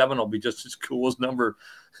number 7 will be just as cool as number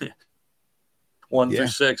 1 through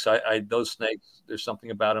 6. Those snakes, there's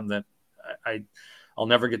something about them that I'll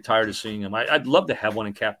never get tired of seeing them. I'd love to have one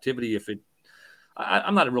in captivity.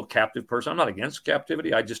 I'm not a real captive person. I'm not against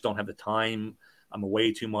captivity. I just don't have the time. I'm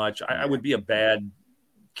away too much. I would be a bad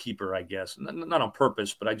keeper, I guess, not on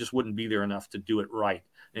purpose, but I just wouldn't be there enough to do it right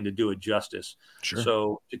and to do it justice. Sure.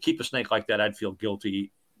 So to keep a snake like that, I'd feel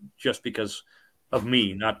guilty just because of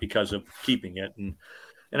me, not because of keeping it. And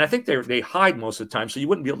I think they hide most of the time, so you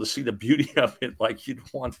wouldn't be able to see the beauty of it like you'd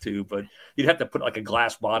want to, but you'd have to put like a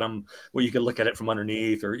glass bottom where you could look at it from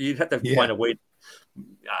underneath, or you'd have to find a way.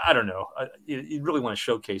 I don't know. You really want to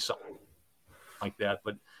showcase something like that,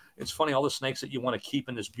 but it's funny, all the snakes that you want to keep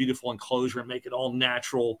in this beautiful enclosure and make it all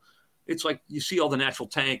natural. It's like you see all the natural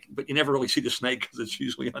tank, but you never really see the snake because it's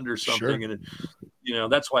usually under something. Sure.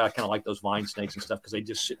 And that's why I kind of like those vine snakes and stuff, because they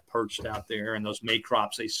just sit perched out there, and those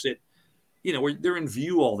maycrops, they sit, where they're in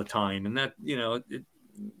view all the time, and that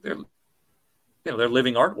they're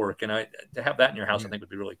living artwork, and to have that in your house, I think would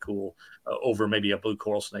be really cool over maybe a blue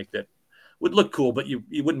coral snake that would look cool, but you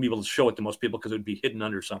wouldn't be able to show it to most people because it would be hidden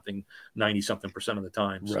under something 90-something% of the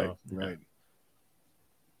time. Right, right.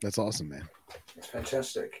 That's awesome, man. That's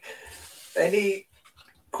fantastic. Any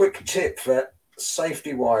quick tip for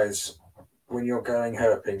safety-wise when you're going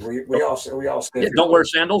herping? We ask. Don't wear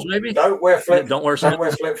sandals, maybe. Don't wear flip. Don't wear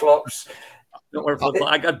flip-flops. Don't wear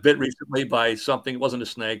flip-flops. I got bit recently by something. It wasn't a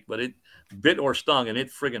snake, but it bit or stung, and it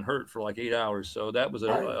friggin' hurt for like 8 hours. So that was an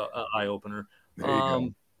eye opener. There you go.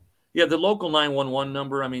 Yeah, the local 911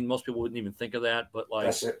 number. I mean, most people wouldn't even think of that, but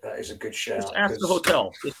that is a good shout. Just ask the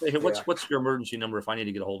hotel. Just say, hey, what's your emergency number if I need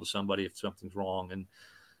to get a hold of somebody if something's wrong? And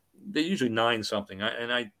they usually 9-something.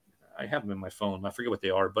 I have them in my phone. I forget what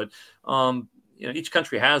they are, but each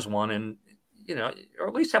country has one, and or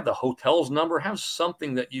at least have the hotel's number. Have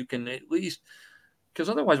something that you can at least, because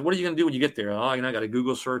otherwise, what are you going to do when you get there? I got to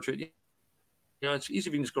Google search it. It's easy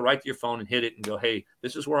if you can just go right to your phone and hit it and go, hey,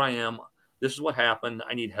 this is where I am. This is what happened.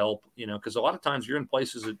 I need help, because a lot of times you're in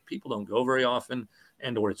places that people don't go very often,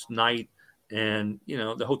 or it's night, and,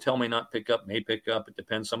 the hotel may pick up. It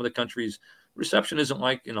depends. Some of the countries, reception isn't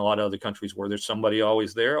like in a lot of other countries where there's somebody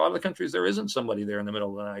always there. A lot of the countries, there isn't somebody there in the middle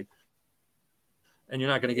of the night, and you're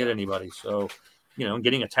not going to get anybody. So,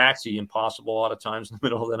 getting a taxi, impossible a lot of times in the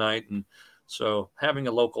middle of the night. And so having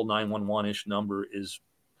a local 911-ish number is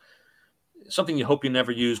something you hope you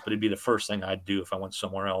never use, but it'd be the first thing I'd do if I went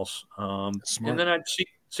somewhere else. And then I'd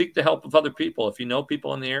seek the help of other people. If you know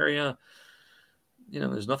people in the area,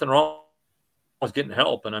 there's nothing wrong with getting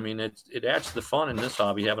help. And I mean, it adds to the fun in this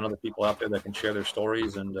hobby, having other people out there that can share their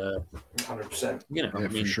stories. And 100%.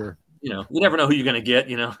 For sure. You never know who you're going to get.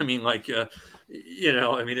 I mean,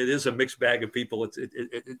 it is a mixed bag of people.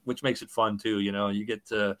 Which makes it fun too. You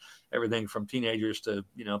get everything from teenagers to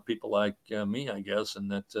people like me, I guess, and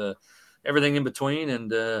that. Everything in between.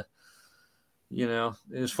 And, it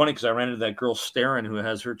was funny because I ran into that girl Starin who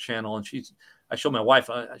has her channel, and I showed my wife,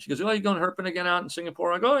 she goes, oh, you going herping again out in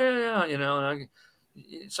Singapore? I go, yeah. And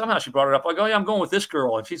somehow she brought it up. I go, yeah, I'm going with this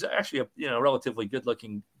girl. And she's actually a, relatively good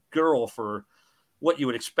looking girl for what you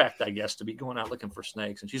would expect, I guess, to be going out looking for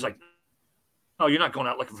snakes. And she's like, oh, you're not going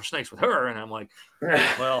out looking for snakes with her. And I'm like,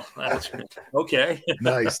 well, that's okay.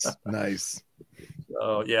 Nice.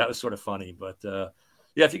 So yeah, it was sort of funny, but,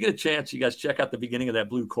 yeah, if you get a chance, you guys check out the beginning of that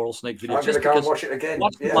blue coral snake video. I'm going to go and watch it again.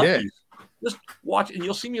 Watch the monkeys. Just watch, and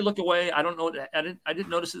you'll see me look away. I don't know. I didn't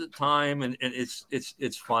notice it at the time, and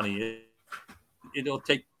it's funny. It'll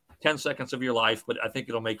take 10 seconds of your life, but I think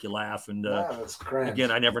it'll make you laugh. And that's great.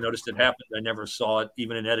 again, I never noticed it happened. I never saw it,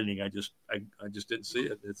 even in editing. I just didn't see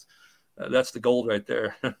it. It's that's the gold right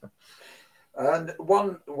there. And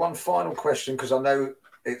one final question, because I know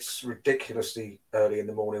it's ridiculously early in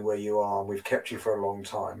the morning where you are, and we've kept you for a long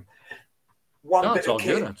time. One bit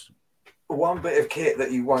of kit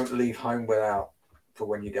that you won't leave home without for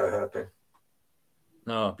when you go herping.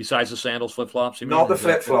 No, besides the sandals, flip flops. Not the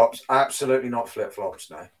flip flops. Absolutely not flip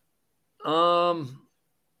flops. No.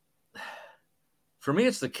 For me,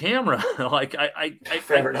 it's the camera. Like I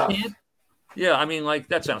can't. Yeah, I mean, like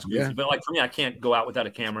that sounds goofy, but like for me, I can't go out without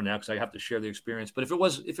a camera now because I have to share the experience. But if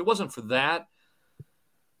it wasn't for that,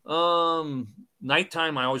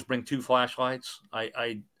 nighttime, I always bring 2 flashlights.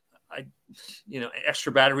 I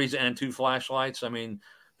extra batteries and 2 flashlights. I mean,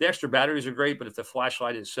 the extra batteries are great, but if the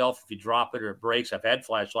flashlight itself, if you drop it or it breaks, I've had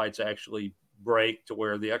flashlights actually break to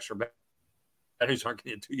where the extra batteries aren't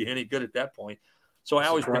going to do you any good at that point. So I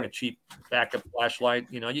always bring a cheap backup flashlight.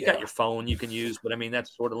 You got your phone you can use, but I mean,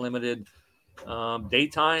 that's sort of limited.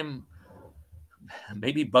 Daytime,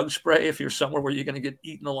 maybe bug spray if you're somewhere where you're going to get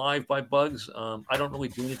eaten alive by bugs. I don't really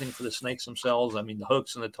do anything for the snakes themselves. I mean, the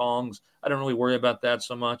hooks and the tongs, I don't really worry about that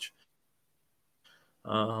so much.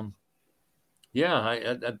 For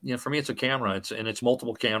me, it's a camera. It's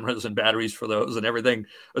multiple cameras and batteries for those and everything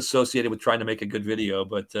associated with trying to make a good video.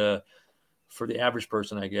 But for the average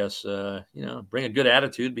person, I guess, bring a good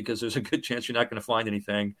attitude because there's a good chance you're not going to find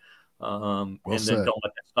anything. And then don't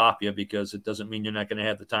let that stop you because it doesn't mean you're not going to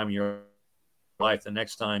have the time of your life the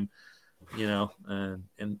next time, and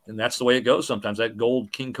that's the way it goes. Sometimes that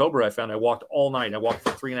gold king cobra I found, I walked all night. I walked for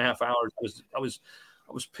 3.5 hours. I was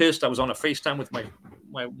pissed. I was on a FaceTime with my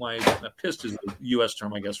pissed is the U.S.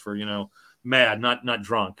 term, I guess, for, mad, not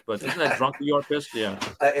drunk, but isn't that drunk when you are pissed? Yeah.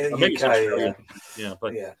 In the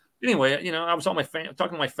UK, Anyway, I was on talking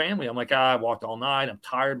to my family. I'm like, I walked all night. I'm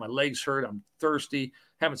tired. My legs hurt. I'm thirsty.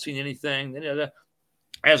 Haven't seen anything.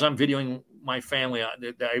 As I'm videoing my family,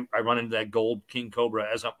 I run into that gold king cobra.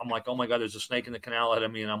 As I'm like, oh my God, there's a snake in the canal ahead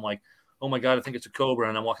of me. And I'm like, oh my God, I think it's a cobra.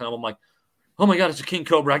 And I'm walking up, I'm like, oh my God, it's a king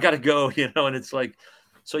cobra. I got to go, and it's like,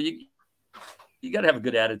 so you got to have a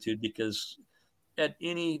good attitude because at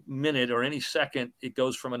any minute or any second, it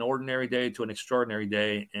goes from an ordinary day to an extraordinary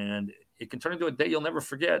day. And it can turn into a day you'll never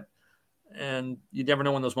forget. And you never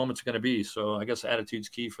know when those moments are going to be. So I guess attitude's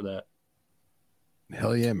key for that.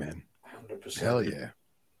 Hell yeah, man. 100%. Hell yeah.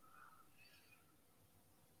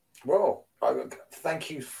 Well,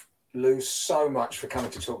 thank you, Lou, so much for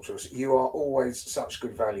coming to talk to us. You are always such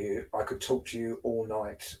good value. I could talk to you all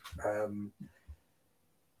night. I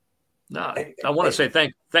want to say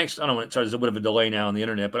thanks. I don't know. Sorry, there's a bit of a delay now on the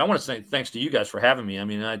internet, but I want to say thanks to you guys for having me. I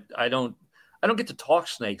mean, I don't get to talk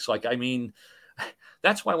snakes. Like, I mean,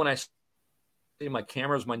 that's why when I say my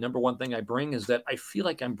camera is my number one thing I bring is that I feel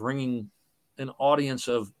like I'm bringing an audience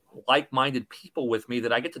of like-minded people with me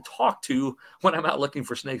that I get to talk to when I'm out looking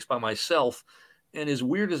for snakes by myself. And as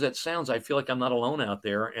weird as that sounds, I feel like I'm not alone out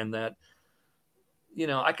there and that,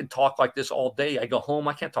 I could talk like this all day. I go home.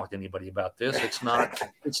 I can't talk to anybody about this. It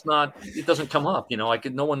doesn't come up,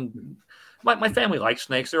 my family likes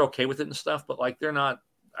snakes. They're okay with it and stuff, but like, I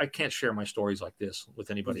can't share my stories like this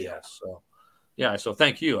with anybody else. So yeah. So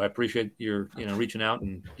thank you. I appreciate your, reaching out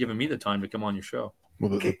and giving me the time to come on your show.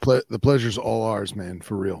 Well, the pleasure's all ours, man,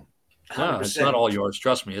 for real. No, it's not all yours.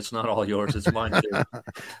 Trust me, it's not all yours. It's mine too.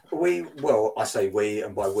 I say we,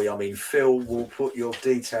 and by we I mean Phil will put your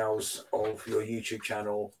details of your YouTube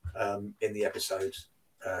channel in the episode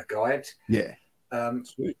guide. Yeah.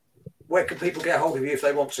 Where can people get hold of you if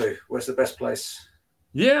they want to? Where's the best place?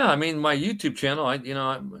 Yeah, I mean my YouTube channel.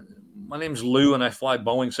 My name's Lou, and I fly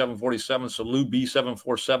Boeing 747. So Lou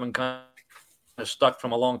B747 kind of stuck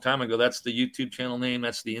from a long time ago. That's the YouTube channel name.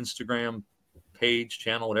 That's the Instagram page,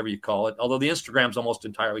 channel, whatever you call it. Although the Instagram's almost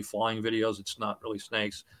entirely flying videos. It's not really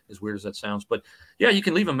snakes, as weird as that sounds. But yeah, you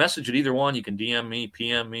can leave a message at either one. You can DM me,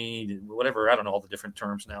 PM me, whatever. I don't know all the different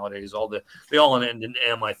terms nowadays. They all end in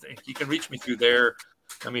M, I think. You can reach me through there.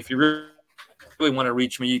 I mean, if you really want to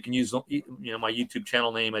reach me, you can use my YouTube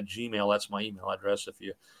channel name at Gmail. That's my email address if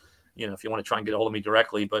you want to try and get a hold of me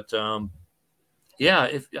directly. But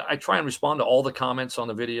if I try and respond to all the comments on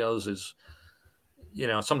the videos,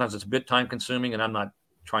 sometimes it's a bit time consuming, and I'm not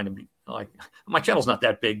trying to be like, my channel's not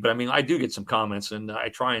that big, but I mean, I do get some comments, and I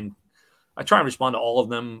try and respond to all of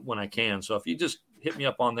them when I can. So if you just hit me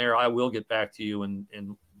up on there, I will get back to you, and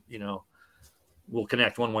we'll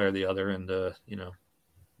connect one way or the other. And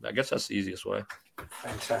I guess that's the easiest way.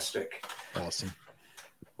 Fantastic. Awesome.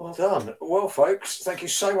 Well done. Well, folks, thank you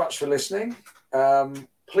so much for listening.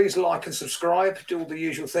 Please like and subscribe, do all the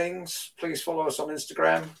usual things. Please follow us on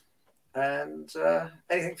Instagram. And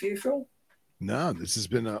anything for you, Phil? No, this has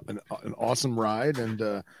been an awesome ride,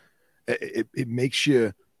 and it makes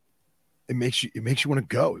you want to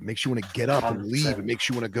go. It makes you want to get up and leave. 100%. It makes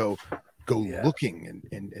you want to go Yeah. looking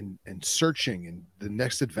and searching and the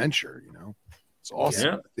next adventure. It's awesome.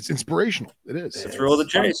 Yeah. It's inspirational. It is. It's the thrill of the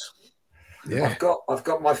chase. Yeah. I've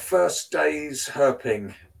got my first day's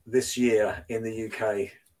herping this year in the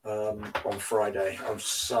UK on Friday. I'm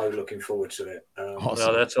so looking forward to it. Awesome.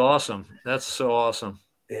 Well, that's awesome. That's so awesome.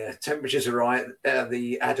 Yeah, temperatures are right.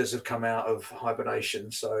 The adders have come out of hibernation,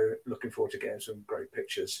 so looking forward to getting some great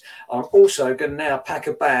pictures. I'm also going to now pack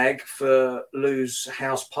a bag for Lou's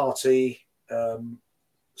house party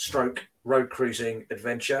stroke road cruising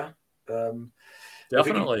adventure.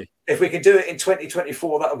 Definitely. If we can do it in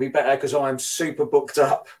 2024, that would be better because I'm super booked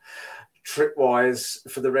up trip-wise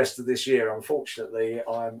for the rest of this year. Fortunately,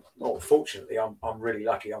 I'm really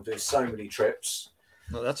lucky. I'm doing so many trips.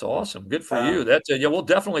 Well, that's awesome. Good for you. That's yeah, we'll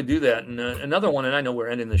definitely do that. And another one, and I know we're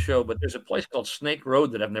ending the show, but there's a place called Snake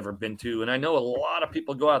Road that I've never been to, and I know a lot of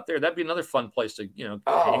people go out there. That'd be another fun place to hang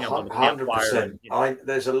out with a campfire. 100%.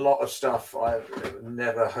 There's a lot of stuff. I've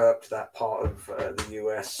never herped that part of the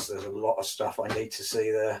US. There's a lot of stuff I need to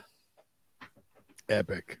see there.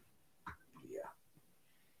 Epic. Yeah.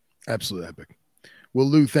 Absolutely epic. Well,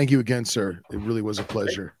 Lou, thank you again, sir. It really was a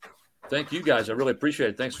pleasure. Thank you guys. I really appreciate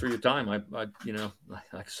it. Thanks for your time. I like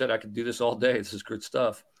I said, I could do this all day. This is good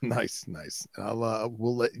stuff. Nice.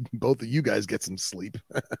 We'll let both of you guys get some sleep.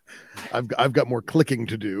 I've got more clicking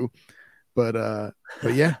to do, but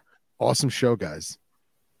yeah, awesome show, guys.